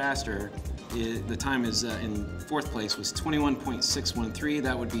second faster, the time is in fourth place was 21.613.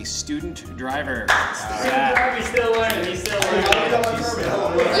 That would be Student Driver. He's still learning. He's still learning.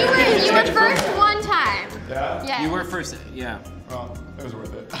 You were first one time. Yeah? Yeah. You were first, yeah. Well, it was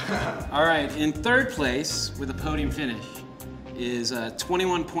worth it. All right, in third place with a podium finish is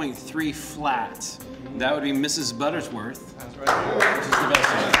 21.3 flat. That would be Mrs. Buttersworth. That's right. Which is the best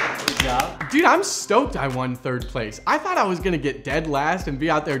one. Good job. Dude, I'm stoked I won third place. I thought I was gonna get dead last and be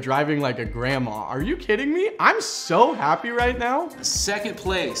out there driving like a grandma. Are you kidding me? I'm so happy right now. Second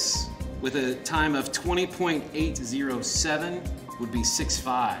place with a time of 20.807 would be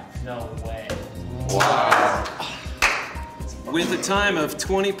 6.5. No way. Wow. With a time of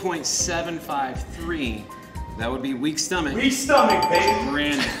 20.753, that would be Weak Stomach. Weak Stomach, baby.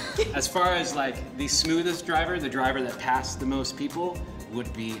 Brandon. As far as like the smoothest driver, the driver that passed the most people,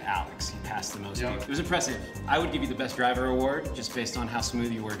 would be Alex. He passed the most people. It was impressive. I would give you the best driver award just based on how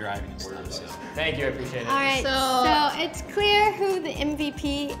smooth you were driving and stuff. So. Thank you, I appreciate it. All right, so it's clear who the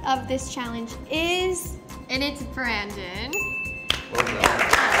MVP of this challenge is, and it's Brandon. Good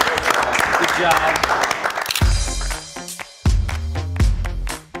job.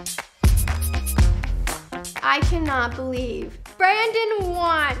 I cannot believe Brandon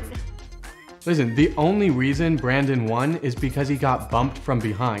won. Listen, the only reason Brandon won is because he got bumped from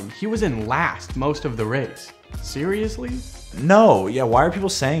behind. He was in last most of the race. Seriously? No, yeah, why are people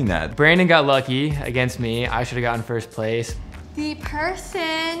saying that? Brandon got lucky against me. I should have gotten first place. The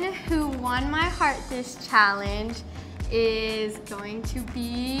person who won my heart this challenge is going to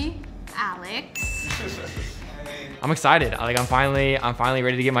be Alex. I'm excited. Like I'm finally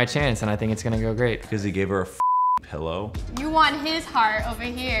ready to get my chance, and I think it's gonna go great. Because he gave her a pillow. You won his heart over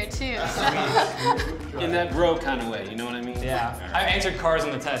here too. In that bro kind of way, you know what I mean? Yeah. I answered cars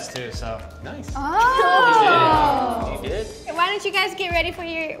on the test too, so. Nice. Oh. You did? Why don't you guys get ready for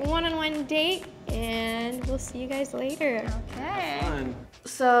your one-on-one date, and we'll see you guys later. Okay. Fun.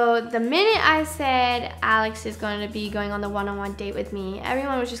 So the minute I said Alex is going to be going on the one-on-one date with me,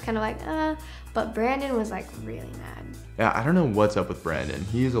 everyone was just kind of like, but Brandon was like really mad. Yeah, I don't know what's up with Brandon.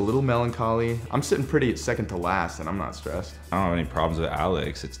 He's a little melancholy. I'm sitting pretty second to last, and I'm not stressed. I don't have any problems with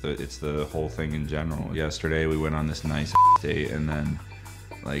Alex. It's the whole thing in general. Yesterday we went on this nice date, and then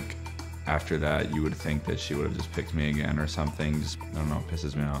like after that you would think that she would have just picked me again or something. Just I don't know, it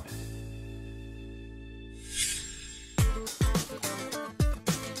pisses me off.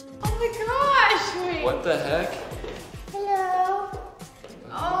 Oh my gosh! Wait. What the heck? Hello.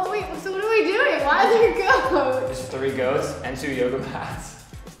 Oh wait, so what are we doing? Why are there goats? There's 3 goats and 2 yoga mats.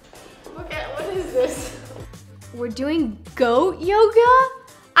 Okay, what is this? We're doing goat yoga?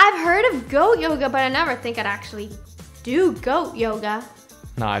 I've heard of goat yoga, but I never think I'd actually do goat yoga.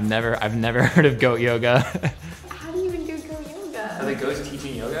 No, I've never heard of goat yoga. How do you even do goat yoga? Are the goats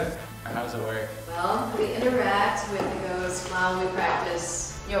teaching yoga? Or how does it work? Well, we interact with the goats while we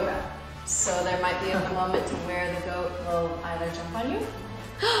practice yoga. So there might be a moment where the goat will either jump on you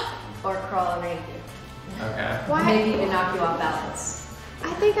or crawl underneath you. Okay. Why? Maybe even knock you off balance.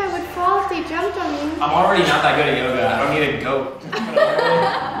 I think I would fall if they jumped on me. I'm already not that good at yoga. I don't need a goat.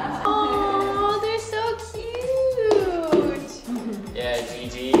 Oh, they're so cute. Yeah,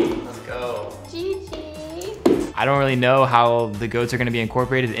 Gigi, let's go. Gigi. I don't really know how the goats are going to be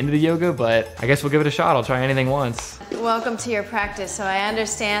incorporated into the yoga, but I guess we'll give it a shot. I'll try anything once. Welcome to your practice. So I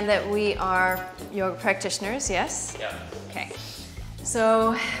understand that we are yoga practitioners, yes? Yeah. Okay.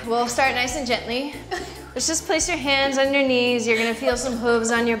 So we'll start nice and gently. Let's just place your hands on your knees. You're gonna feel some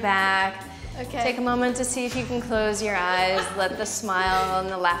hooves on your back. Okay. Take a moment to see if you can close your eyes. Let the smile and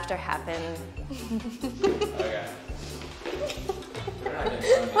the laughter happen. Okay.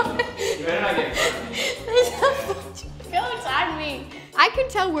 You better not get Goats on me. I could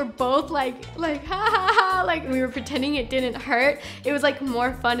tell we're both like ha ha ha, like we were pretending it didn't hurt. It was like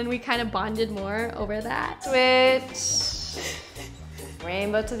more fun and we kind of bonded more over that. Switch.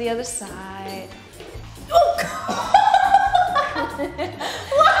 Rainbow to the other side. Why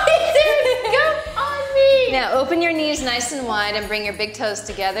did it go on me? Now open your knees nice and wide and bring your big toes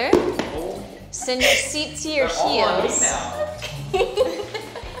together. Send your seat to your heels.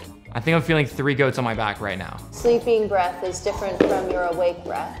 I think I'm feeling 3 goats on my back right now. Sleeping breath is different from your awake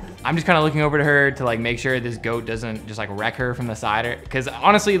breath. I'm just kind of looking over to her to like make sure this goat doesn't just like wreck her from the side. Because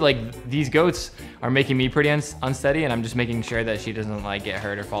honestly, like these goats are making me pretty unsteady, and I'm just making sure that she doesn't like get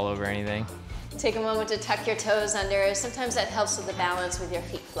hurt or fall over or anything. Take a moment to tuck your toes under. Sometimes that helps with the balance with your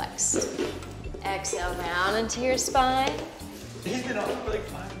feet flexed. Exhale round into your spine. He's been on for like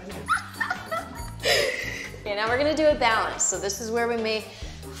 5 minutes. Okay, now we're gonna do a balance. So this is where we may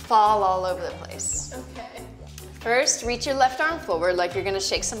fall all over the place. Okay. First, reach your left arm forward like you're gonna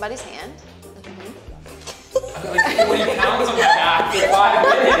shake somebody's hand. Like 40 pounds on my back for 5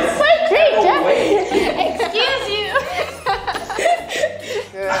 minutes. Wait, great, Oh, wait. Excuse you.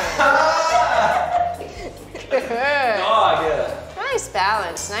 Good. Dog, yeah. Nice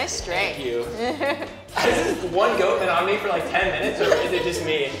balance, nice strength. Thank you. Has this one goat been on me for like 10 minutes, or is it just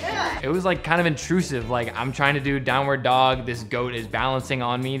me? It was like kind of intrusive. Like I'm trying to do downward dog. This goat is balancing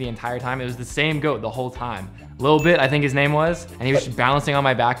on me the entire time. It was the same goat the whole time. Lil Bit, I think his name was, and he was just balancing on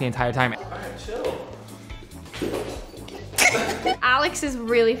my back the entire time. All right, chill. Alex is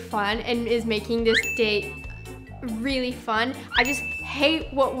really fun and is making this date really fun. I just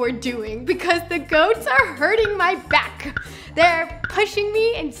hate what we're doing because the goats are hurting my back. They're pushing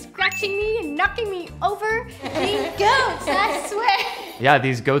me and scratching me and knocking me over. These goats, I swear. Yeah,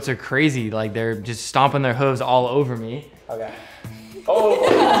 these goats are crazy. Like they're just stomping their hooves all over me. Okay. Oh.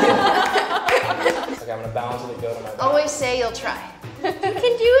 Okay, I'm gonna balance the goat on my back. Always say you'll try. You can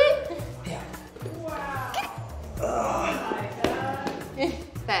do it?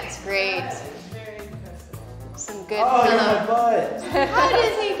 That's great. Some good Oh, pillow. my butt. How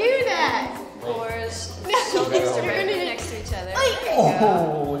does he do that? Fours, shoulders to next to each other.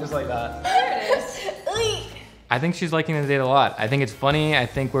 Oh, just like that. There it is. I think she's liking the date a lot. I think it's funny. I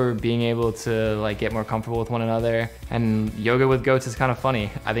think we're being able to like get more comfortable with one another. And yoga with goats is kind of funny.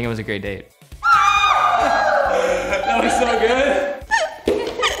 I think it was a great date. That was so good.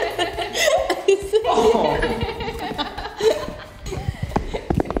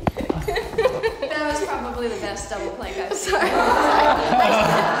 That was probably the best double plank I've seen.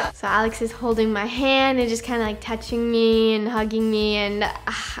 So Alex is holding my hand and just kind of like touching me and hugging me, and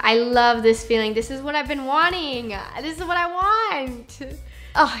I love this feeling. This is what I've been wanting. This is what I want.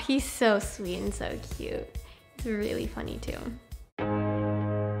 Oh, he's so sweet and so cute. He's really funny too.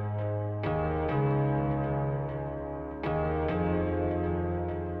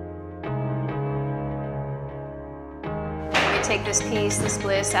 We take this peace, this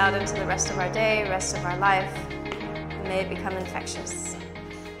bliss out into the rest of our day, rest of our life. May it become infectious.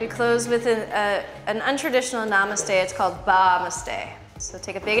 We close with an untraditional namaste. It's called Ba-miste. So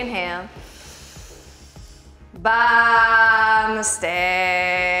take a big inhale. Ba-miste.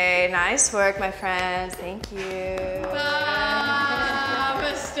 Nice work, my friends. Thank you. Ba-miste.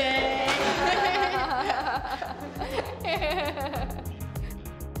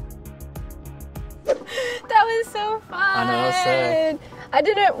 That was so fun. I know, it was sick.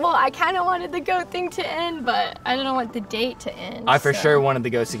 I kind of wanted the goat thing to end, but I didn't want the date to end. I for sure wanted the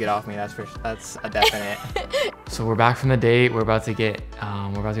goats to get off me. That's a definite. So we're back from the date. We're about to go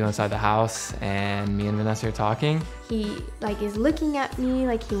inside the house, and me and Vanessa are talking. He like is looking at me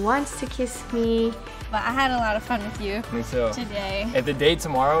like he wants to kiss me. But I had a lot of fun with you. Me too. Today. If the date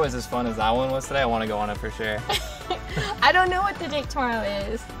tomorrow is as fun as that one was today, I want to go on it for sure. I don't know what the date tomorrow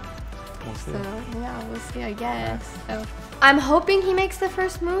is. We'll see. So yeah, we'll see, I guess. So I'm hoping he makes the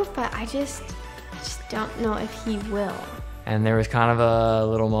first move, but I just don't know if he will. And there was kind of a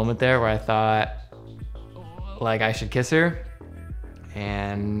little moment there where I thought like I should kiss her,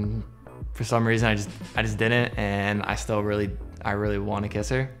 and for some reason I just didn't, and I really want to kiss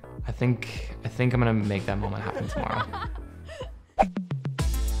her. I think I'm gonna make that moment happen tomorrow.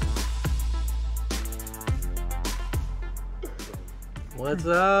 What's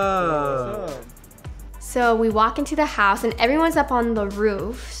up? So we walk into the house and everyone's up on the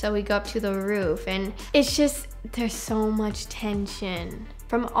roof. So we go up to the roof and it's just, there's so much tension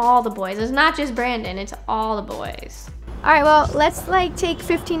from all the boys. It's not just Brandon, it's all the boys. All right, well, let's like take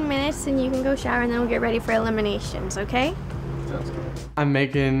 15 minutes and you can go shower and then we'll get ready for eliminations, okay? I'm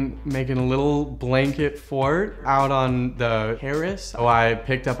making a little blanket fort out on the terrace. So I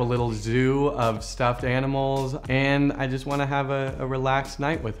picked up a little zoo of stuffed animals and I just want to have a relaxed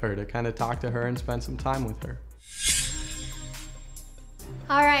night with her to kind of talk to her and spend some time with her.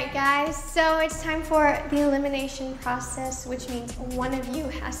 All right, guys, so it's time for the elimination process, which means one of you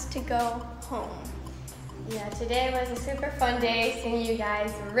has to go home. Yeah, today was a super fun day seeing you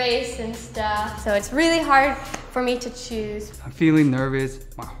guys race and stuff. So it's really hard for me to choose. I'm feeling nervous.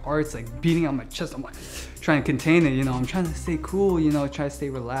 My heart's like beating on my chest. I'm like trying to contain it, you know. I'm trying to stay cool, you know, try to stay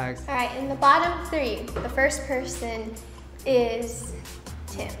relaxed. All right, in the bottom 3, the first person is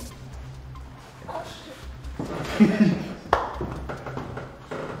Tim.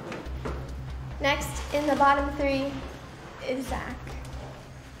 Next, in the bottom 3 is Zach.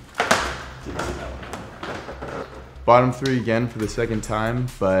 Bottom 3 again for the second time,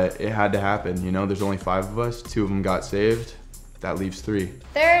 but it had to happen. You know, there's only 5 of us. 2 of them got saved. That leaves 3.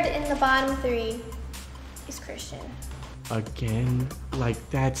 Third in the bottom 3 is Christian. Again, like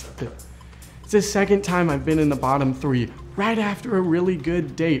it's the second time I've been in the bottom 3 right after a really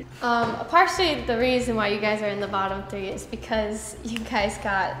good date. Partially the reason why you guys are in the bottom 3 is because you guys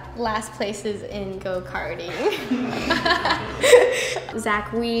got last places in go-karting.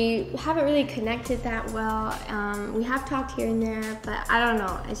 Zach, we haven't really connected that well. We have talked here and there, but I don't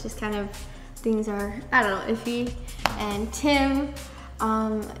know. It's just kind of, things are, I don't know, iffy. And Tim,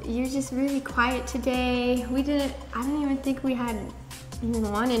 you're just really quiet today. I don't even think we had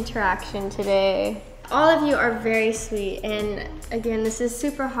even one interaction today. All of you are very sweet, and again, this is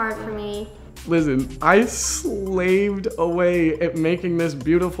super hard for me. Listen, I slaved away at making this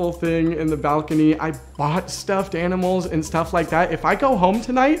beautiful thing in the balcony. I bought stuffed animals and stuff like that. If I go home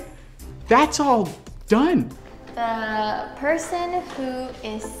tonight, that's all done. The person who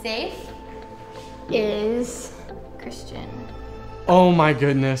is safe is Christian. Oh my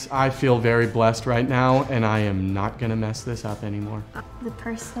goodness, I feel very blessed right now, and I am not gonna mess this up anymore. The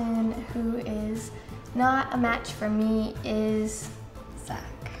person who is not a match for me is Zach.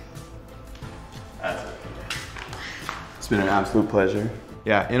 It's been an absolute pleasure.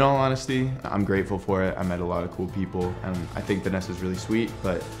 Yeah, in all honesty, I'm grateful for it. I met a lot of cool people, and I think Vanessa's really sweet,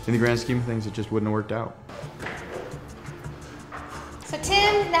 but in the grand scheme of things, it just wouldn't have worked out. So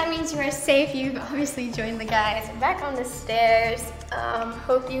Tim, that means you are safe. You've obviously joined the guys back on the stairs.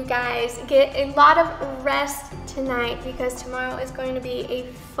 Hope you guys get a lot of rest tonight because tomorrow is going to be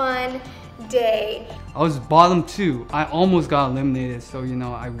a fun day. I was bottom 2. I almost got eliminated, so you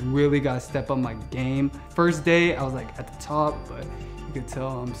know, I really gotta step up my game. First day, I was like at the top, but you could tell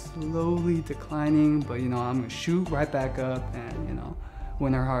I'm slowly declining, but you know, I'm gonna shoot right back up and you know,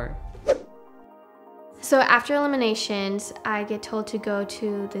 win her heart. So after eliminations, I get told to go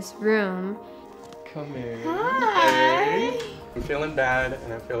to this room. Come here. Hi. Hey. I'm feeling bad,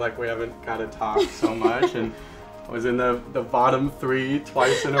 and I feel like we haven't got to talk so much, and I was in the bottom 3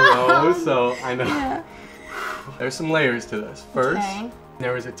 twice in a row, so I know. Yeah. There's some layers to this. First,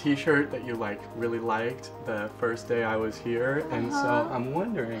 there was a t-shirt that you like really liked the first day I was here, and so I'm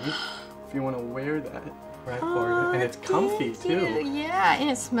wondering if you want to wear that right forward. And it's comfy too. Yeah, and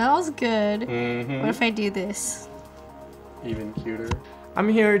it smells good. Mm-hmm. What if I do this? Even cuter. I'm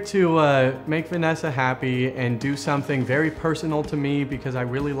here to make Vanessa happy and do something very personal to me because I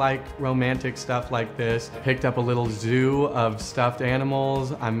really like romantic stuff like this. Picked up a little zoo of stuffed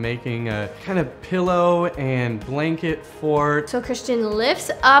animals. I'm making a kind of pillow and blanket fort. So Christian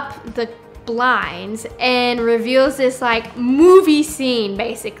lifts up the blinds and reveals this like movie scene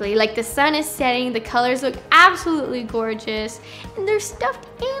basically. Like the sun is setting, the colors look absolutely gorgeous, and there's stuffed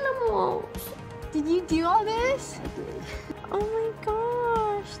animals. Did you do all this? I did. Oh my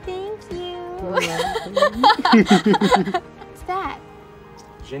gosh, thank you. What's that?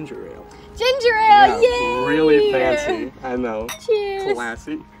 Ginger ale. Ginger ale, yeah, yay! Really fancy, I know. Cheers.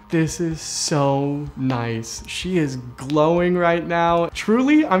 Classy. This is so nice. She is glowing right now.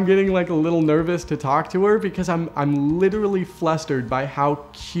 Truly, I'm getting like a little nervous to talk to her because I'm literally flustered by how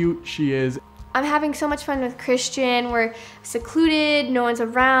cute she is. I'm having so much fun with Christian. We're secluded, no one's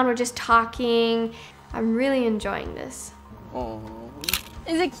around, we're just talking. I'm really enjoying this. Oh.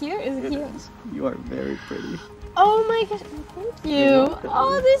 Is it cute? Is it cute? You are very pretty. Oh my gosh, thank you.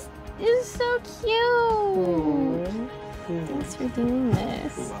 Oh, this is so cute. Thanks for doing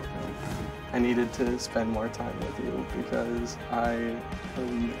this. You're welcome. I needed to spend more time with you because I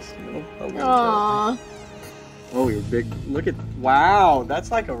miss you a little bit. Oh, you're big. Look at, wow,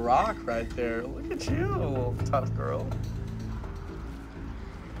 that's like a rock right there. Look at you, little tough girl.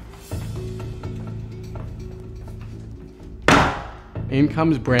 In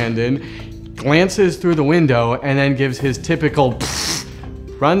comes Brandon, glances through the window, and then gives his typical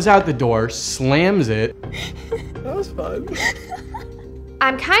runs out the door, slams it. That was fun.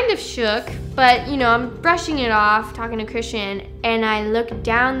 I'm kind of shook, but you know, I'm brushing it off, talking to Christian, and I look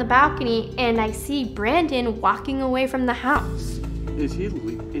down the balcony and I see Brandon walking away from the house. Is he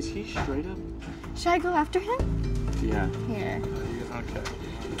straight up? Should I go after him? Yeah. Here. Okay.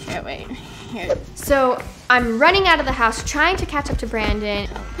 Okay, wait. Here. So I'm running out of the house, trying to catch up to Brandon.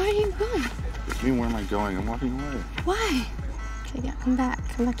 Where are you going? What do you mean, where am I going? I'm walking away. Why? Okay, yeah, come back.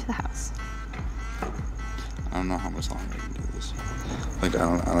 Come back to the house. I don't know how much longer I can do this. Like,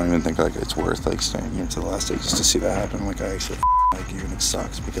 I don't even think like it's worth like staying here till the last day just to see that happen. Like, I actually like you, and it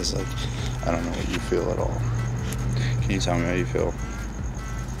sucks because like I don't know what you feel at all. Can you tell me how you feel?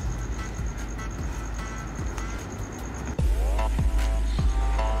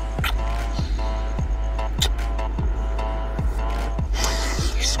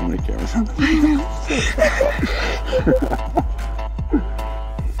 There's so many cameras.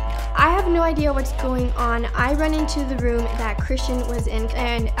 I have no idea what's going on. I run into the room that Christian was in,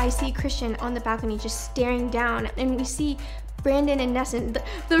 and I see Christian on the balcony just staring down, and we see Brandon and Nessa,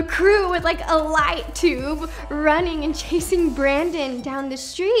 the crew with like a light tube running and chasing Brandon down the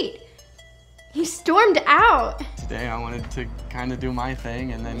street. He stormed out. Today I wanted to kind of do my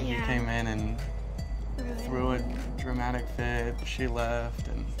thing, and then he came in and threw a dramatic fit. She left,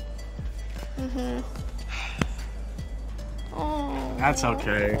 and Oh. That's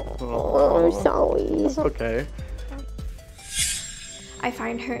okay. Oh, I'm sorry. It's okay. I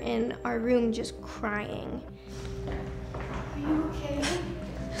find her in our room just crying. Are you okay?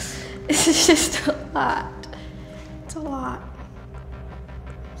 It's just a lot. It's a lot.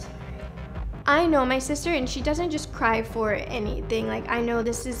 Sorry. I know my sister, and she doesn't just cry for anything. Like, I know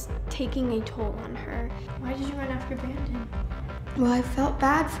this is taking a toll on her. Why did you run after Brandon? Well, I felt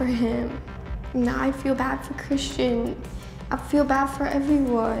bad for him. Now I feel bad for Christian. I feel bad for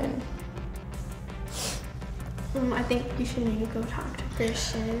everyone. I think you should maybe go talk to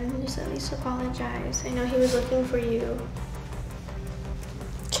Christian and just at least apologize. I know he was looking for you.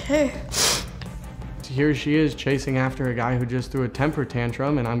 Okay. Here she is chasing after a guy who just threw a temper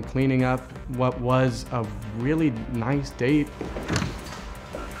tantrum, and I'm cleaning up what was a really nice date.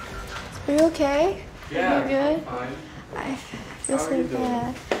 Are you okay? Yeah, Are you good? I'm fine. I feel so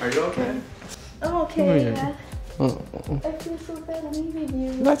bad. Are you okay? I'm okay, yeah. Oh. I feel so bad leaving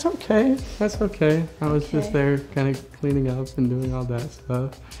you. That's okay. That's okay. I was Okay. just there kind of cleaning up and doing all that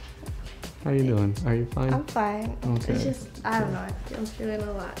stuff. How you doing? Are you fine? I'm fine. Okay. It's just, I don't know, I'm feeling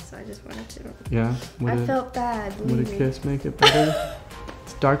a lot, so I just wanted to. Yeah? I felt bad Would a leaving. kiss make it better?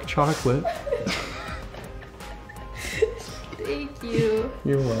 It's dark chocolate. Thank you.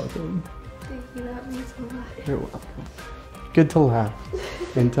 You're welcome. Thank you, that means a lot. You're welcome. Good to laugh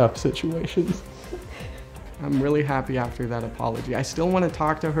in tough situations. I'm really happy after that apology. I still want to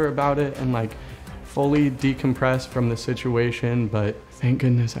talk to her about it and like fully decompress from the situation, but thank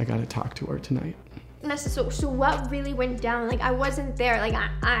goodness I got to talk to her tonight. So what really went down? Like, I wasn't there. Like,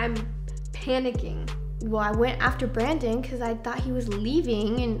 I'm panicking. Well, I went after Brandon because I thought he was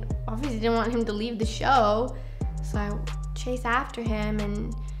leaving, and obviously didn't want him to leave the show. So I chase after him,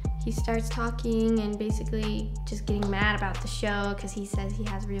 and he starts talking and basically just getting mad about the show because he says he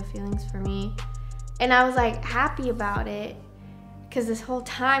has real feelings for me. And I was like happy about it because this whole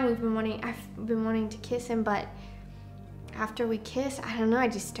time I've been wanting to kiss him, but after we kissed, I don't know, I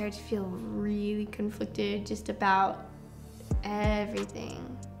just started to feel really conflicted just about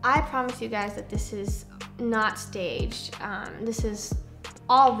everything. I promise you guys that this is not staged. This is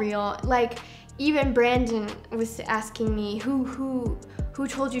all real. Like, even Brandon was asking me, who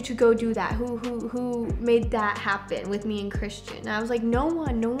told you to go do that? Who made that happen with me and Christian? And I was like, no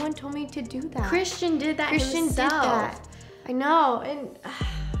one told me to do that. Christian did that himself. did that. I know, and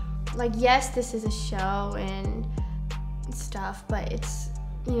like, yes, this is a show and stuff, but it's,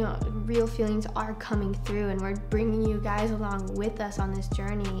 you know, real feelings are coming through, and we're bringing you guys along with us on this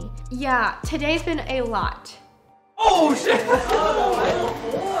journey. Yeah, today's been a lot. Oh shit!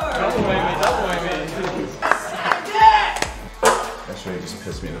 Double whammy. Yesterday just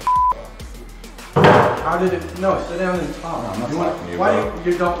pissed me the How did it? No, sit down and talk. No, I'm not You talking to you, why bro.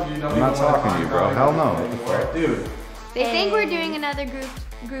 you don't I'm even not wanna talking to you, talk bro. about Hell it? no. What the fuck? Dude. They think we're doing another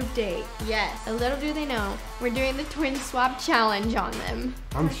group date. Yes. A little do they know, we're doing the twin swap challenge on them.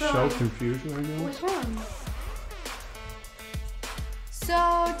 I'm What's so wrong? confused right now. What's wrong?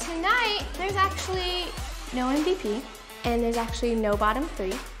 So tonight, there's actually no MVP, and there's actually no bottom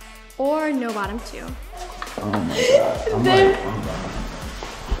 3 or no bottom 2. Oh my god.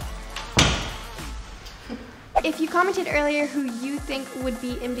 If you commented earlier who you think would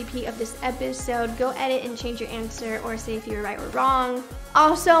be MVP of this episode, go edit and change your answer or say if you were right or wrong.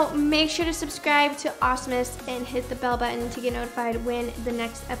 Also, make sure to subscribe to Awesomeness and hit the bell button to get notified when the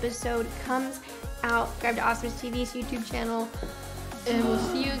next episode comes out. Subscribe to AwesomenessTV's YouTube channel, and we'll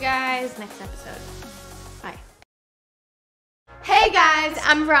see you guys next episode. Bye. Hey guys,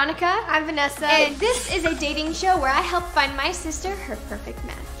 I'm Veronica. I'm Vanessa. And this is a dating show where I help find my sister her perfect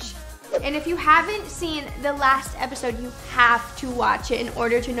match. And if you haven't seen the last episode, you have to watch it in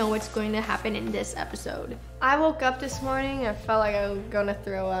order to know what's going to happen in this episode. I woke up this morning and I felt like I was gonna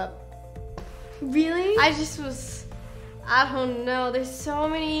throw up. Really? I don't know. There's so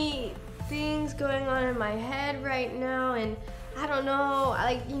many things going on in my head right now, and I don't know,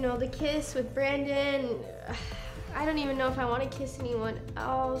 the kiss with Brandon, I don't even know if I want to kiss anyone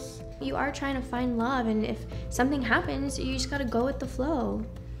else. You are trying to find love, and if something happens, you just gotta go with the flow.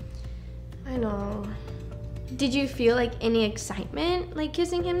 I know. Did you feel any excitement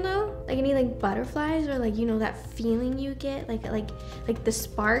kissing him though? Any butterflies or that feeling you get? Like the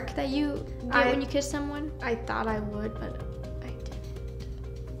spark that you get when you kiss someone? I thought I would, but I didn't.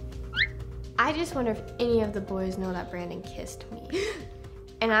 I just wonder if any of the boys know that Brandon kissed me.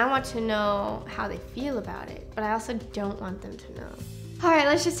 And I want to know how they feel about it, but I also don't want them to know. All right,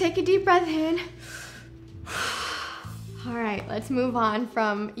 let's just take a deep breath in. All right, let's move on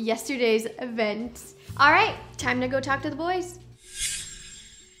from yesterday's events. All right, time to go talk to the boys.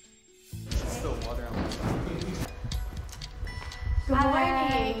 Good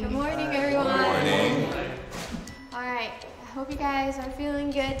morning. Good morning, everyone. Good morning. All right, I hope you guys are feeling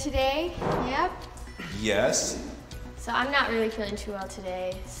good today. Yep. Yes. So I'm not really feeling too well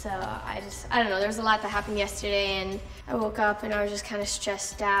today. So I don't know, there was a lot that happened yesterday and I woke up and I was just kind of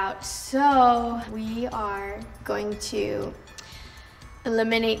stressed out. So we are going to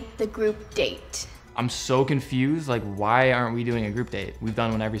eliminate the group date. I'm so confused, why aren't we doing a group date? We've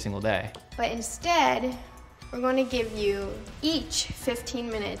done one every single day. But instead, we're going to give you each 15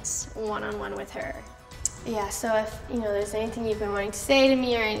 minutes one-on-one with her. Yeah, so if there's anything you've been wanting to say to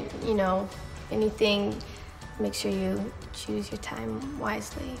me or anything, make sure you choose your time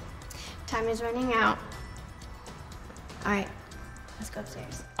wisely. Time is running out. All right, let's go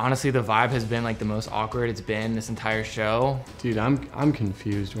upstairs. Honestly, the vibe has been the most awkward it's been this entire show. Dude, I'm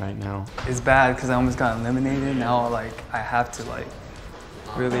confused right now. It's bad because I almost got eliminated. Now I have to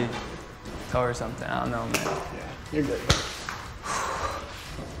really tell her something. I don't know, man. Yeah, you're good.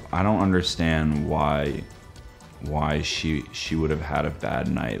 I don't understand why she would have had a bad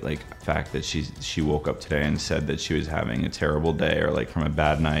night. The fact that she woke up today and said that she was having a terrible day or from a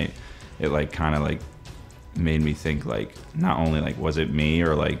bad night, it kind of made me think not only was it me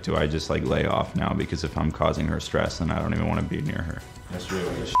or do I just lay off now, because if I'm causing her stress then I don't even want to be near her.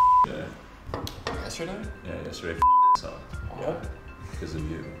 Yesterday was a day. Yesterday? Yeah, yesterday so. Yep. Because of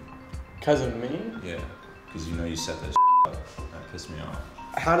you. Because of me? Yeah. Because you set that up. That pissed me off.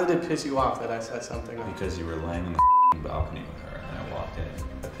 How did it piss you off that I said something? Because you were laying on the balcony with her and I walked in.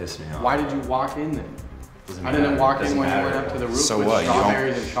 That pissed me off. Why did you walk in then? I didn't walk in when you went up to the roof So with what?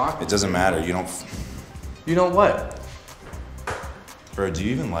 strawberries and chocolate. It doesn't matter. You don't. You know what? Bro, do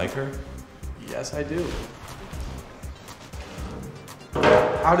you even like her? Yes, I do.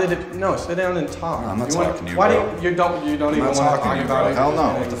 How did it? No, sit down and talk. No, I'm not talking to you, Why bro. do you don't even want to talk about it? Hell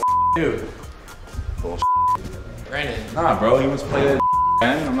no. What the dude? Bullshit. Brandon. Nah, bro, he wants to play that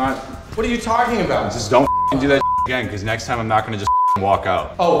again. I'm not. What are you talking about? Just don't do that again, because next time I'm not gonna just walk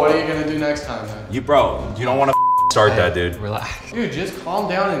out. Oh, what are you gonna do next time then? You don't want to start that, dude. Relax. Dude, just calm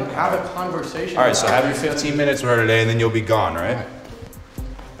down and have a conversation. All right, so have your 15 minutes with her today, and then you'll be gone, right?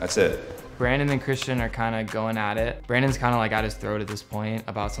 That's it. Brandon and Christian are kind of going at it. Brandon's kind of at his throat at this point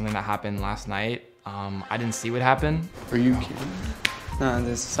about something that happened last night. I didn't see what happened. Are you kidding?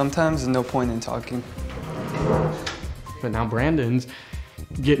 Nah, sometimes there's no point in talking. But now Brandon's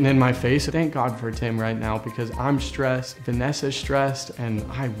getting in my face. Thank God for Tim right now, because I'm stressed, Vanessa's stressed, and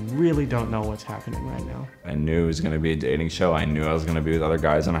I really don't know what's happening right now. I knew it was gonna be a dating show. I knew I was gonna be with other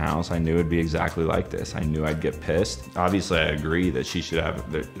guys in a house. I knew it'd be exactly like this. I knew I'd get pissed. Obviously, I agree that she should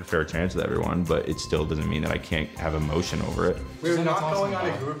have a fair chance with everyone, but it still doesn't mean that I can't have emotion over it. We're not going on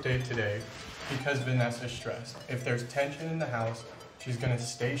a group date today because Vanessa's stressed. If there's tension in the house, she's gonna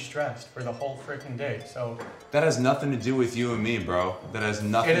stay stressed for the whole freaking day, so. That has nothing to do with you and me, bro. That has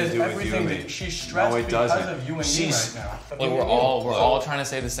nothing to do with you and me. She's stressed because of you and me right now. Look, we're all trying to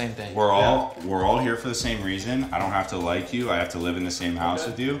say the same thing. We're all here for the same reason. I don't have to like you. I have to live in the same house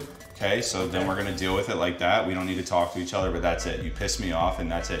with you. Okay, so then we're gonna deal with it like that. We don't need to talk to each other, but that's it. You piss me off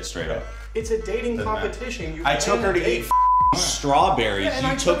and that's it, straight up. It's a dating competition. I took her to eat strawberries.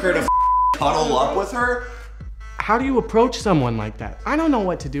 Yeah, you took her to cuddle up with her? How do you approach someone like that? I don't know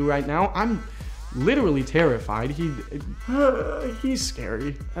what to do right now. I'm literally terrified. He's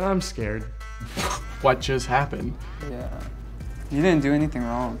scary, and I'm scared. What just happened? Yeah. You didn't do anything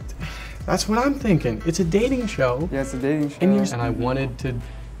wrong. That's what I'm thinking. It's a dating show. Yeah, it's a dating show. And I wanted to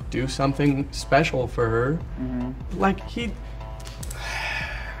do something special for her. Like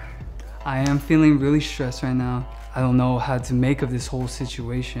I am feeling really stressed right now. I don't know how to make of this whole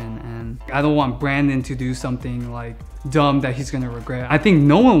situation, and I don't want Brandon to do something like dumb that he's gonna regret. I think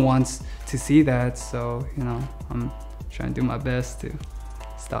no one wants to see that, so you know, I'm trying to do my best to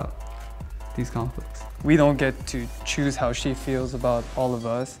stop these conflicts. We don't get to choose how she feels about all of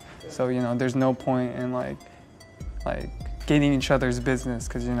us, so you know, there's no point in like getting each other's business,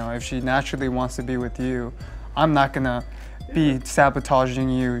 because you know, if she naturally wants to be with you, I'm not gonna be sabotaging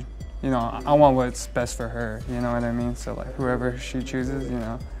you. You know, I want what's best for her, you know what I mean? So like whoever she chooses, you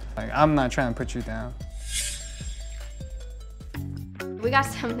know, like I'm not trying to put you down. We got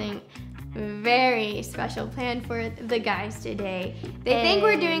something very special planned for the guys today. They think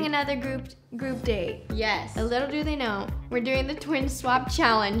we're doing another group date. Yes. But little do they know, we're doing the twin swap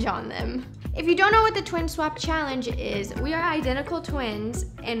challenge on them. If you don't know what the twin swap challenge is, we are identical twins,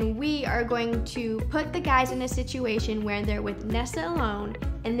 and we are going to put the guys in a situation where they're with Nessa alone,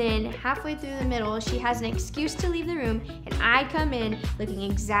 and then halfway through the middle, she has an excuse to leave the room, and I come in looking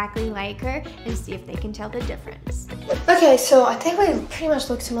exactly like her and see if they can tell the difference. Okay, so I think we pretty much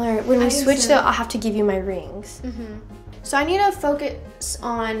look similar. When we switch though, I'll have to give you my rings. So I need to focus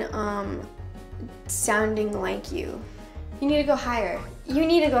on sounding like you. You need to go higher. You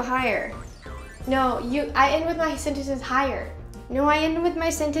need to go higher. No, I end with my sentences higher. No, I end with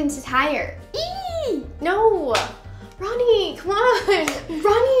my sentences higher. Eee! No! Ronnie, come on!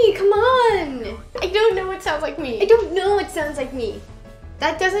 Ronnie, come on! I don't know what sounds like me. I don't know what sounds like me.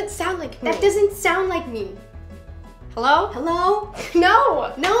 That doesn't sound like me. That doesn't sound like me. Hello? Hello?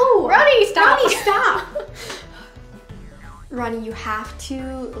 No! No! Ronnie, stop! Ronnie, stop! Ronnie, you have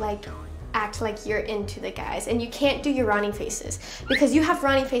to act like you're into the guys, and you can't do your Ronnie faces because you have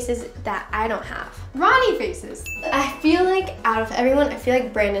Ronnie faces that I don't have. Ronnie faces! I feel like out of everyone, I feel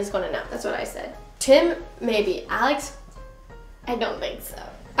like Brandon's gonna know. That's what I said. Tim, maybe. Alex, I don't think so.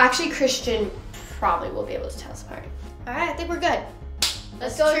 Actually, Christian probably will be able to tell us apart. All right, I think we're good.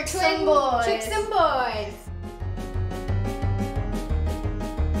 Let's go trick some boys. Trick some boys.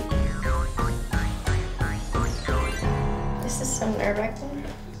 This is so nerve-wracking.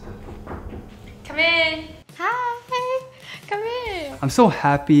 Come in. Hi. Come in. I'm so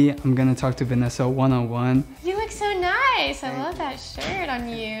happy I'm gonna talk to Vanessa one-on-one. You look so nice. I love that shirt on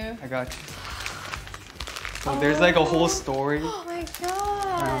you. I got you. So there's like a whole story. Oh my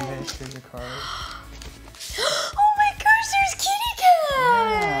god. Here's your card. Oh my gosh, there's kitty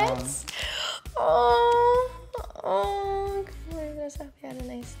cats. Yeah. Oh, we're just happy I had a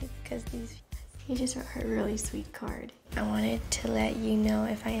nice sleep because he just wrote her a really sweet card. I wanted to let you know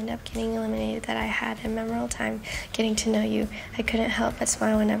if I end up getting eliminated that I had a memorable time getting to know you. I couldn't help but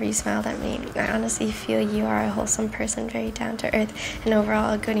smile whenever you smiled at me. I honestly feel you are a wholesome person, very down to earth, and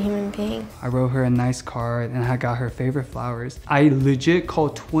overall a good human being. I wrote her a nice card and I got her favorite flowers. I legit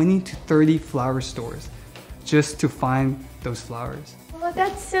called 20 to 30 flower stores just to find those flowers. Oh,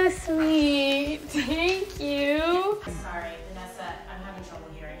 that's so sweet. Thank you. Sorry, Vanessa, I'm having trouble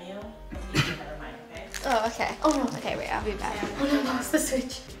hearing you. You can never mind, okay? Oh, okay. Oh no, okay, wait, I'll be back. Oh no, no, it's the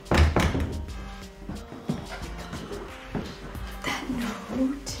switch. That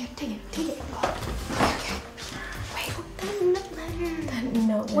note. Take it. Oh, okay. Wait, that letter. That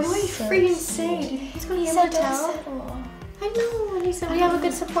note. What do I freaking say? He's gonna be able to tell. I know, and he said we have a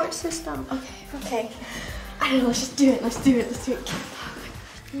good support system. Okay. I don't know, let's just do it. Let's do it.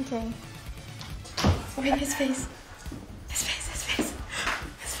 Okay. Wait, his face.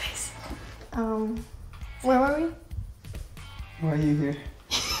 Where were we? Why are you here?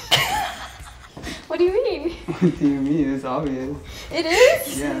 What do you mean? What do you mean? It's obvious. It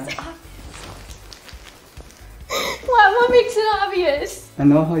is? Yeah. What makes it obvious? I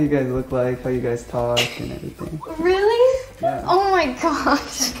know how you guys look like, how you guys talk and everything. Really? Yeah. Oh my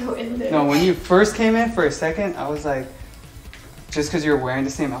gosh. Go in there. No, when you first came in for a second, I was like, just because you're wearing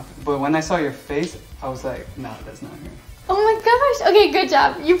the same outfit. But when I saw your face, I was like, nah, that's not her. Oh my gosh. Okay, good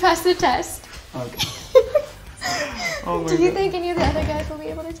job. You passed the test. Okay. Oh my Do you God. think any of the other guys will be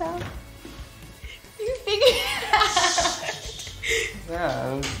able to tell? You think?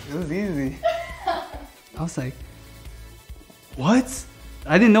 Yeah, it was easy. I was like, what?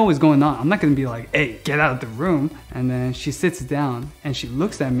 I didn't know what was going on. I'm not gonna be like, hey, get out of the room. And then she sits down and she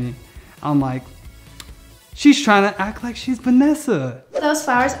looks at me. I'm like, she's trying to act like she's Vanessa. Those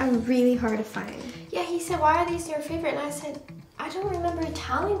flowers are really hard to find. Yeah, he said, why are these your favorite? And I said, I don't remember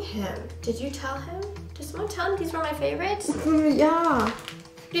telling him. Did you tell him? Did someone tell him these were my favorites? Yeah.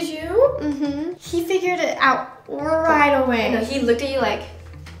 Did you? Mm-hmm. He figured it out right away. No, he looked at you like,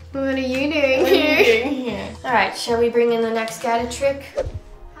 what are you doing here? All right, shall we bring in the next guy to trick?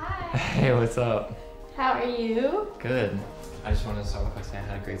 Hey, what's up? How are you? Good. I just wanted to start off by saying I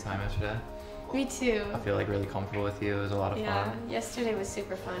had a great time yesterday. Me too. I feel like really comfortable with you. It was a lot of fun. Yesterday was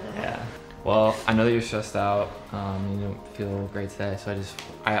super fun. Yeah. Well, I know that you're stressed out. You don't feel great today, so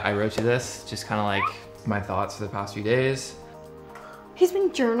I wrote you this, just kind of like my thoughts for the past few days. He's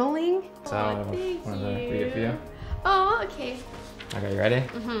been journaling. So I wanted to read it for you. Oh, okay. Okay, you ready?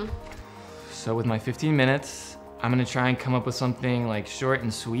 Mm-hmm. So with my 15 minutes, I'm gonna try and come up with something like short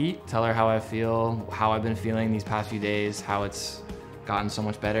and sweet. Tell her how I feel, how I've been feeling these past few days, how it's gotten so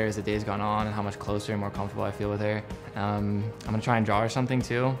much better as the days gone on, and how much closer and more comfortable I feel with her. I'm gonna try and draw her something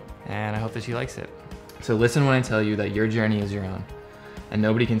too, and I hope that she likes it. So listen when I tell you that your journey is your own, and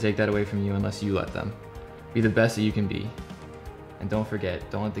nobody can take that away from you unless you let them. Be the best that you can be. And don't forget,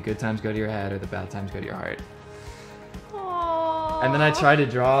 don't let the good times go to your head or the bad times go to your heart. Aww. And then I tried to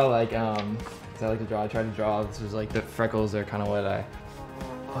draw like, I like to draw, this was like the freckles are kind of what I,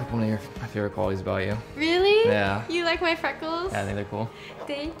 like one of my favorite qualities about you. Really? Yeah. You like my freckles? Yeah, I think they're cool.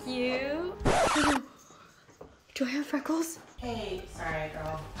 Thank you. Do I have freckles? Hey, sorry,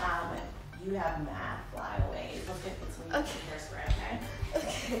 girl. You have math flyaways. Let's get some hairspray, okay?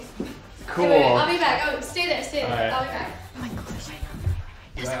 Okay. Cool. Wait, I'll be back. Oh, stay there, stay there. Right. I'll be back. Oh my gosh.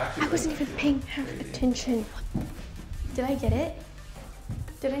 I wasn't even paying half attention. Did I get it?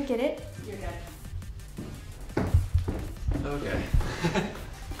 Did I get it? You're good. Okay.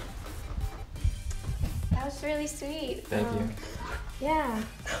 That was really sweet. Thank you. Yeah.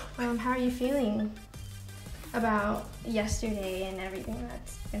 How are you feeling about yesterday and everything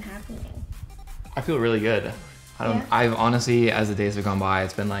that's been happening? I feel really good. I've honestly, as the days have gone by,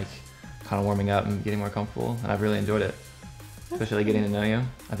 it's been like kind of warming up and getting more comfortable, and I've really enjoyed it. Especially getting to know you.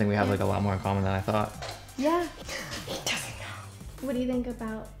 I think we have like a lot more in common than I thought. Yeah. He doesn't know. What do you think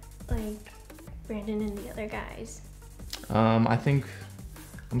about like Brandon and the other guys? I think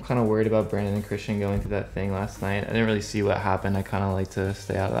I'm kind of worried about Brandon and Christian going through that thing last night. I didn't really see what happened. I kind of like to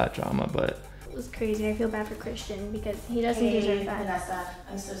stay out of that drama, but... It was crazy. I feel bad for Christian because he doesn't deserve that. Vanessa,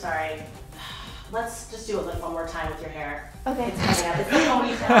 I'm so sorry. Let's just do it one more time with your hair. Okay. It's coming up. It's the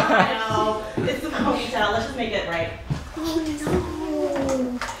ponytail. I know. It's the ponytail. Let's just make it right. Oh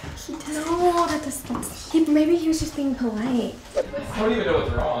no. He doesn't. No, that doesn't. Maybe he was just being polite. I don't even know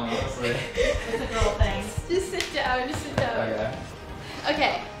what's wrong, honestly. It's a girl thing. Just sit down, Okay.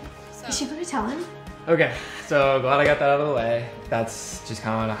 Okay. Is she gonna tell him? Okay, so glad I got that out of the way. That's just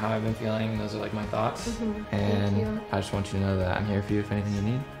kind of how I've been feeling. Those are like my thoughts. Mhm. And Thank you. I just want you to know that I'm here for you if anything you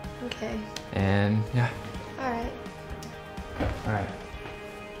need. Okay. And yeah. Alright. Alright.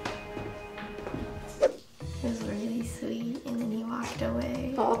 It was really sweet, and then he walked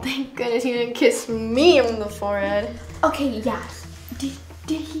away. Oh, thank goodness he didn't kiss me on the forehead. Okay, yeah.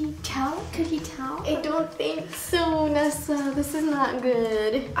 Did he tell? Could he tell? I don't think so, Nessa. This is not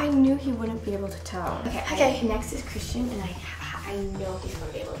good. I knew he wouldn't be able to tell. Okay. Next is Christian, and I know he's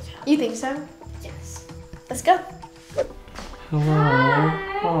gonna be able to tell. You think so? Yes. Let's go. Hello.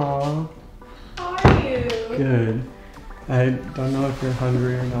 Aww. How are you? Good. I don't know if you're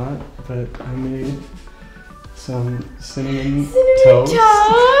hungry or not, but I made some cinnamon toast.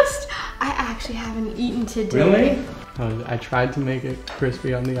 I actually haven't eaten today. Really? I tried to make it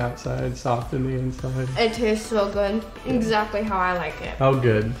crispy on the outside, soft on the inside. It tastes so good. Exactly how I like it. Oh,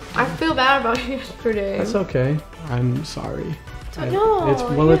 good. I feel bad about yesterday. That's okay. I'm sorry. No, It's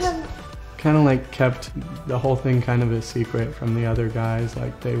kind of like kept the whole thing kind of a secret from the other guys.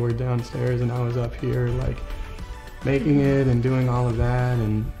 Like they were downstairs and I was up here like making it and doing all of that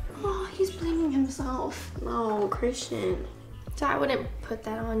and. Oh, he's blaming himself. No, Christian. So I wouldn't put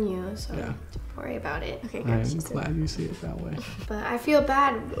that on you, so Yeah. don't worry about it. Okay, good. I'm glad you see it that way. But I feel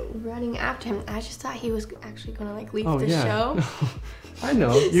bad running after him. I just thought he was actually gonna like leave the yeah. show. I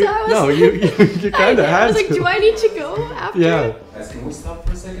know. So I was You kind of had I was like, to. do I need to go after Yeah. him? Guys, can we stop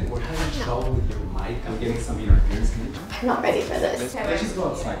for a second? We're having trouble with your mic. I'm getting some interference. Can you? I'm not ready for this. Let's just go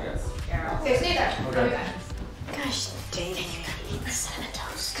outside, guys. Okay, stay there. Okay. I'll be back. Gosh dang it, you gotta eat the cinnamon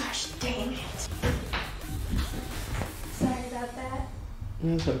toast. Gosh dang it. Sorry about that.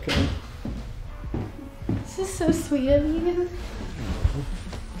 It's okay. This is so sweet of you.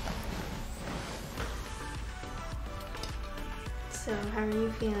 So, how are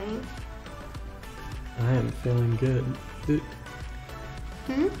feeling? I am feeling good.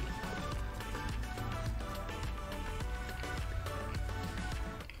 Hmm?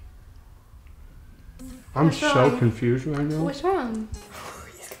 I'm What's so wrong? confused right now. What's wrong?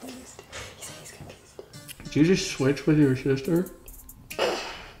 He's confused. He's confused. Did you just switch with your sister?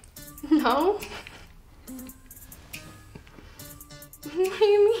 No. What do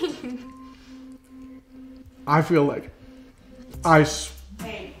you mean? I feel like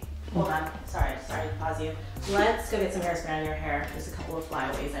Hey, hold on. Sorry to pause you. Let's go get some hairspray on your hair. There's a couple of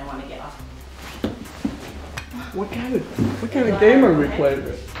flyaways I want to get off. What kind of game are we playing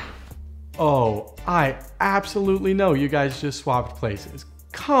with? Oh, I absolutely know you guys just swapped places.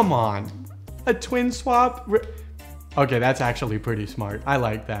 Come on. A twin swap? Okay, that's actually pretty smart. I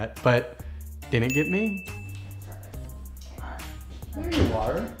like that, but didn't get me. There you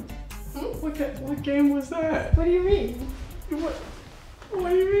are. What game was that? What do you mean? What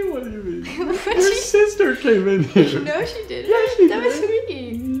do you mean, what do you mean? Your sister came in here. No, she didn't. Yes, she That did. was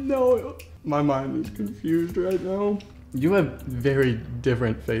me. No, my mind is confused right now. You have very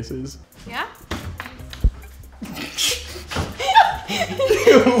different faces. Yeah?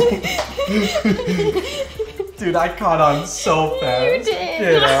 Dude, I caught on so fast. You did.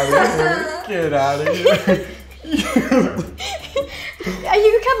 Get out of here. Get out of here. You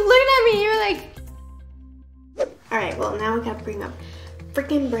kept looking at me. You were like, Alright, well now we gotta bring up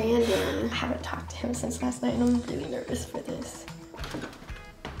freaking Brandon. I haven't talked to him since last night and I'm really nervous for this.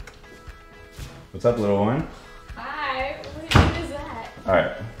 What's up, little one? hi. What is that? All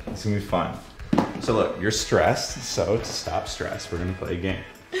right, it's gonna be fun. So look, you're stressed, so to stop stress, we're gonna play a game.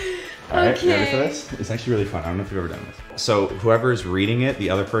 All right, you ready for this? It's actually really fun. I don't know if you've ever done this. So whoever's reading it, the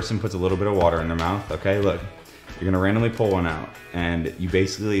other person puts a little bit of water in their mouth, okay? Look, you're gonna randomly pull one out, and you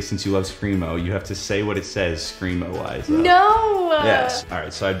basically, since you love Screamo, you have to say what it says Screamo-wise. No. Yes. All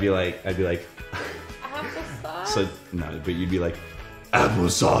right, so I'd be like, Applesauce? so, no, but you'd be like,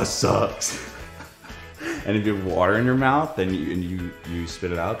 applesauce sucks. And if you have water in your mouth, then you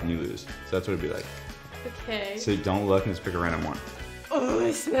spit it out, and you lose. So that's what it'd be like. Okay. So don't look and just pick a random one. Oh,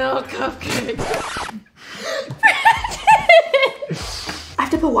 I smell cupcakes. I have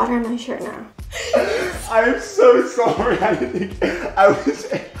to put water on my shirt now. I'm so sorry. I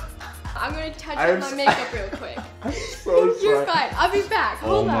was. I'm gonna touch up my makeup real quick. I'm so You're sorry. fine. I'll be back.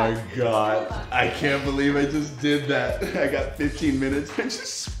 Hold Oh on. my god. I can't believe I just did that. I got 15 minutes and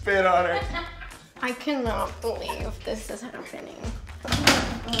just spit on her. I cannot believe this is happening.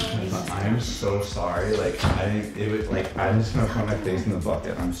 I'm so sorry. Like, I'm just gonna put my face in the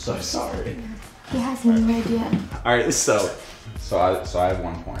bucket. I'm so sorry. He has no idea. All right, so I have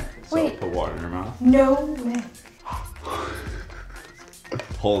 1 point. So Wait. put water in your mouth. No way.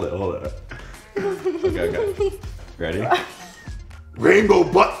 Hold it. Okay. Ready? Rainbow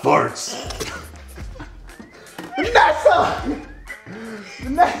butt farts.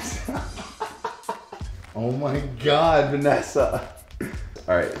 Vanessa. Oh my God, Vanessa.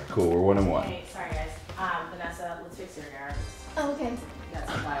 All right, cool. We're 1-1. Hey, sorry guys. Vanessa, let's fix your hair. Oh, okay. You got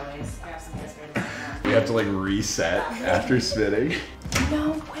some flyaways. I got some hairspray. We have to like reset after spitting.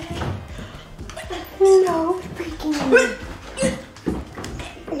 No way. No freaking way.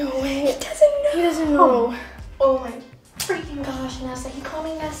 No way. He doesn't know. Oh my freaking gosh, Nessa. He called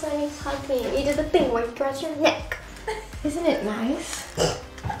me Nessa and he hugged me. He did the thing where he grabs your neck. Isn't it nice?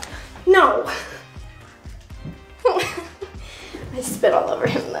 No. I spit all over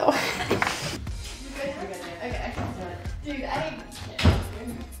him though. Okay. Dude, I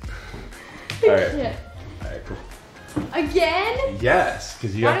Alright, cool. Again? Yes,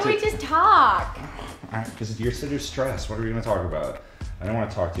 because you Why have don't to. we just talk? Because you're so stressed. What are we going to talk about? I don't want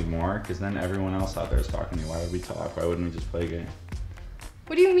to talk to you more because then everyone else out there is talking to you. Why would we talk? Why wouldn't we just play a game?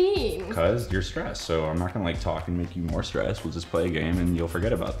 What do you mean? Because you're stressed. So I'm not going to like talk and make you more stressed. We'll just play a game and you'll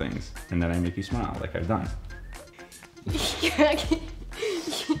forget about things. And then I make you smile like I've done. You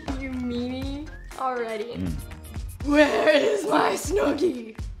meanie already. Mm. Where is my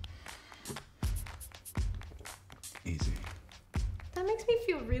Snuggie? Easy. That makes me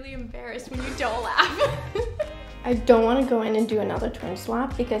feel really embarrassed when you don't laugh. I don't want to go in and do another twin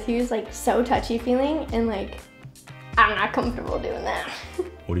swap because he was like so touchy-feeling and like I'm not comfortable doing that.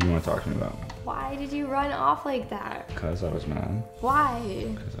 What do you want to talk to me about? Why did you run off like that? Because I was mad. Why?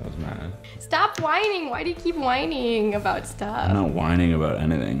 Because I was mad. Stop whining. Why do you keep whining about stuff? I'm not whining about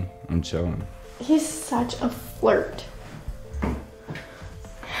anything. I'm chilling. He's such a flirt.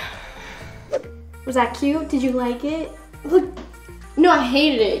 Was that cute? Did you like it? Look. No, I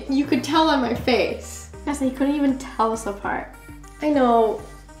hated it. You could tell on my face. Yes, you couldn't even tell us apart. I know.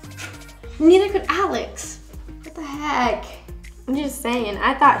 Neither could Alex. What the heck? I'm just saying,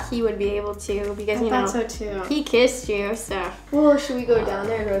 I thought he would be able to because, you know, so too. he kissed you, so. Well, should we go down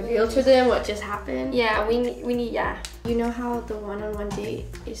there and reveal to them what just happened? Yeah, we need, yeah. You know how the one-on-one date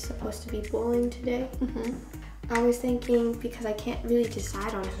is supposed to be bowling today? I was thinking, because I can't really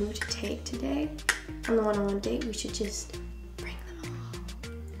decide on who to take today, on the one-on-one date, we should just bring them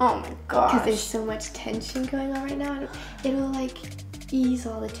all. Oh my gosh. Because there's so much tension going on right now. It'll like ease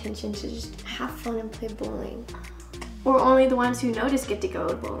all the tension to just have fun and play bowling. Or only the ones who notice get to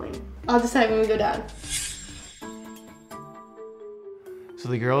go bowling. I'll decide when we go down. So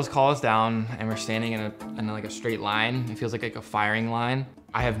the girls call us down and we're standing in like a straight line. It feels like a firing line.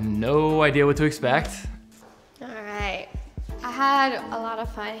 I have no idea what to expect. All right. I had a lot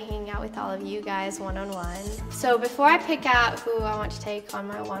of fun hanging out with all of you guys one-on-one. So before I pick out who I want to take on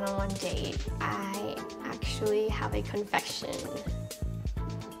my one-on-one date, I actually have a confession.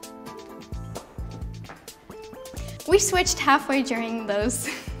 We switched halfway during those.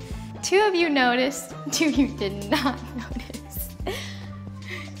 2 of you noticed, 2 of you did not notice.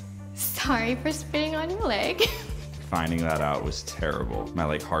 Sorry for spitting on your leg. Finding that out was terrible. My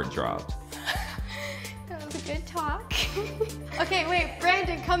like heart dropped. That was a good talk. Okay, wait,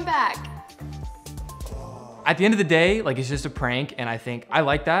 Brandon, come back. At the end of the day, like it's just a prank and I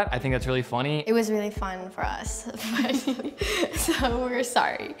like that. I think that's really funny. It was really fun for us, so we're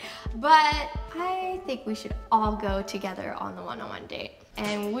sorry. But I think we should all go together on the one-on-one date.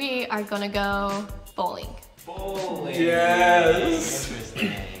 And we are gonna go bowling. Bowling. Yes.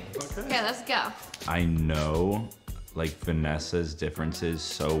 Interesting. Okay, let's go. I know like Vanessa's differences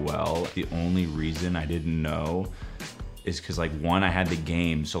so well. The only reason I didn't know is because like one, I had the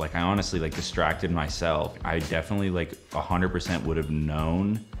game, so like I honestly like distracted myself. I definitely like 100% would have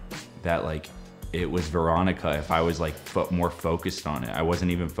known that like it was Veronica if I was like more focused on it. I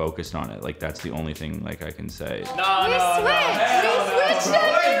wasn't even focused on it. Like that's the only thing like I can say. No, We switched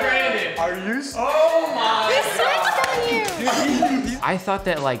on you. Brandon. Are you? Oh my We switched on you. I thought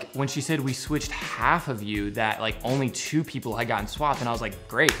that like when she said we switched half of you, that like only 2 people had gotten swapped, and I was like,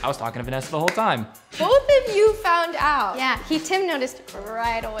 great, I was talking to Vanessa the whole time. Both of you found out. Yeah, Tim noticed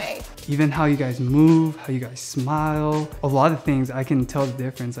right away. Even how you guys move, how you guys smile, a lot of things I can tell the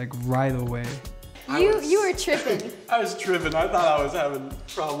difference like right away. You were tripping. I was tripping. I thought I was having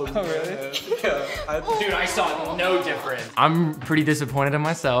problems. Oh, really? Yeah. Dude, I saw no difference. I'm pretty disappointed in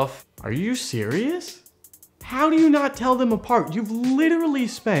myself. Are you serious? How do you not tell them apart? You've literally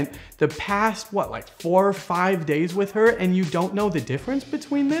spent the past, what, like 4 or 5 days with her and you don't know the difference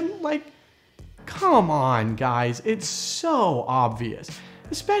between them? Like, come on, guys. It's so obvious.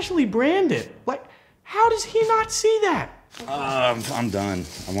 Especially Brandon. Like, how does he not see that? I'm done.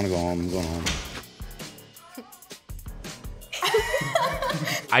 I want to go home. I'm going home.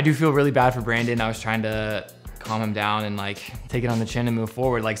 I do feel really bad for Brandon. I was trying to calm him down and like take it on the chin and move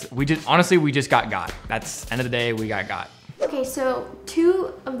forward. Like honestly, we just got. That's end of the day, we got. Okay, so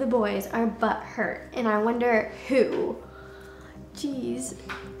 2 of the boys are butt hurt, and I wonder who. Jeez.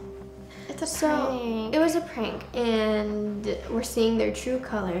 It's a prank. It was a prank, and we're seeing their true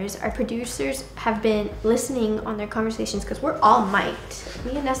colors. Our producers have been listening on their conversations because we're all mic'd.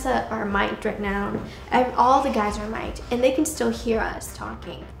 Me and Nessa are mic'd right now. All the guys are mic'd, and they can still hear us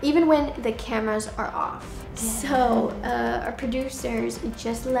talking, even when the cameras are off. So our producers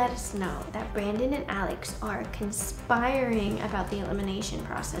just let us know that Brandon and Alex are conspiring about the elimination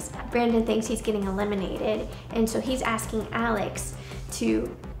process. Brandon thinks he's getting eliminated, and so he's asking Alex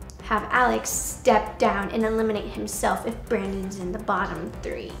to have Alex step down and eliminate himself if Brandon's in the bottom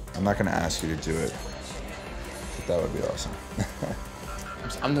 3. I'm not gonna ask you to do it, but that would be awesome.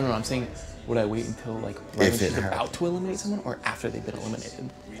 I'm saying, would I wait until like right when she's about to eliminate someone, or after they've been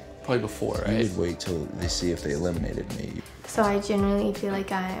eliminated? Probably before, right? You would wait till they see if they eliminated me. So I generally feel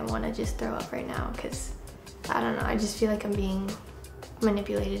like I want to just throw up right now because I don't know. I just feel like I'm being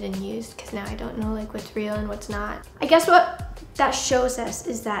manipulated and used because now I don't know like what's real and what's not. I guess what that shows us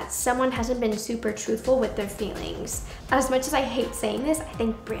is that someone hasn't been super truthful with their feelings. As much as I hate saying this, I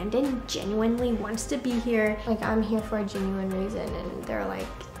think Brandon genuinely wants to be here. Like I'm here for a genuine reason, and they're like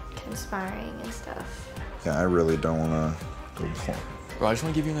conspiring and stuff. Yeah, I really don't want to go before. Bro, I just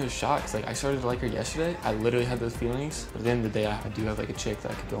want to give you another shot because like I started to like her yesterday. I literally had those feelings, but at the end of the day, I do have like a chick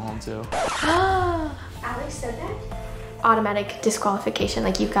that I could go home to. Alex said that? Automatic disqualification,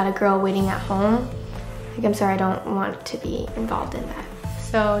 like you've got a girl waiting at home. Like I'm sorry, I don't want to be involved in that.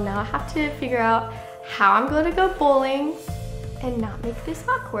 So now I have to figure out how I'm going to go bowling and not make this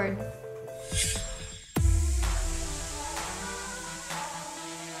awkward.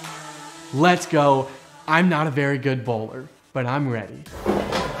 Let's go. I'm not a very good bowler, but I'm ready.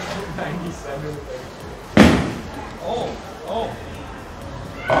 97. Oh.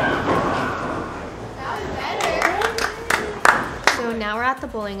 So now we're at the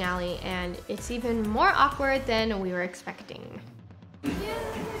bowling alley, and it's even more awkward than we were expecting.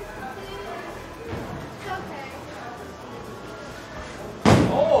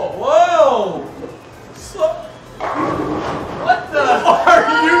 Oh, whoa! What the? Are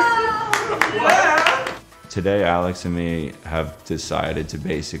you? Yeah. Today, Alex and me have decided to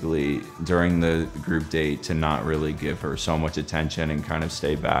basically, during the group date, to not really give her so much attention and kind of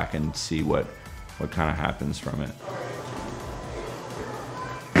stay back and see what kind of happens from it.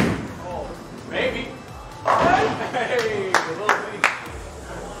 Maybe.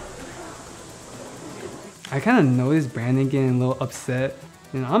 I kind of noticed Brandon getting a little upset.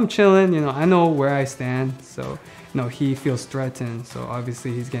 You know, I'm chilling, you know, I know where I stand, so, you know, he feels threatened, so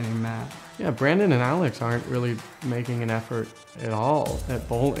obviously he's getting mad. Yeah, Brandon and Alex aren't really making an effort at all at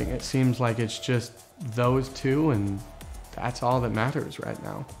bowling. It seems like it's just those two, and that's all that matters right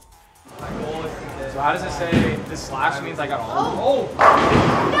now. So how does it say this slash means I got all?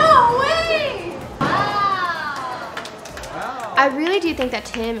 No way! I really do think that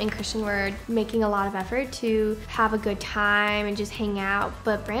Tim and Christian were making a lot of effort to have a good time and just hang out,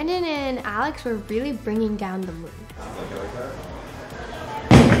 but Brandon and Alex were really bringing down the mood.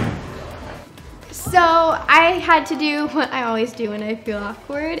 So I had to do what I always do when I feel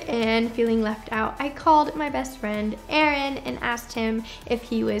awkward and feeling left out. I called my best friend, Aaron, and asked him if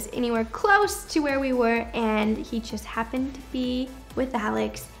he was anywhere close to where we were, and he just happened to be with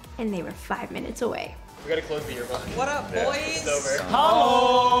Alex, and they were 5 minutes away. We gotta close the earbud. What up, boys? It's over.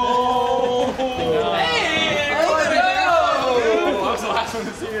 Hello! Hey! I was the last one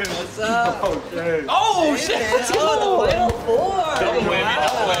to see you. What's up? Okay. Oh, shit! Let's go! The final four! Double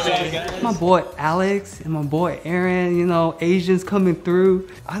whammy. My boy Alex and my boy Aaron, you know, Asians coming through.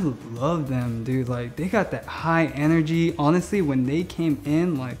 I love them, dude. Like, they got that high energy. Honestly, when they came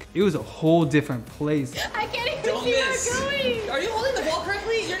in, like, it was a whole different place. I can't even see where we're going. Are you holding the ball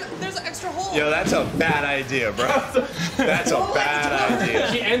correctly? There's an extra hole. Yo, that's a bad idea, bro. That's a bad idea.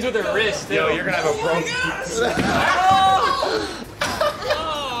 She ends with her wrist. Yo, you're gonna have a broken.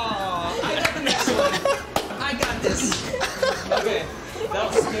 I got this. Okay, that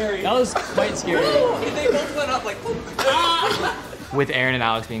was scary. That was quite scary. They both went up like. With Aaron and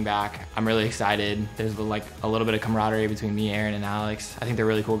Alex being back, I'm really excited. There's like a little bit of camaraderie between me, Aaron, and Alex. I think they're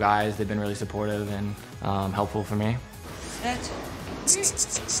really cool guys. They've been really supportive and helpful for me.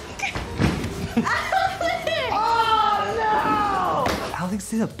 Oh no! Alex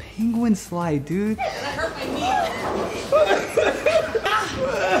did a penguin slide, dude. That hurt my knee.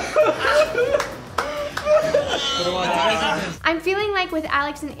 I'm feeling like with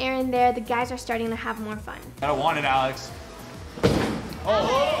Alex and Aaron there, the guys are starting to have more fun. I want it, Alex.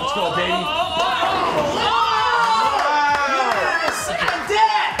 Oh, let's go, baby.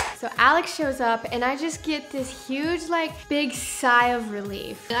 So Alex shows up and I just get this huge, like, big sigh of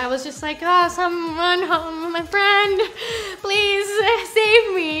relief. And I was just like, oh, someone home, my friend, please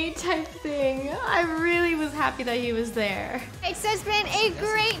save me, type thing. I really was happy that he was there. Right, so it's been a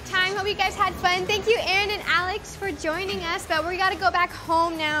great time. Hope you guys had fun. Thank you, Aaron and Alex, for joining us. But we gotta go back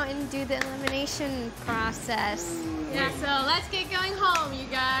home now and do the elimination process. Yeah, so let's get going home, you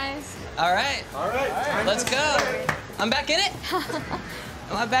guys. All right. Let's go. I'm back in it.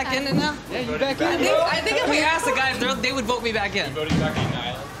 Am I back in it now? Yeah, you back in. I think if we asked the guys, they would vote me back in. Voting back in,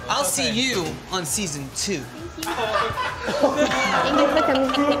 Island. I'll see you on season 2.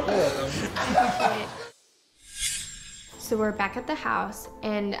 So we're back at the house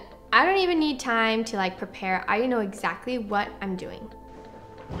and I don't even need time to like prepare. I know exactly what I'm doing.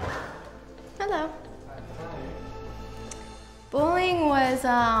 Hello. Bowling was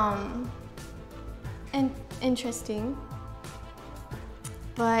interesting.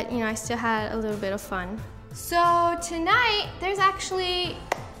 But, you know, I still had a little bit of fun. So tonight, there's actually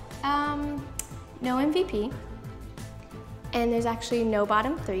no MVP, and there's actually no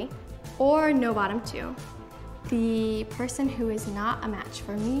bottom 3 or no bottom 2. The person who is not a match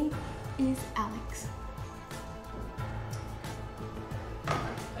for me is Alex.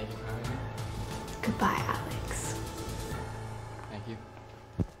 Thank you for having me. Goodbye, Alex. Thank you.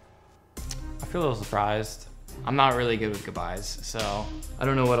 I feel a little surprised. I'm not really good with goodbyes, so I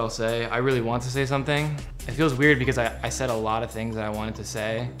don't know what I'll say. I really want to say something. It feels weird because I said a lot of things that I wanted to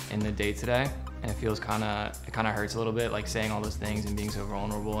say in the date today, and it feels kind of hurts a little bit, like saying all those things and being so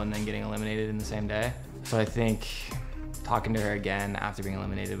vulnerable and then getting eliminated in the same day. So I think talking to her again after being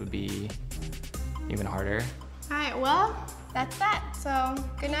eliminated would be even harder. All right, well, that's that. So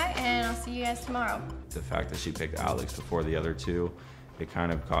good night, and I'll see you guys tomorrow. The fact that she picked Alex before the other two, it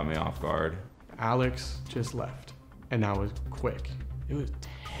kind of caught me off guard. Alex just left. and that was quick. It was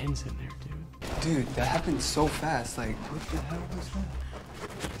tense in there, dude. Dude, that happened so fast. Like, what the hell was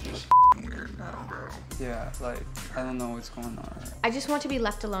that? Just weird now, bro. Yeah, like, I don't know what's going on. I just want to be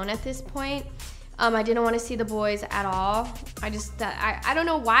left alone at this point. I didn't want to see the boys at all. I don't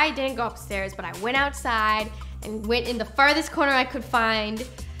know why I didn't go upstairs, but I went outside and went in the farthest corner I could find.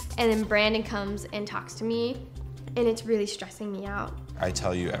 And then Brandon comes and talks to me, and it's really stressing me out. I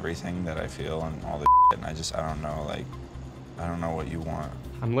tell you everything that I feel and all the and I don't know, like, I don't know what you want.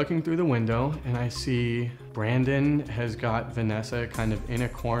 I'm looking through the window and I see Brandon has got Vanessa kind of in a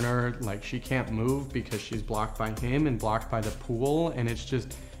corner, like she can't move because she's blocked by him and blocked by the pool, and it's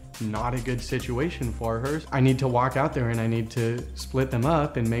just not a good situation for her. I need to walk out there and I need to split them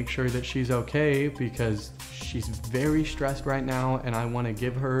up and make sure that she's okay because she's very stressed right now and I want to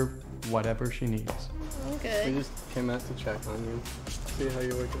give her whatever she needs. I'm good. We just came out to check on you, see how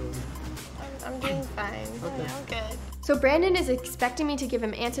you're working. I'm doing fine. Okay. I'm good. So Brandon is expecting me to give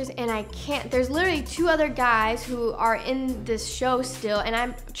him answers and I can't. There's literally 2 other guys who are in this show still and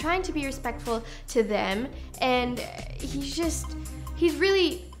I'm trying to be respectful to them, and he's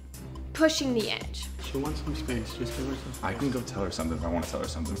really pushing the edge. She wants some space, just give her some space. I can go tell her something if I want to tell her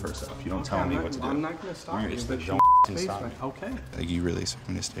something first off. You don't tell me what to do. I'm not going to stop you, but don't stop me. Okay. Like, you really expect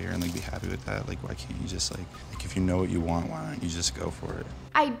me to stay here and like be happy with that? Like, why can't you just like if you know what you want, why don't you just go for it?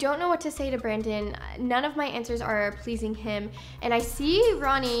 I don't know what to say to Brandon. None of my answers are pleasing him, and I see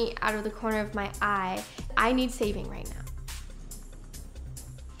Ronnie out of the corner of my eye. I need saving right now.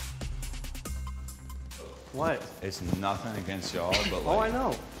 What? It's nothing against y'all, but like, oh, I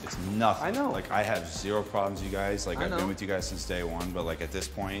know. It's nothing. I know. Like, I have 0 problems with you guys. Like, I I've know. been with you guys since day one, but like at this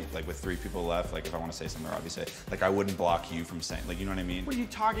point, like with 3 people left, like if I want to say something, obviously, like I wouldn't block you from saying, like, you know what I mean? What are you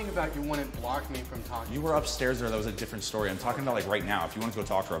talking about? You wouldn't block me from talking. You were upstairs there. That was a different story. I'm talking about like right now. If you want to go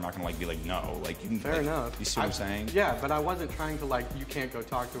talk to her, I'm not gonna like be like no. Like you can. Fair like, enough. You see what I'm saying? Yeah, but I wasn't trying to like you can't go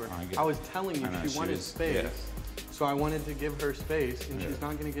talk to her. I was telling you she wanted space, so I wanted to give her space, and she's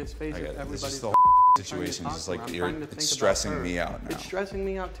not gonna get space if everybody's. Situation is like it's stressing me out now. It's stressing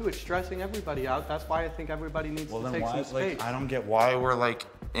me out too. It's stressing everybody out. That's why I think everybody needs to take some space. Like, I don't get why we're like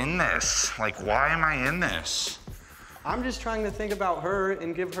in this. Like, why am I in this? I'm just trying to think about her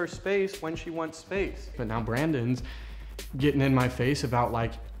and give her space when she wants space. But now Brandon's getting in my face about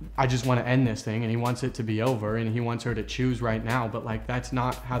like, I just want to end this thing and he wants it to be over and he wants her to choose right now. But like, that's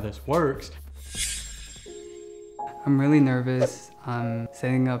not how this works. I'm really nervous. I'm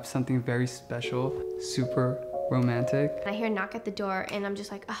setting up something very special, super romantic. I hear a knock at the door and I'm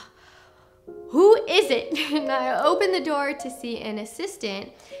just like, oh, who is it? And I open the door to see an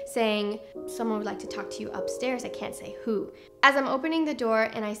assistant saying, someone would like to talk to you upstairs. I can't say who. As I'm opening the door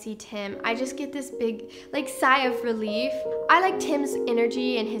and I see Tim, I just get this big like sigh of relief. I like Tim's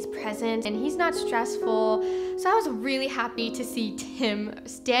energy and his presence, and he's not stressful. So I was really happy to see Tim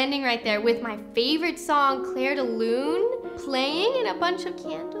standing right there with my favorite song, Claire de Lune, playing, and a bunch of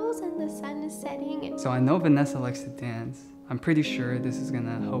candles, and the sun is setting. So I know Vanessa likes to dance. I'm pretty sure this is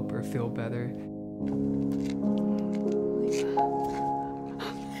gonna help her feel better.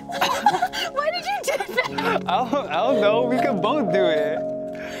 Why did you do that? I don't know. We can both do it.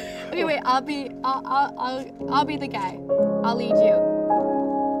 Okay, wait. I'll be the guy. I'll lead you.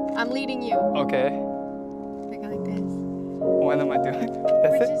 I'm leading you. Okay. We go like this. What am I doing?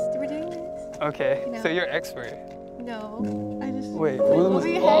 We're doing this. Okay. You know. So you're expert. No, I just. Wait. over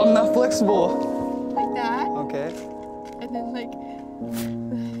your Oh, I'm head. not flexible. Like that. Okay. And then like.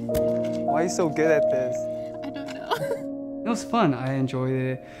 Why are you so good at this? I don't know. It was fun. I enjoyed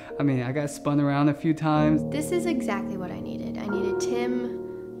it. I mean, I got spun around a few times. This is exactly what I needed. I needed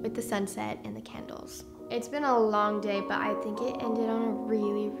Tim with the sunset and the candles. It's been a long day, but I think it ended on a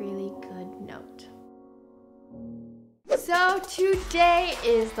really, really good note. So today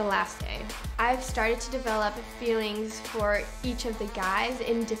is the last day. I've started to develop feelings for each of the guys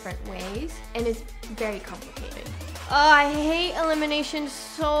in different ways, and it's very complicated. I hate elimination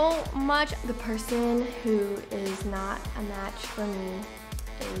so much. The person who is not a match for me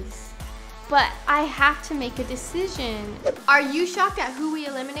is... But I have to make a decision. Are you shocked at who we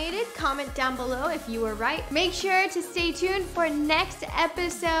eliminated? Comment down below if you were right. Make sure to stay tuned for next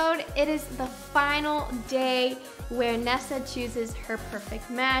episode. It is the final day where Nessa chooses her perfect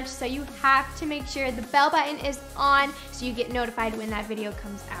match. So you have to make sure the bell button is on so you get notified when that video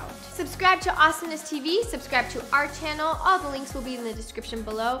comes out. Subscribe to AwesomenessTV, subscribe to our channel. All the links will be in the description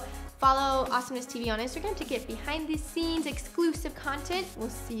below. Follow AwesomenessTV on Instagram to get behind the scenes exclusive content. We'll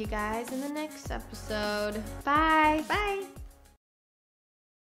see you guys in the next episode. Bye. Bye.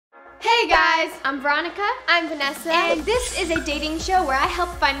 Hey guys, I'm Veronica. I'm Vanessa. And this is a dating show where I help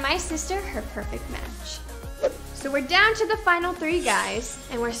find my sister her perfect match. So we're down to the final 3 guys,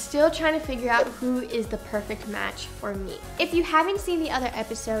 and we're still trying to figure out who is the perfect match for me. If you haven't seen the other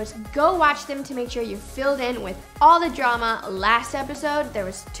episodes, go watch them to make sure you're filled in with all the drama. Last episode, there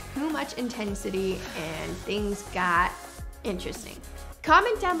was too much intensity and things got interesting.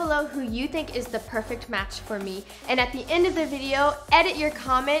 Comment down below who you think is the perfect match for me, and at the end of the video, edit your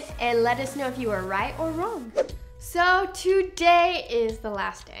comment and let us know if you were right or wrong. So today is the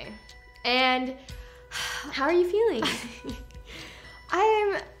last day, and how are you feeling?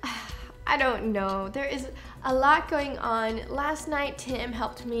 I don't know. There is a lot going on. Last night, Tim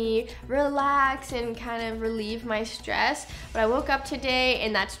helped me relax and kind of relieve my stress, but I woke up today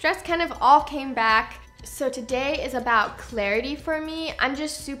and that stress kind of all came back. So today is about clarity for me. I'm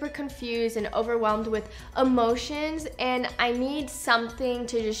just super confused and overwhelmed with emotions, and I need something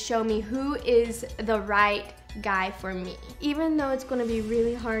to just show me who is the right guy for me. Even though it's gonna be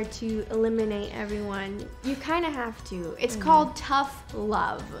really hard to eliminate everyone, you kind of have to. It's called tough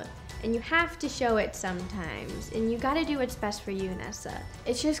love, and you have to show it sometimes, and you gotta do what's best for you, Nessa.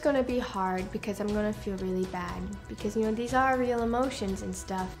 It's just gonna be hard because I'm gonna feel really bad because, you know, these are real emotions and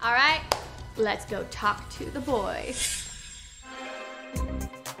stuff. All right, let's go talk to the boys.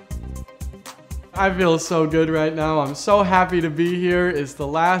 I feel so good right now. I'm so happy to be here. It's the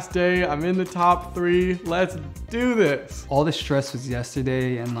last day. I'm in the top 3. Let's do this. All the stress was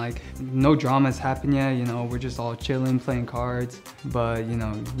yesterday, and like no dramas happened yet. You know, we're just all chilling, playing cards. But you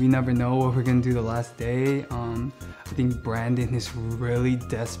know, we never know what we're gonna do the last day. I think Brandon is really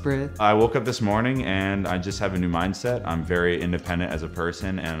desperate. I woke up this morning and I just have a new mindset. I'm very independent as a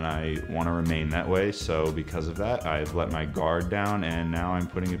person and I want to remain that way. So because of that, I've let my guard down and now I'm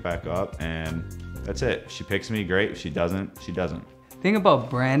putting it back up, and that's it. She picks me, great. If she doesn't, she doesn't. The thing about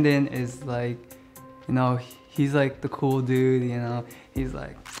Brandon is like, you know, he's like the cool dude, you know. He's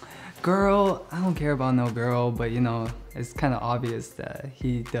like, girl, I don't care about no girl, but you know, it's kind of obvious that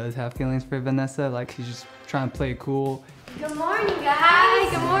he does have feelings for Vanessa. Like he's just trying to play cool. Good morning, guys. Hi,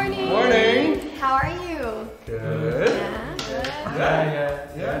 good morning. Morning. How are you? Good. Yeah,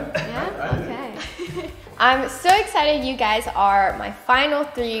 good. Yeah. Okay. I'm so excited you guys are my final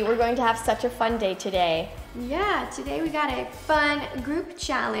 3. We're going to have such a fun day today. Yeah, today we got a fun group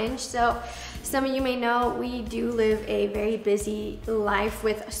challenge. So some of you may know we do live a very busy life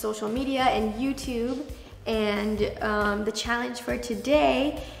with social media and YouTube. And the challenge for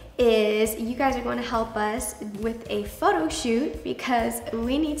today is you guys are going to help us with a photo shoot because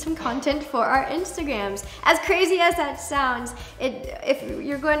we need some content for our Instagrams. As crazy as that sounds, if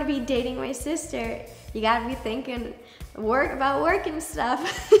you're going to be dating my sister, you gotta be thinking about work and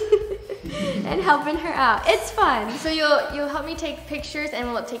stuff and helping her out. It's fun. So you'll help me take pictures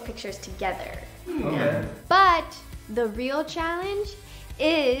and we'll take pictures together. Okay. Yeah. But the real challenge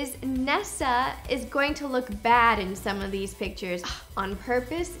is Nessa is going to look bad in some of these pictures on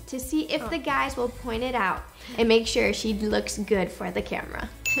purpose to see if the guys will point it out and make sure she looks good for the camera.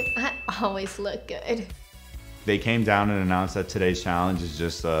 I always look good. They came down and announced that today's challenge is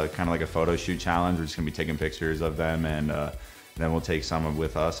just kind of like a photo shoot challenge. We're just gonna be taking pictures of them, and then we'll take some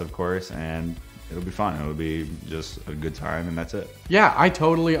with us, of course, and it'll be fun. It'll be just a good time, and that's it. Yeah, I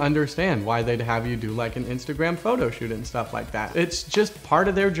totally understand why they'd have you do like an Instagram photo shoot and stuff like that. It's just part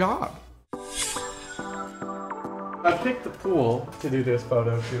of their job. I picked the pool to do this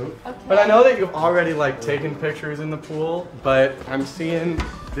photo shoot, but I know that you've already like taken pictures in the pool, but I'm seeing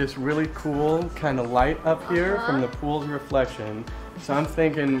this really cool kind of light up here from the pool's reflection. So I'm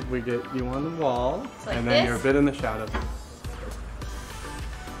thinking we get you on the wall, like and then this? you're a bit in the shadow.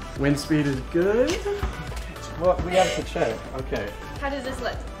 Wind speed is good. Well, we have to check. Okay. How does this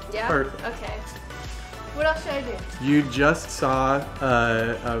look? Yeah? Perfect. Okay. What else should I do? You just saw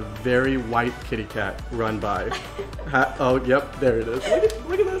a very white kitty cat run by. Oh, yep, there it is.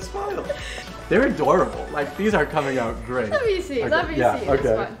 Look at that smile. They're adorable. Like, these are coming out great. Let me see. Okay. Let me Yeah, see. okay.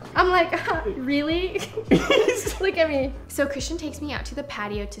 This one. I'm like, really? Look at me. So Christian takes me out to the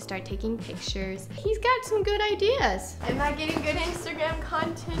patio to start taking pictures. He's got some good ideas. Am I getting good Instagram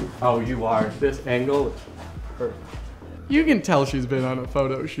content? Oh, you are. This angle is perfect. You can tell she's been on a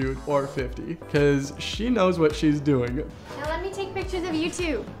photo shoot or 50 because she knows what she's doing. Now let me take pictures of you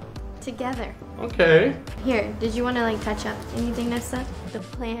two together. Okay. Here, did you want to like touch up anything, Nessa? The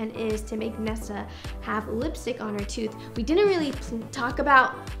plan is to make Nessa have lipstick on her tooth. We didn't really talk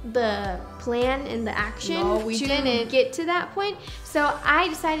about the plan and the action. No, we didn't. Get to that point. So I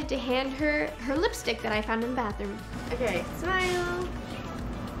decided to hand her her lipstick that I found in the bathroom. Okay, smile.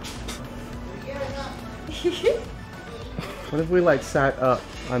 What if we like sat up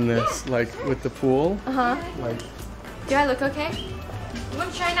on this, like with the pool? Uh-huh. Like, Do I look okay? I'm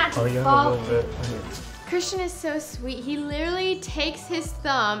gonna try not to oh, yeah, a fall. little bit. Christian is so sweet. He literally takes his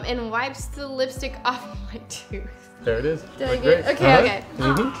thumb and wipes the lipstick off my tooth. There it is. Did I Look get it? great. Okay, okay.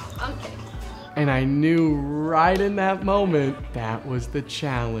 Mhm. I'm kidding. And I knew right in that moment that was the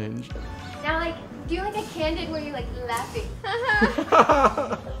challenge. Now, like, do like a candid where you're like laughing.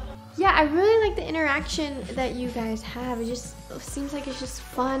 Yeah, I really like the interaction that you guys have. It just seems like it's just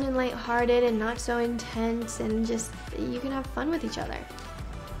fun and lighthearted and not so intense, and just you can have fun with each other.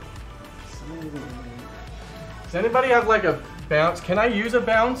 Does anybody have like a bounce? Can I use a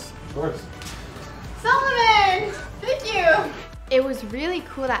bounce? Of course. Solomon! Thank you! It was really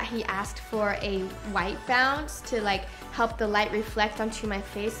cool that he asked for a white bounce to like help the light reflect onto my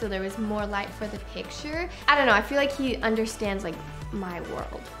face so there was more light for the picture. I don't know, I feel like he understands like my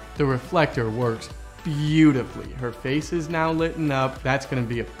world. The reflector works beautifully. Her face is now lit up. That's gonna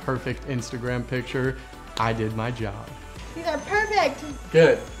be a perfect Instagram picture. I did my job. These are perfect!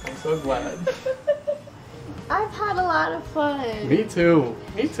 Good, I'm so glad. I've had a lot of fun. Me too,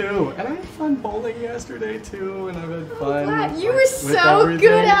 me too. And I had fun bowling yesterday too, and I've had fun. God, you were with so everything.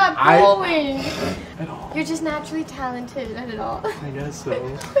 good at bowling. At all. You're just naturally talented at it all. I guess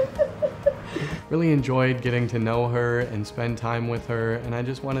so. Really enjoyed getting to know her and spend time with her, and I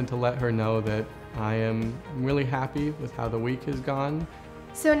just wanted to let her know that I am really happy with how the week has gone.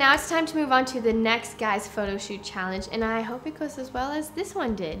 So now it's time to move on to the next guy's photo shoot challenge, and I hope it goes as well as this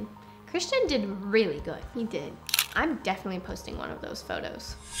one did. Christian did really good. He did. I'm definitely posting one of those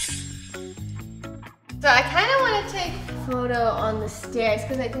photos. So I kind of want to take a photo on the stairs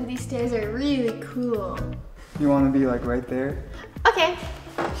because I think these stairs are really cool. You want to be like right there? Okay,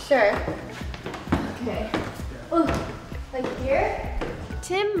 sure. Okay. Ooh, like here?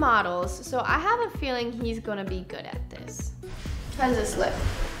 Tim models, so I have a feeling he's gonna be good at this. How does this look?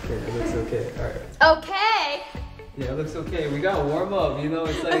 Okay, it looks okay. All right. Okay. Yeah, it looks okay. We got warm up, you know,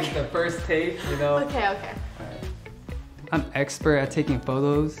 it's like the first take, you know. Okay, okay. I'm expert at taking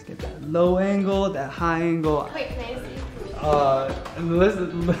photos. Get that low angle, that high angle. Wait, can I see? Let's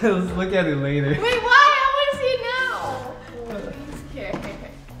look at it later. Wait, why? I want to see it now. Here.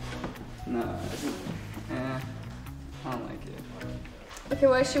 No, I don't like it. Okay,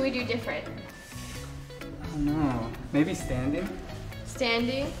 what should we do different? I don't know. Maybe standing?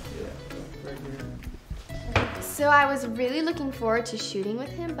 Standing? Yeah, right here. So I was really looking forward to shooting with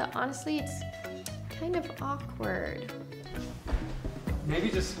him, but honestly, it's kind of awkward. Maybe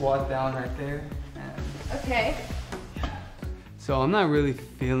just squat down right there. Okay. So I'm not really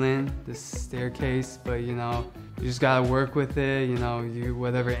feeling this staircase, but you know, you just gotta work with it. You know,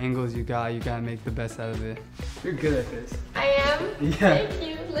 whatever angles you gotta make the best out of it. You're good at this. I am? Yeah. Thank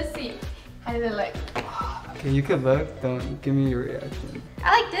you. Let's see. How does it look? Okay, you can look. Don't give me your reaction.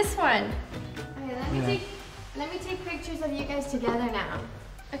 I like this one. Okay, let me take pictures of you guys together now.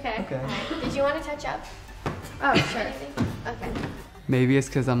 Okay. Okay. Right. Did you want to touch up? Oh, sure. Okay. Maybe it's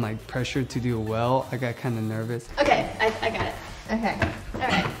because I'm like pressured to do well. I got kind of nervous. Okay, I got it. Okay. All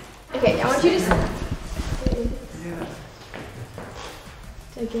right. Okay, I want you to. Yeah.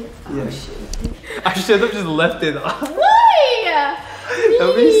 Take it. Yeah. Oh shoot. I should have just left it off. Why?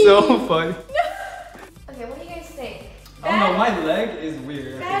 That'd be so funny. Okay, what do you guys think? I don't know. My leg is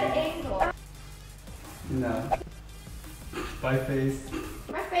weird. Bad angle. No. My face.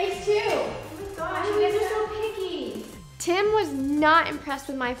 My face too. Oh my gosh, you guys are so picky. Tim was not impressed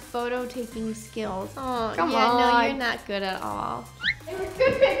with my photo taking skills. Oh, Come yeah, no, on. you're not good at all. They were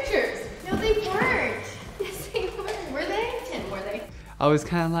good pictures. No, they weren't. Yes, they were. Were they? Tim, were they? I was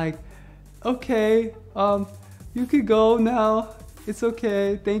kind of like, okay, you could go now. It's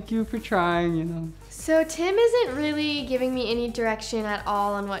okay. Thank you for trying, you know. So Tim isn't really giving me any direction at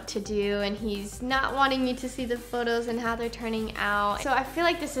all on what to do, and he's not wanting me to see the photos and how they're turning out. So I feel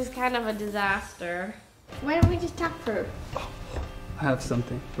like this is kind of a disaster. Why don't we just talk for? I have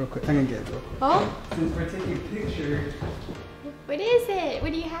something real quick. I can get it real quick. Oh? Since we're taking pictures, What is it?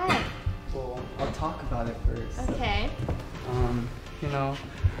 What do you have? well, I'll talk about it first. Okay. You know,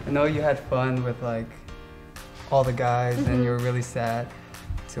 I know you had fun with like all the guys and you were really sad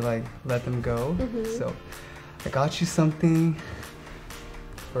to like let them go. So I got you something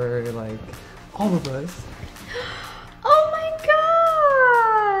for like all of us. Oh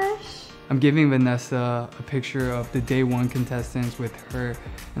my gosh! I'm giving Vanessa a picture of the day one contestants with her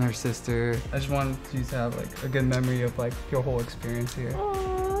and her sister. I just wanted you to have like a good memory of like your whole experience here.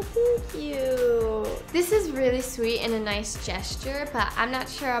 Oh, thank you. This is really sweet and a nice gesture, but I'm not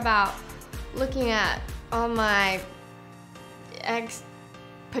sure about looking at all my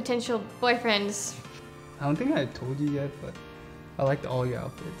potential boyfriends. I don't think I told you yet, but I liked all your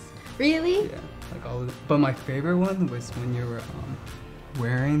outfits. Really? Yeah, like all of them. But my favorite one was when you were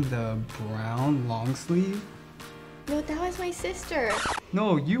wearing the brown long sleeve? No, that was my sister.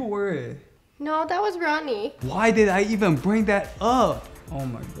 No, you wore it. No, that was Ronnie. Why did I even bring that up? Oh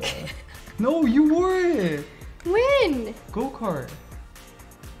my god. No, you wore it. When? Go-kart.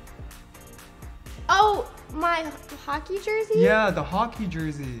 Oh, my hockey jersey? Yeah, the hockey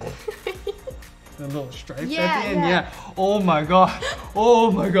jersey. The little stripes Yeah, at the end? yeah. Oh my god.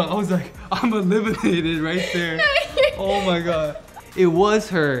 Oh my god. I was like, I'm eliminated right there. Oh my god. It was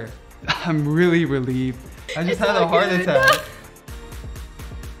her. I'm really relieved. I just had a heart attack.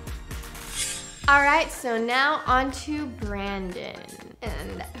 All right, so now on to Brandon.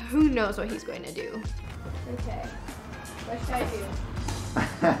 And who knows what he's going to do. Okay, what should I do?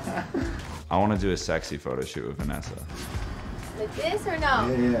 I want to do a sexy photo shoot with Vanessa. Like this or no?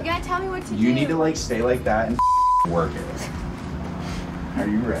 Yeah, yeah. You gotta tell me what to do. You need to like stay like that and work it. Are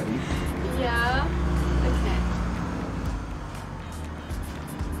you ready? Yeah, okay.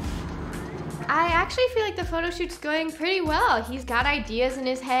 I actually feel like the photo shoot's going pretty well. He's got ideas in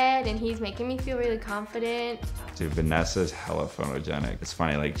his head and he's making me feel really confident. Dude, Vanessa's hella photogenic. It's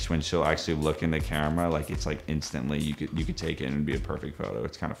funny, like when she'll actually look in the camera, like it's like instantly you could take it and it'd be a perfect photo.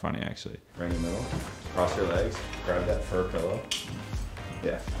 It's kind of funny actually. Right in the middle, cross your legs, grab that fur pillow.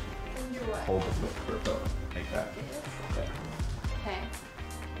 Yeah. Hold the fur pillow, like that. Yeah. Okay.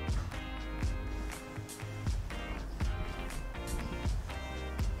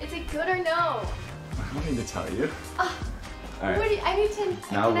 Is it good or no? I don't need to tell you. All right. What do you, I need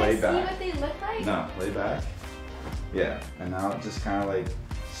to, Now can lay I back. see what they look like? No, lay back. Yeah, and now just kind of like,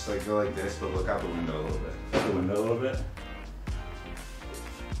 go like this, but look out the window a little bit. Out the window a little bit.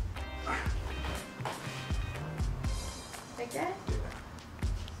 Like that?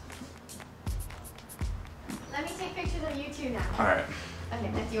 Let me take pictures of you two now. All right.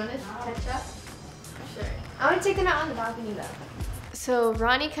 Okay, do you want to touch up? Sure. I want to take them out on the balcony though. So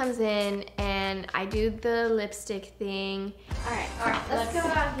Ronnie comes in and I do the lipstick thing. All right, let's go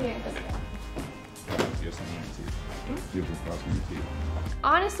out here. You have something in your teeth. You have cross in your teeth.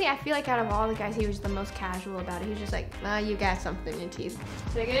 Honestly, I feel like out of all the guys, he was the most casual about it. He was just like, you got something in your teeth.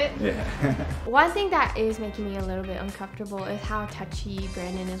 Did I get it? Yeah. One thing that is making me a little bit uncomfortable is how touchy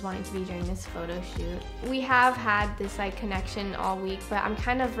Brandon is wanting to be during this photo shoot. We have had this like connection all week, but I'm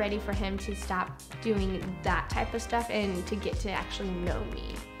kind of ready for him to stop doing that type of stuff and to get to actually know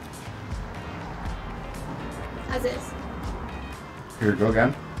me. How's this? Here, go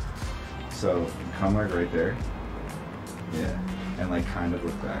again. So come like right there. Yeah. And like kind of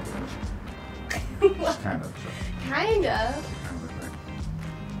look back. Just kind of. Kind of. Kind of look back.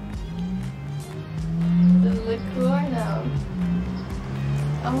 Does it look cool or no?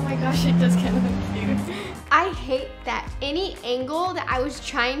 Oh my gosh, it does kind of look cute. I hate that any angle that I was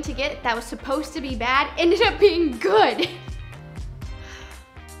trying to get that was supposed to be bad ended up being good.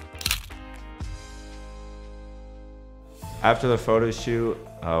 After the photo shoot,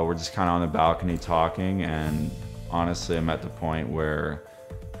 we're just kind of on the balcony talking, and honestly, I'm at the point where,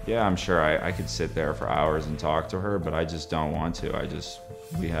 yeah, I'm sure I could sit there for hours and talk to her, but I just don't want to.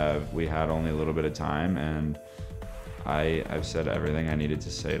 We had only a little bit of time, and I've said everything I needed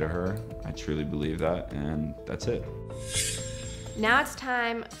to say to her. I truly believe that, and that's it. Now it's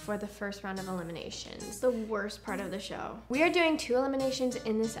time for the first round of eliminations, the worst part of the show. We are doing 2 eliminations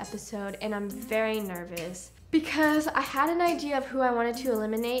in this episode, and I'm very nervous because I had an idea of who I wanted to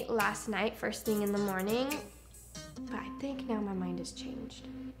eliminate last night, first thing in the morning, but I think now my mind has changed.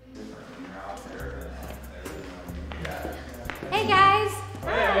 Hey guys!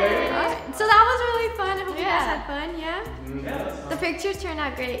 Hi! So that was really fun. I hope you guys had fun, yeah? The pictures turned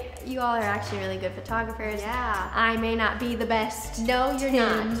out great. You all are actually really good photographers. Yeah. I may not be the best. No, you're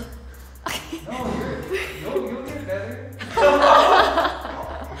not. You'll get better.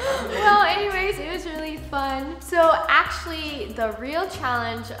 Well, anyways, it was really fun. So actually, the real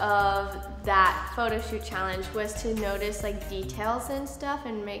challenge of that photo shoot challenge was to notice like details and stuff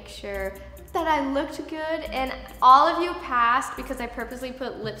and make sure that I looked good, and all of you passed because I purposely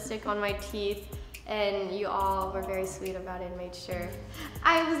put lipstick on my teeth, and you all were very sweet about it and made sure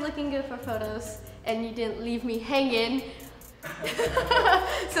I was looking good for photos and you didn't leave me hanging.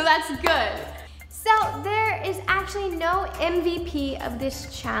 So that's good. So there is actually no MVP of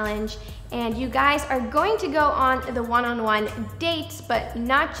this challenge, and you guys are going to go on the one-on-one dates, but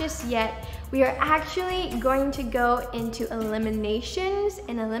not just yet. We are actually going to go into eliminations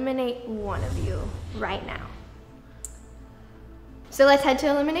and eliminate one of you right now. So let's head to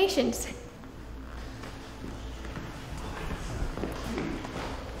eliminations.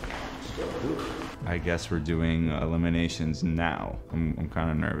 I guess we're doing eliminations now. I'm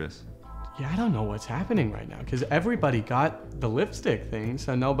kind of nervous. yeah, I don't know what's happening right now because everybody got the lipstick thing,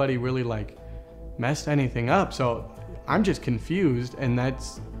 so nobody really like messed anything up. So I'm just confused, and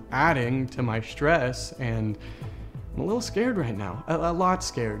that's adding to my stress, and I'm a little scared right now. A lot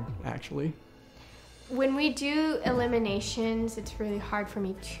scared, actually. When we do eliminations, it's really hard for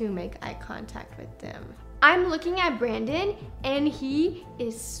me to make eye contact with them. I'm looking at Brandon and he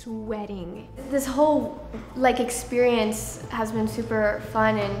is sweating. This whole experience has been super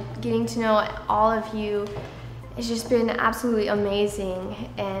fun, and getting to know all of you has just been absolutely amazing,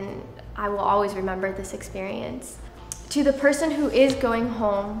 and I will always remember this experience. To the person who is going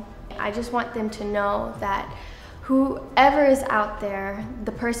home, I just want them to know that whoever is out there,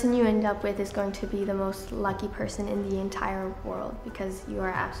 the person you end up with is going to be the most lucky person in the entire world, because you are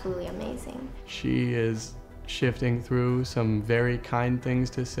absolutely amazing. She is shifting through some very kind things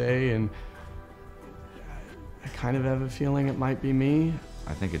to say, and I kind of have a feeling it might be me.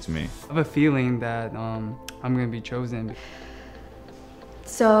 I think it's me. I have a feeling that I'm gonna be chosen.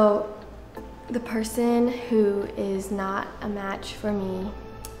 So the person who is not a match for me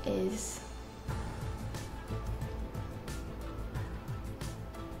is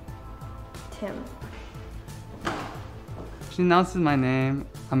Tim. She announces my name.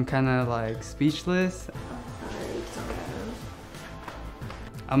 I'm kind of like speechless.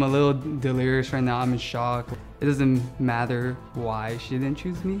 I'm a little delirious right now. I'm in shock. It doesn't matter why she didn't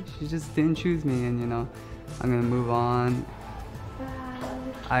choose me. She just didn't choose me, and you know, I'm gonna move on.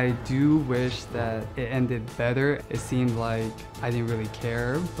 I do wish that it ended better. It seemed like I didn't really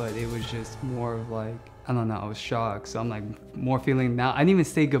care, but it was just more of like, I don't know, I was shocked. So I'm like more feeling now. I didn't even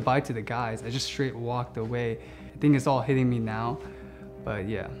say goodbye to the guys. I just straight walked away. I think it's all hitting me now, but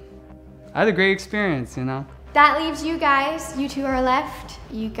yeah. I had a great experience, you know? That leaves you guys. You two are left.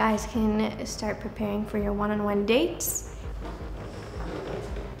 You guys can start preparing for your one-on-one dates.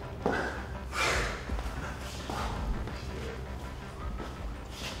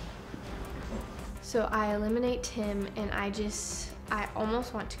 So I eliminate Tim, and I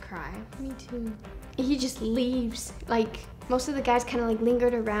almost want to cry. Me too. He just leaves. Like, most of the guys kind of like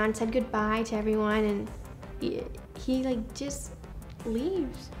lingered around, said goodbye to everyone, and he like just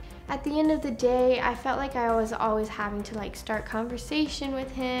leaves. At the end of the day, I felt like I was always having to like start conversation with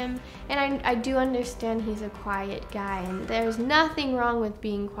him, and I do understand he's a quiet guy, and there's nothing wrong with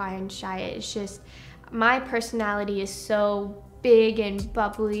being quiet and shy. It's just my personality is so big and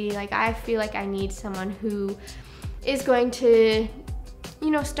bubbly. Like, I feel like I need someone who is going to, you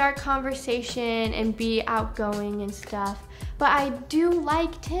know, start conversation and be outgoing and stuff. But I do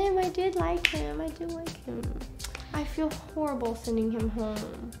like Tim. I did like him. I do like him. I feel horrible sending him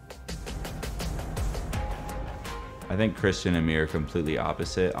home. I think Christian and me are completely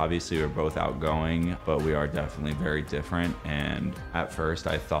opposite. Obviously, we're both outgoing, but we are definitely very different. And at first,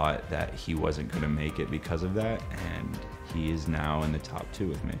 I thought that he wasn't going to make it because of that, and he is now in the top 2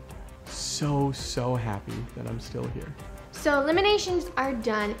 with me. So happy that I'm still here. So eliminations are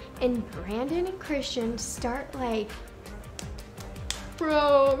done, and Brandon and Christian start like,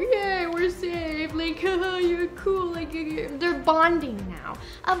 bro, yeah, we're safe, like, you're cool, like, they're bonding now.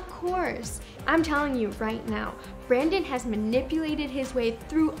 Of course, I'm telling you right now, Brandon has manipulated his way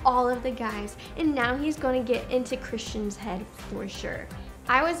through all of the guys, and now he's gonna get into Christian's head for sure.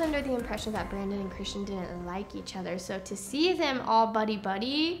 I was under the impression that Brandon and Christian didn't like each other, so to see them all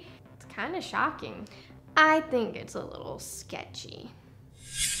buddy-buddy, it's kind of shocking. I think it's a little sketchy.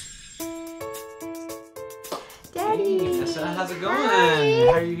 Daddy! Hey, Vanessa, how's it going?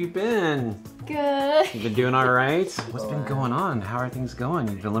 Hi. How you been? Good. You been doing all right? What's been going on? How are things going?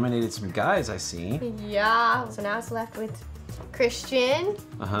 You've eliminated some guys, I see. Yeah, so now it's left with Christian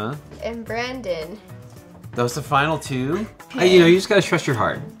and Brandon. Those the final 2? You know, you just gotta trust your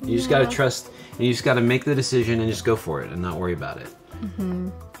heart. You just gotta trust, and you just gotta make the decision and just go for it and not worry about it.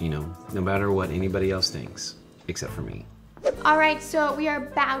 You know, no matter what anybody else thinks, except for me. All right, so we are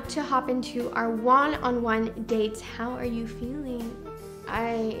about to hop into our one-on-one dates. How are you feeling?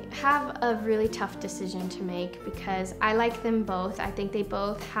 I have a really tough decision to make because I like them both. I think they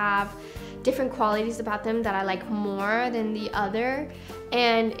both have different qualities about them that I like more than the other.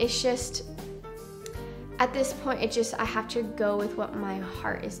 And it's just, at this point, I have to go with what my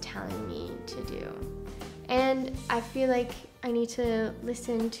heart is telling me to do. And I feel like I need to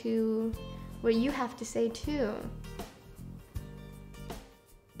listen to what you have to say too.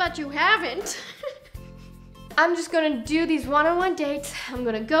 But you haven't. I'm just gonna do these one-on-one dates. I'm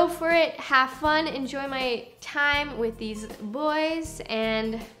gonna go for it, have fun, enjoy my time with these boys,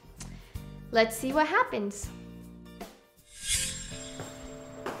 and let's see what happens.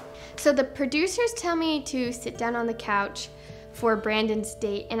 So the producers tell me to sit down on the couch for Brandon's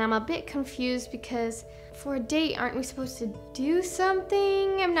date, and I'm a bit confused because for a date, aren't we supposed to do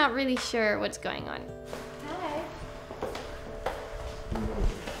something? I'm not really sure what's going on. Hi.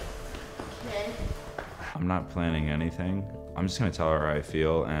 I'm not planning anything. I'm just gonna tell her how I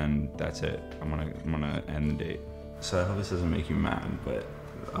feel, and that's it. I'm gonna end the date. So I hope this doesn't make you mad, but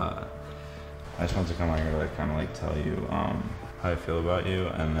I just wanted to come out here to like kind of like tell you how I feel about you,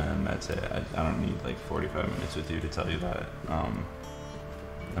 and then that's it. I don't need like 45 minutes with you to tell you that. I'm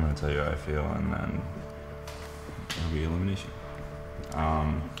gonna tell you how I feel, and then it'll be elimination.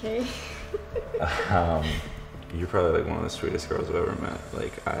 Okay. You're probably like one of the sweetest girls I've ever met.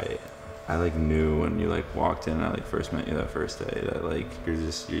 Like I like knew when you like walked in and I like first met you that first day that like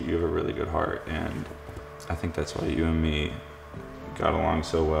you have a really good heart, and I think that's why you and me got along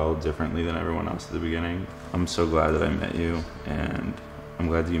so well, differently than everyone else at the beginning. I'm so glad that I met you, and I'm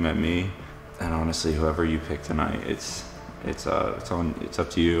glad that you met me. And honestly, whoever you pick tonight, it's up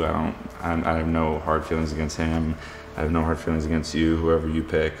to you. I have no hard feelings against him. I have no hard feelings against you. Whoever you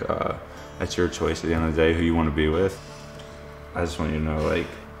pick, that's your choice at the end of the day, who you want to be with. I just want you to know, like,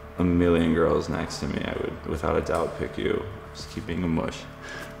 a million girls next to me, I would without a doubt pick you. Just keep being a mush,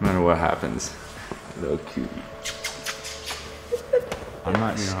 no matter what happens. Little cutie. I'm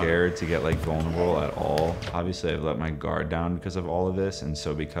not scared to get like vulnerable at all. Obviously, I've let my guard down because of all of this, and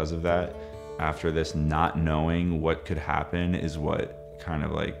so because of that, after this, not knowing what could happen is what kind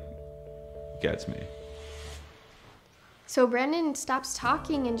of like gets me. So Brandon stops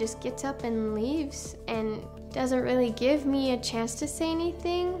talking and just gets up and leaves and doesn't really give me a chance to say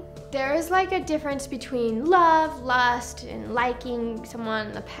anything. There is like a difference between love, lust, and liking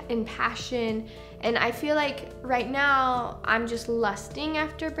someone in passion. And I feel like right now I'm just lusting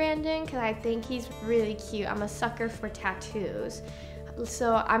after Brandon because I think he's really cute. I'm a sucker for tattoos.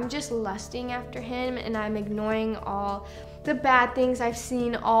 So I'm just lusting after him, and I'm ignoring all the bad things I've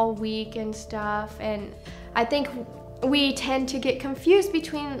seen all week and stuff. And I think we tend to get confused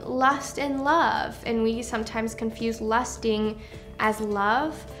between lust and love, and we sometimes confuse lusting as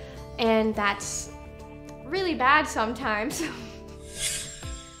love, and that's really bad sometimes.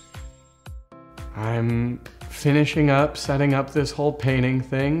 I'm finishing up, setting up this whole painting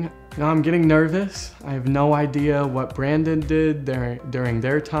thing. Now I'm getting nervous. I have no idea what Brandon did during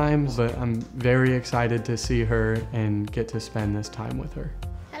their times, but I'm very excited to see her and get to spend this time with her.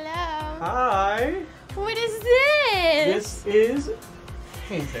 Hello. Hi. What is this? This is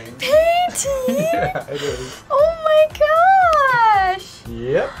painting. Painting? Yeah, it is. Oh my gosh.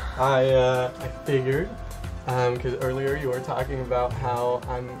 Yep. I figured, because earlier you were talking about how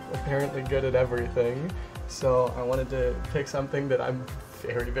I'm apparently good at everything. So I wanted to pick something that I'm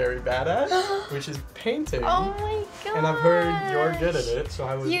very, very bad at, which is painting. Oh my gosh. And I've heard you're good at it, so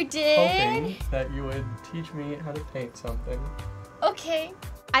I was You did? hoping that you would teach me how to paint something. Okay.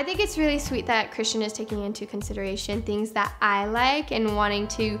 I think it's really sweet that Christian is taking into consideration things that I like and wanting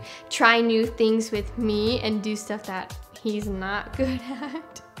to try new things with me and do stuff that he's not good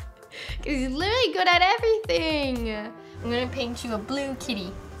at. Because he's literally good at everything. I'm gonna paint you a blue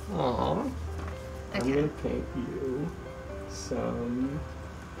kitty. Aww. Okay. I'm gonna paint you some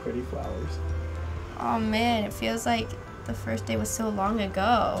pretty flowers. Oh man, it feels like the first day was so long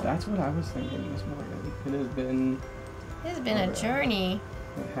ago. That's what I was thinking this morning. It has been a journey.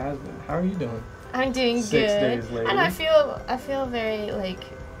 It has been. How are you doing? I'm doing 6 good. days later. And I feel very like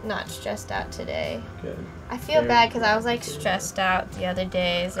not stressed out today. Good. I feel bad because I was like stressed out the other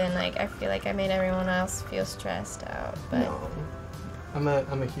days, and like I feel like I made everyone else feel stressed out. But no. I'm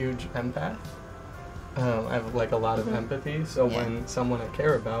a huge empath. I have like a lot of empathy, so when someone I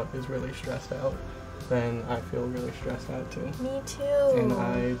care about is really stressed out, then I feel really stressed out too. Me too. And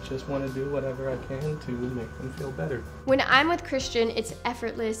I just want to do whatever I can to make them feel better. When I'm with Christian, it's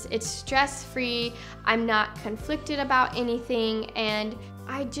effortless, it's stress-free, I'm not conflicted about anything, and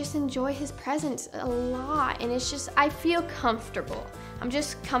I just enjoy his presence a lot, and it's just, I feel comfortable. I'm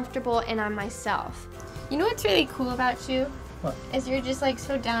just comfortable and I'm myself. You know what's really cool about you? What? Is you're just like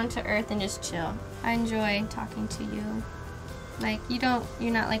so down to earth and just chill. I enjoy talking to you. Like you're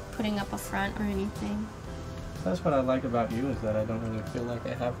not like putting up a front or anything. That's what I like about you, is that I don't really feel like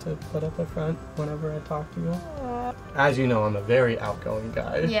I have to put up a front whenever I talk to you. Aww. As you know, I'm a very outgoing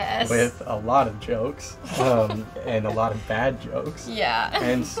guy. Yes. With a lot of jokes, and a lot of bad jokes. Yeah.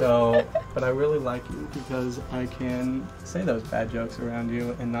 And so, but I really like you because I can say those bad jokes around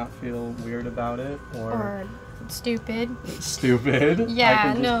you and not feel weird about it or stupid. Stupid. Yeah,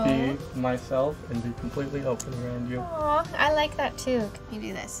 I can just be myself and be completely open around you. Aw, I like that too. You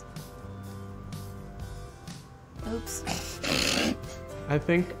do this. Oops. I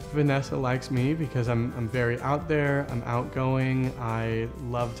think Vanessa likes me because I'm very out there, I'm outgoing, I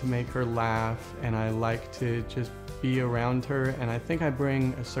love to make her laugh, and I like to just be around her, and I think I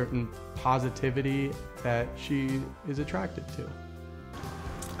bring a certain positivity that she is attracted to.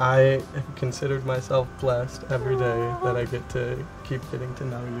 I have considered myself blessed every day that I get to keep getting to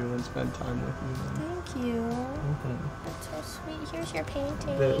know you and spend time with you. Thank you. That's so sweet. Here's your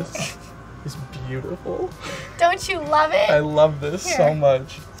painting. This is beautiful. Don't you love it? I love this Here. so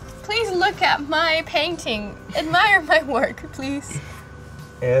much. Please look at my painting. Admire my work, please.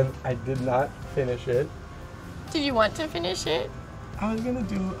 And I did not finish it. Did you want to finish it? I was gonna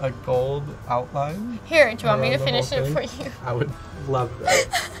do a gold outline. Here, do you want me to around the finish whole it for thing. you? I would love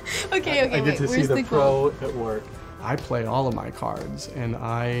that. Okay, I get wait, to see where's the the pro gold? at work. I play all of my cards and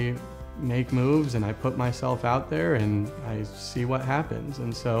I make moves and I put myself out there and I see what happens.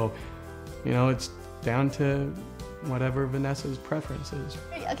 And so, you know, it's down to whatever Vanessa's preference is.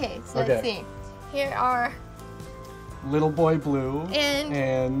 Okay, so let's see. Here are Little Boy Blue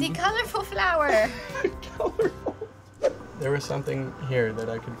and the colorful flower. There was something here that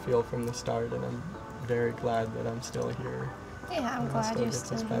I could feel from the start, and I'm very glad that I'm still here. Yeah, I'm and glad I still you're get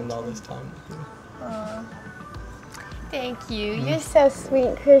still to spend here, all too. this time with you. Aw. Thank you. You're so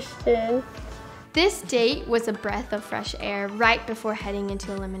sweet, Christian. This date was a breath of fresh air right before heading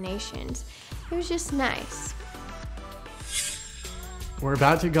into eliminations. It was just nice. We're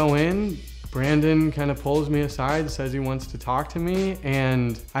about to go in. Brandon kind of pulls me aside, says he wants to talk to me,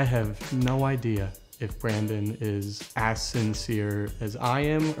 and I have no idea if Brandon is as sincere as I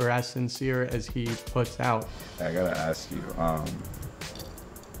am or as sincere as he puts out. I gotta ask you,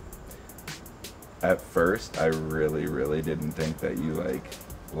 at first I really didn't think that you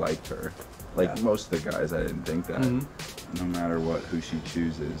liked her. Like most of the guys, I didn't think that. No matter who she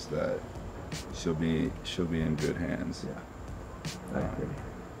chooses, that she'll be in good hands. Yeah, I agree.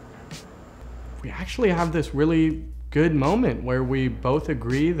 We actually have this really good moment where we both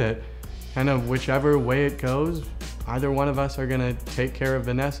agree that kind of whichever way it goes, either one of us are gonna take care of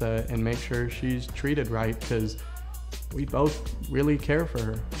Vanessa and make sure she's treated right, because we both really care for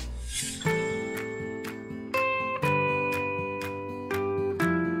her.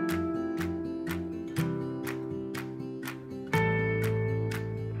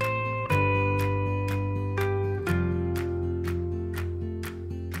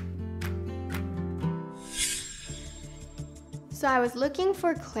 So I was looking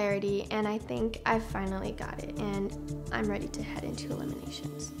for clarity, and I think I finally got it, and I'm ready to head into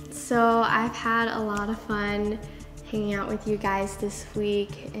eliminations. So I've had a lot of fun hanging out with you guys this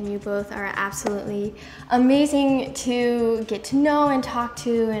week, and you both are absolutely amazing to get to know and talk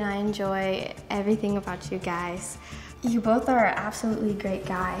to, and I enjoy everything about you guys. You both are absolutely great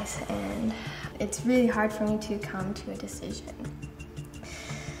guys, and it's really hard for me to come to a decision.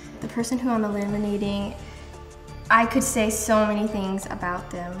 The person who I'm eliminating, I could say so many things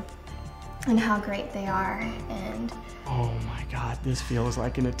about them and how great they are, and oh my God, this feels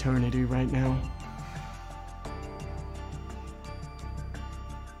like an eternity right now.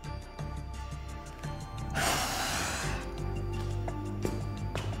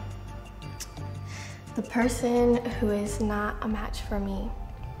 the person who is not a match for me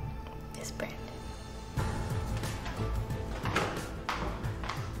is Brandon.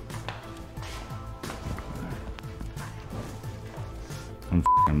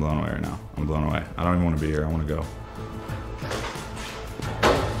 I'm blown away right now. I'm blown away. I don't even want to be here. I want to go.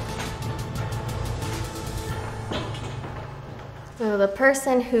 So the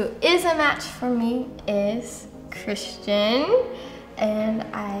person who is a match for me is Christian, and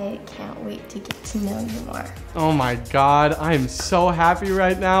I can't wait to get to know you more. Oh my God, I am so happy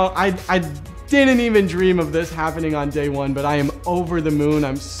right now. I didn't even dream of this happening on day one, but I am over the moon.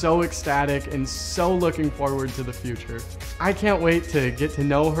 I'm so ecstatic and so looking forward to the future. I can't wait to get to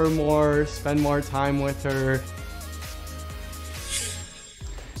know her more, spend more time with her.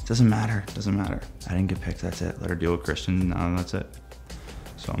 Doesn't matter. Doesn't matter. I didn't get picked. That's it. Let her deal with Christian. Now that's it.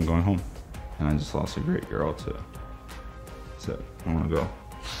 So I'm going home. And I just lost a great girl too. That's it. I want to go.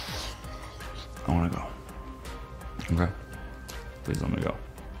 I want to go. Okay? Please let me go.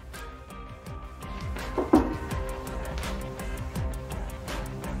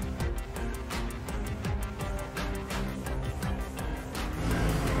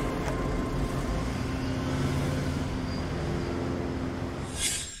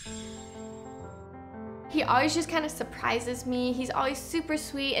 He always just kind of surprises me. He's always super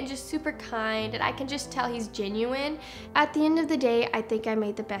sweet and just super kind, and I can just tell he's genuine. At the end of the day, I think I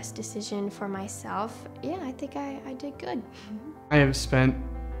made the best decision for myself. Yeah, I think I did good. I have spent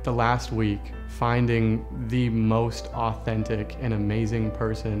the last week finding the most authentic and amazing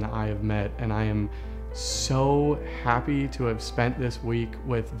person I have met, and I am so happy to have spent this week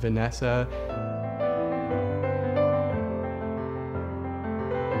with Vanessa.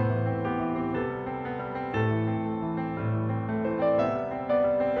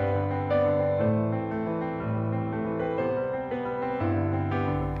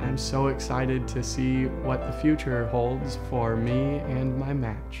 I'm so excited to see what the future holds for me and my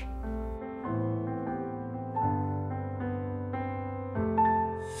match.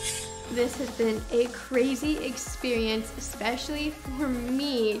 This has been a crazy experience, especially for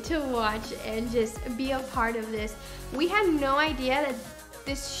me to watch and just be a part of this. We had no idea that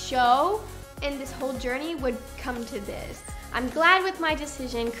this show and this whole journey would come to this. I'm glad with my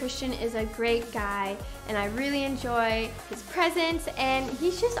decision. Christian is a great guy and I really enjoy his presence and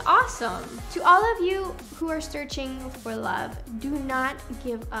he's just awesome. To all of you who are searching for love, do not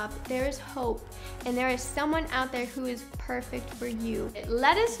give up. There is hope and there is someone out there who is perfect for you.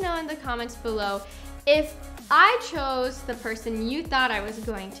 Let us know in the comments below if I chose the person you thought I was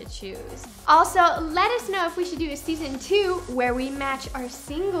going to choose. Also, let us know if we should do a season 2 where we match our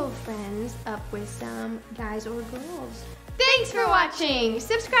single friends up with some guys or girls. Thanks for watching!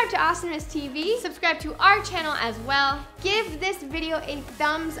 Subscribe to AwesomenessTV, subscribe to our channel as well. Give this video a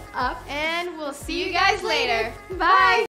thumbs up and we'll see you guys later. Bye!